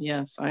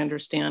 Yes, I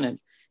understand it.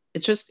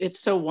 It's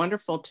so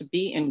wonderful to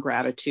be in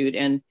gratitude.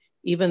 And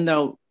even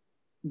though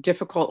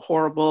difficult,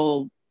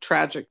 horrible,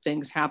 tragic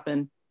things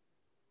happen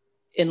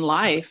in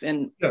life,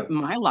 in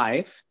my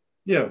life,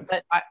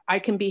 but I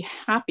can be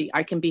happy.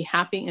 I can be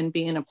happy and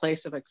be in a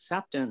place of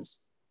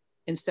acceptance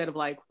instead of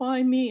like,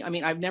 why me? I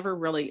mean, I've never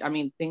really, I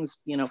mean, things,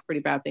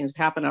 pretty bad things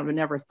have happened. I've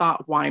never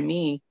thought, why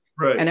me?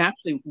 Right. And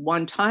actually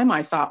one time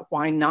I thought,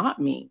 why not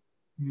me?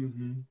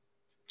 Mm-hmm.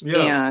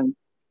 Yeah. And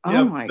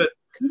oh my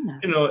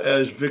goodness.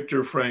 As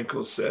Viktor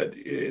Frankl said,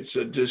 it's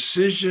a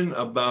decision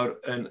about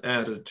an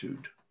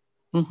attitude.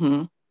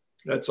 Mm-hmm.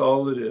 That's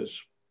all it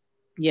is.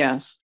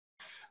 Yes.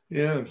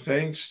 Yeah,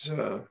 thanks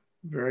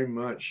very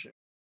much.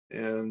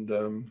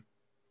 And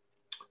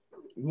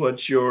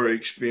what's your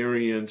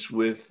experience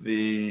with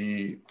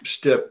the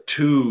step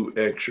 2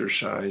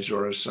 exercise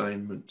or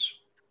assignments?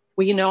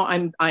 Well,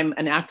 I'm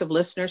an active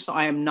listener, so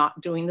I am not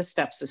doing the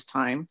steps this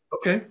time.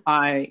 Okay.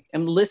 I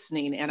am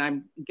listening, and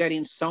I'm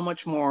getting so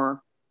much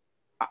more.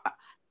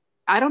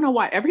 I don't know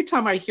why. Every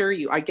time I hear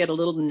you, I get a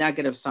little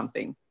negative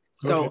something.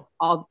 So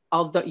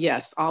okay.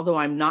 Although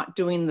I'm not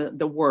doing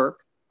the work,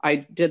 I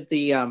did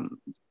the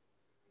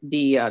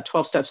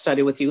 12-step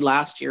study with you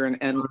last year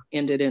and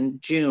ended in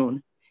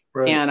June.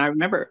 Right. And I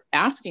remember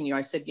asking you,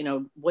 I said,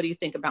 what do you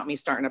think about me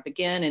starting up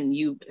again? And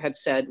you had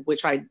said,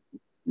 which I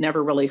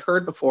never really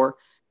heard before,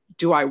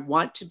 do I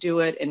want to do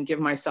it and give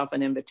myself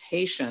an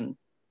invitation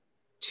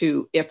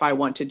to if I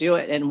want to do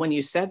it? And when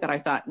you said that, I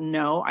thought,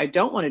 no, I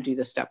don't want to do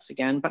the steps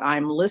again, but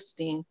I'm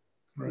listening,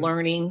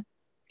 learning.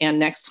 And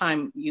next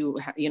time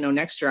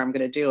next year I'm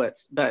going to do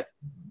it. But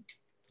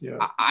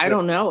I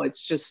don't know.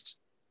 It's just,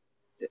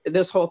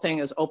 this whole thing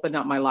has opened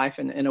up my life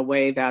in a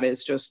way that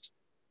is just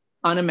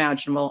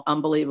unimaginable,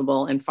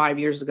 unbelievable. And 5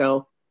 years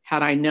ago,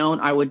 had I known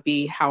I would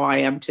be how I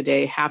am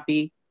today,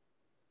 happy,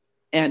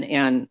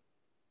 and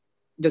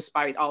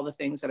despite all the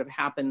things that have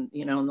happened,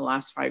 in the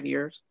last 5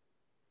 years,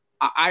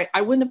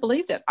 I wouldn't have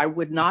believed it. I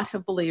would not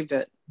have believed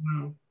it.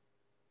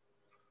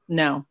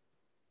 No.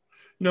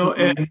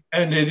 Mm-hmm.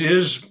 And it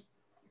is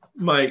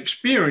my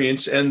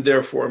experience, and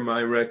therefore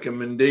my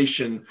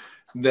recommendation,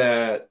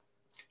 that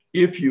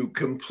if you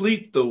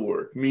complete the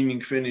work,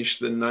 meaning finish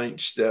the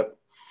 9th step,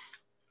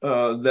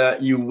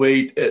 that you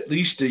wait at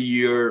least a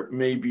year,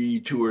 maybe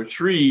 2 or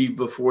 3,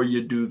 before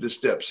you do the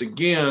steps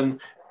again,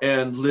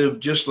 and live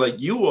just like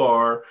you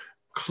are,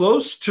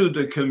 close to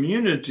the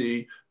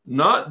community,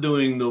 not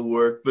doing the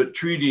work, but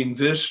treating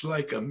this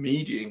like a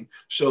meeting,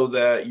 so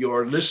that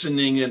you're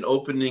listening and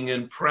opening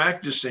and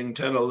practicing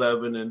 10,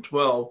 11, and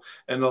 12,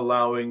 and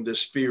allowing the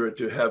Spirit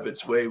to have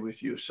its way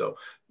with you. So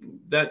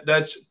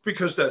that's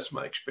because that's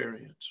my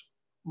experience.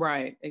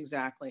 Right,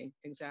 exactly.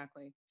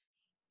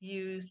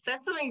 You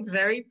said something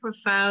very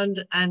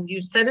profound, and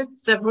you said it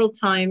several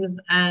times,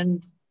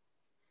 and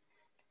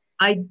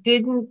I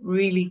didn't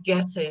really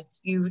get it.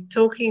 You were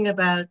talking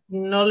about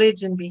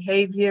knowledge and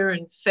behavior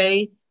and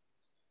faith.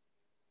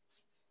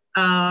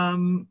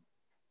 You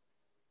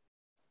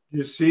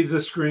see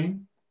the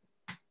screen?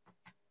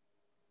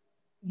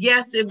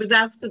 Yes, it was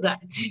after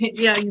that.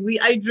 Yeah,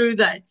 I drew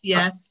that,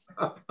 yes.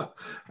 All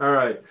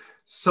right.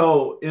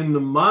 So in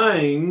the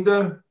mind,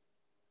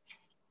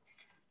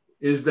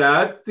 is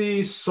that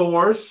the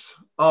source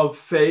of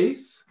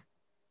faith?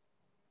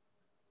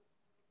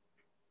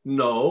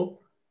 No.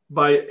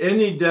 By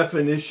any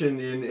definition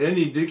in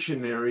any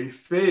dictionary,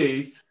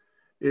 faith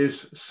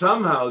is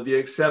somehow the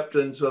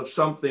acceptance of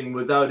something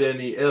without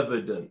any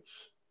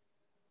evidence.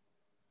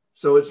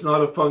 So it's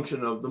not a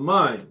function of the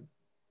mind.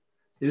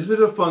 Is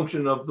it a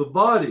function of the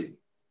body?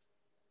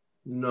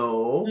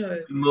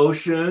 No.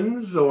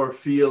 Emotions or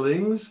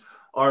feelings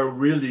are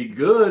really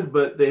good,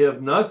 but they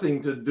have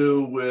nothing to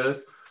do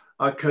with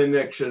a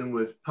connection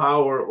with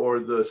power or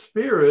the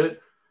Spirit.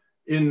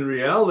 In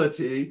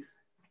reality,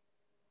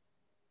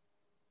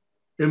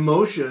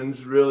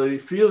 emotions,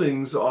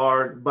 feelings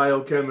are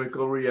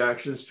biochemical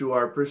reactions to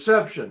our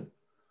perception.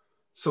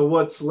 So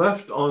what's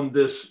left on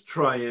this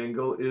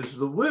triangle is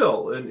the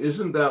will. And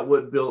isn't that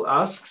what Bill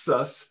asks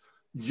us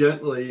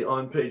gently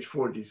on page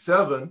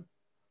 47?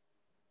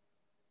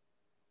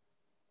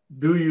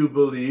 Do you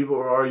believe,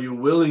 or are you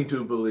willing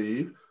to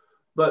believe?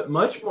 But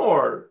much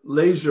more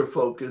laser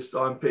focused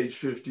on page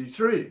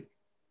 53.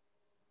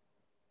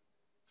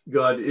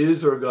 God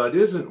is or God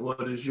isn't,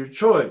 what is your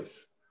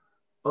choice?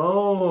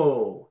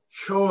 Oh,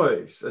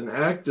 choice, an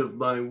act of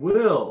my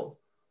will.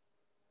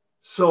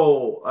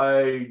 So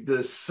I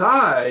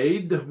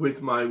decide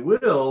with my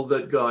will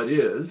that God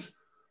is.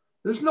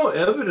 There's no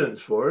evidence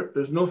for it.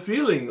 There's no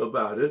feeling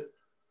about it.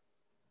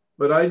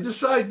 But I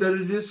decide that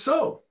it is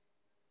so.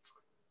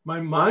 My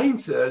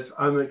mind says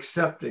I'm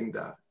accepting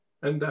that.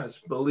 And that's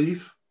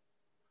belief.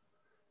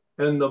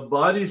 And the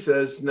body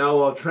says,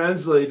 now I'll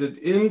translate it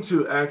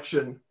into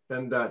action.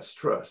 And that's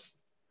trust.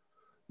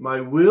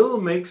 My will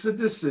makes a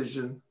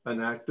decision,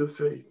 an act of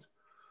faith.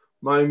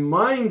 My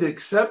mind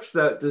accepts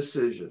that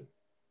decision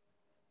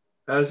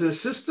as a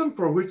system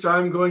for which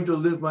I'm going to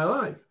live my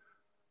life.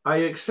 I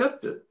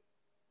accept it.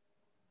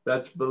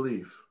 That's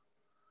belief.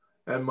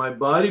 And my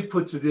body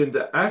puts it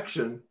into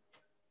action.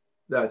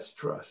 That's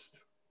trust.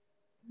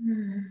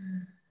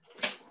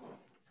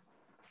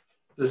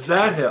 Does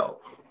that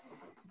help?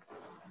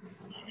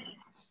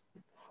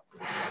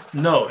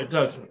 No, it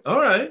doesn't.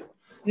 All right.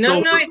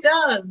 No, it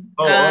does.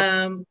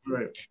 Oh,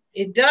 right.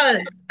 It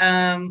does.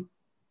 I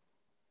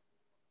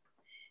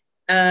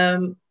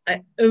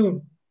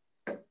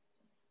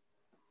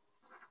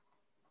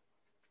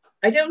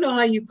don't know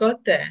how you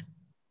got there,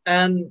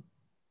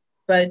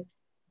 but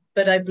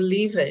I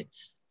believe it.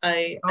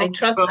 I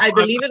trust. Well, I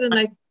believe it,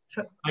 and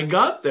I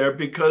got there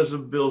because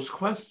of Bill's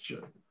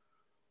question.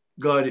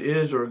 God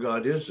is or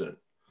God isn't.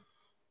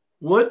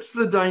 What's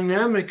the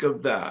dynamic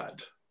of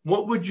that?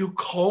 What would you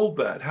call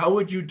that? How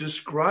would you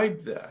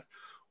describe that?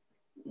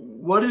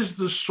 What is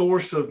the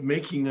source of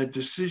making a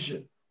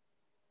decision?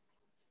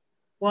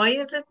 Why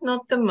is it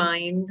not the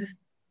mind?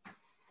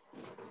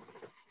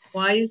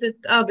 Why is it?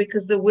 Oh,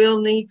 because the will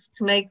needs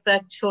to make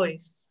that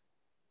choice.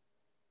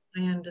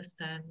 I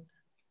understand.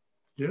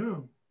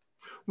 Yeah.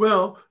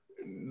 Well,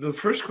 the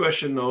first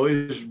question, though,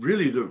 is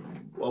really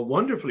a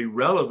wonderfully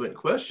relevant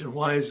question.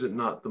 Why is it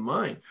not the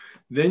mind?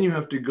 Then you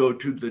have to go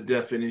to the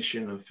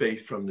definition of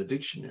faith from the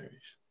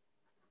dictionaries.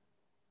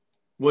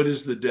 What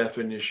is the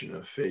definition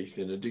of faith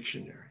in a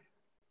dictionary?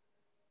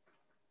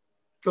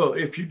 So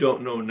if you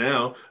don't know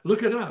now,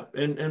 look it up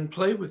and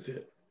play with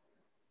it.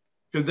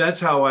 Because that's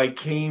how I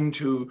came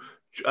to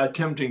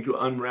attempting to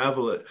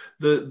unravel it.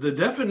 The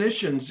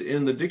definitions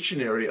in the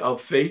dictionary of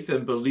faith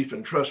and belief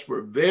and trust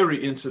were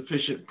very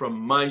insufficient from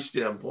my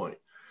standpoint.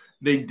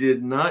 They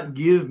did not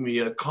give me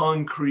a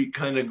concrete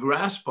kind of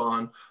grasp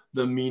on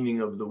the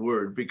meaning of the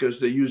word, because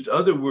they used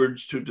other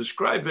words to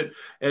describe it,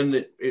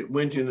 and it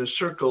went in a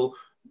circle,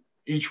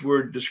 each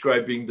word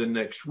describing the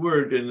next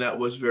word, and that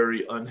was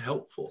very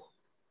unhelpful.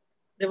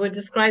 They were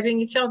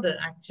describing each other,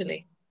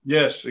 actually.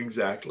 Yes,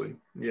 exactly.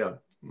 Yeah.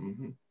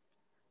 Mm-hmm.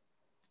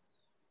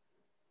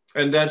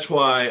 And that's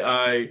why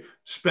I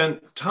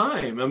spent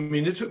time. I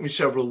mean, it took me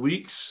several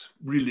weeks,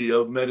 really,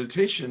 of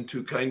meditation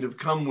to kind of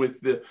come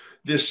with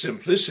this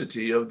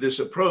simplicity of this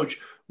approach,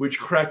 which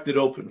cracked it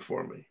open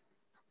for me.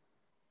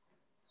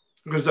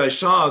 Because I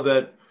saw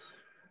that,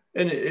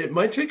 and it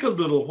might take a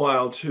little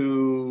while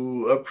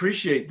to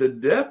appreciate the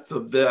depth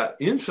of that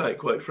insight,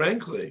 quite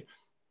frankly.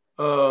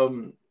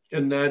 And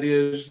that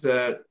is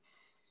that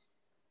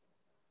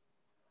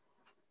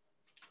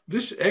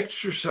this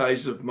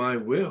exercise of my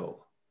will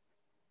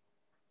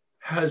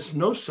has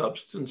no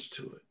substance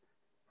to it.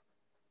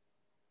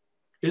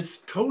 It's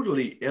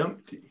totally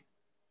empty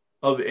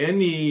of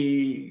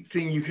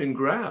anything you can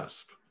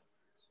grasp.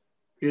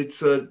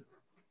 It's a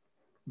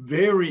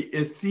very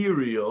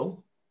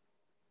ethereal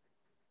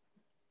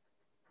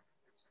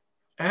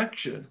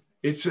action.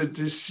 It's a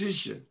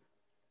decision.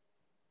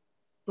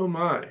 Oh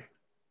my.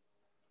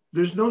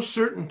 There's no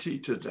certainty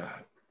to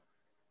that.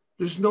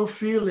 There's no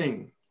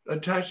feeling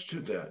attached to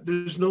that.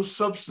 There's no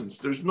substance.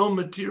 There's no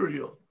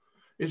material.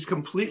 It's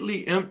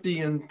completely empty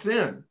and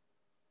thin.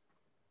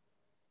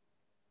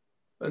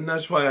 And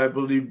that's why I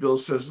believe Bill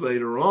says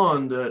later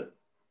on that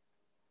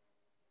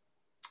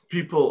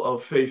people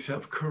of faith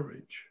have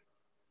courage.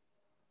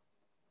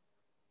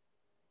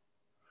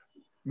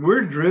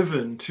 We're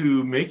driven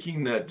to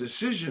making that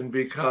decision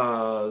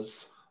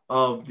because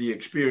of the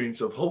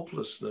experience of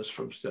hopelessness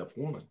from step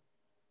one.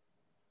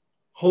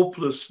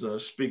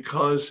 Hopelessness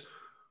because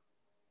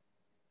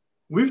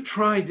we've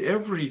tried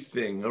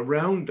everything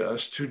around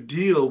us to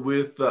deal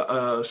with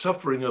the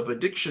suffering of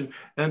addiction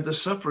and the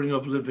suffering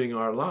of living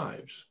our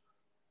lives.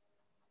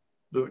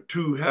 The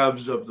two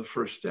halves of the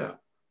first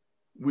step.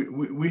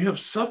 We have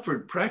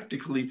suffered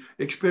practically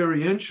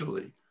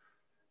experientially,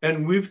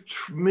 and we've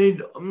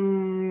made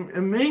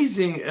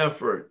amazing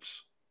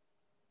efforts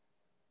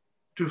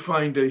to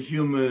find a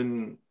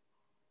human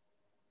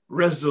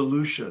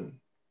resolution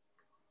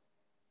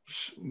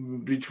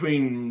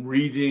between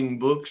reading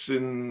books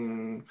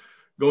and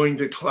going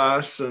to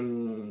class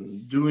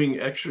and doing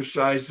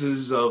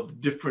exercises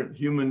of different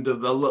human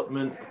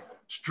development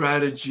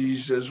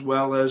strategies, as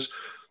well as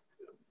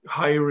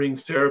hiring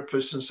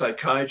therapists and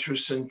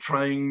psychiatrists and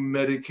trying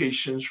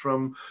medications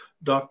from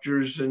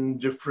doctors and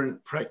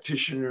different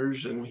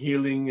practitioners and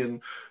healing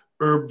and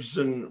herbs.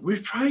 And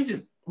we've tried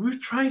it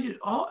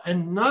all,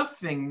 and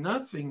nothing.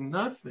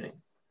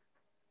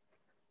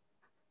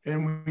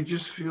 And we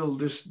just feel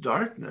this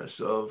darkness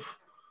of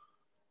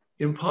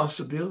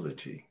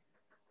impossibility.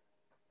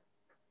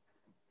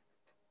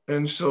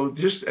 And so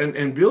just,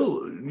 and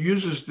Bill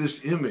uses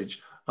this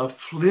image, a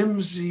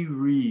flimsy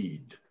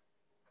reed.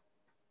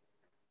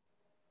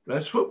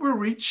 That's what we're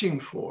reaching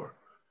for.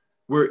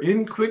 We're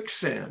in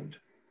quicksand,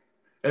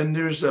 and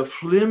there's a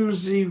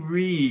flimsy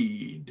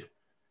reed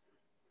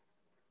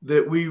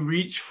that we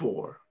reach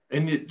for.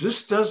 And it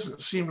just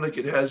doesn't seem like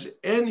it has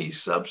any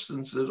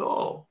substance at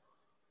all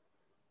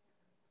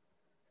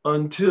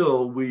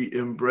until we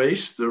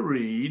embrace the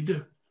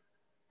reed,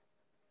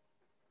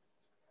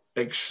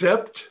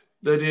 accept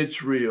that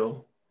it's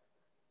real,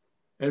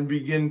 and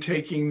begin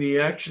taking the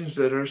actions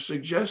that are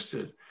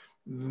suggested.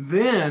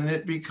 Then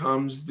it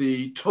becomes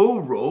the tow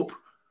rope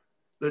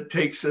that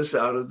takes us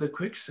out of the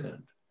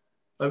quicksand.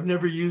 I've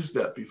never used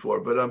that before,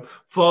 but I'm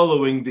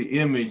following the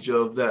image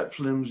of that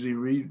flimsy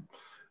reed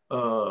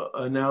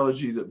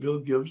analogy that Bill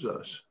gives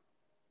us.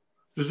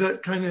 Does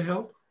that kind of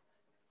help?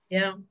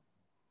 Yeah.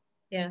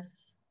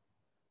 Yes.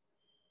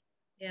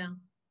 Yeah.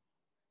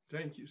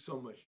 Thank you so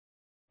much.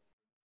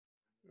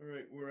 All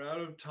right, we're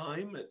out of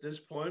time at this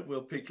point.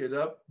 We'll pick it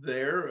up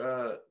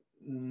there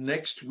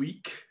next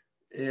week.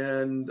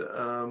 And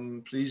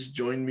please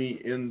join me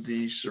in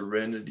the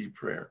serenity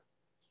prayer.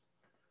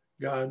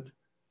 God,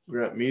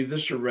 grant me the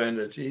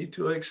serenity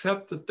to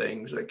accept the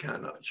things I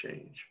cannot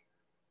change,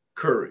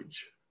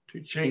 courage to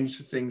change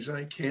the things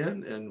I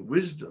can, and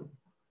wisdom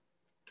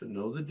to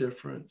know the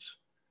difference.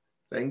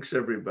 Thanks,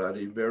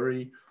 everybody.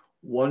 Very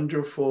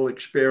wonderful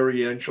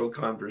experiential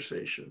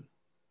conversation.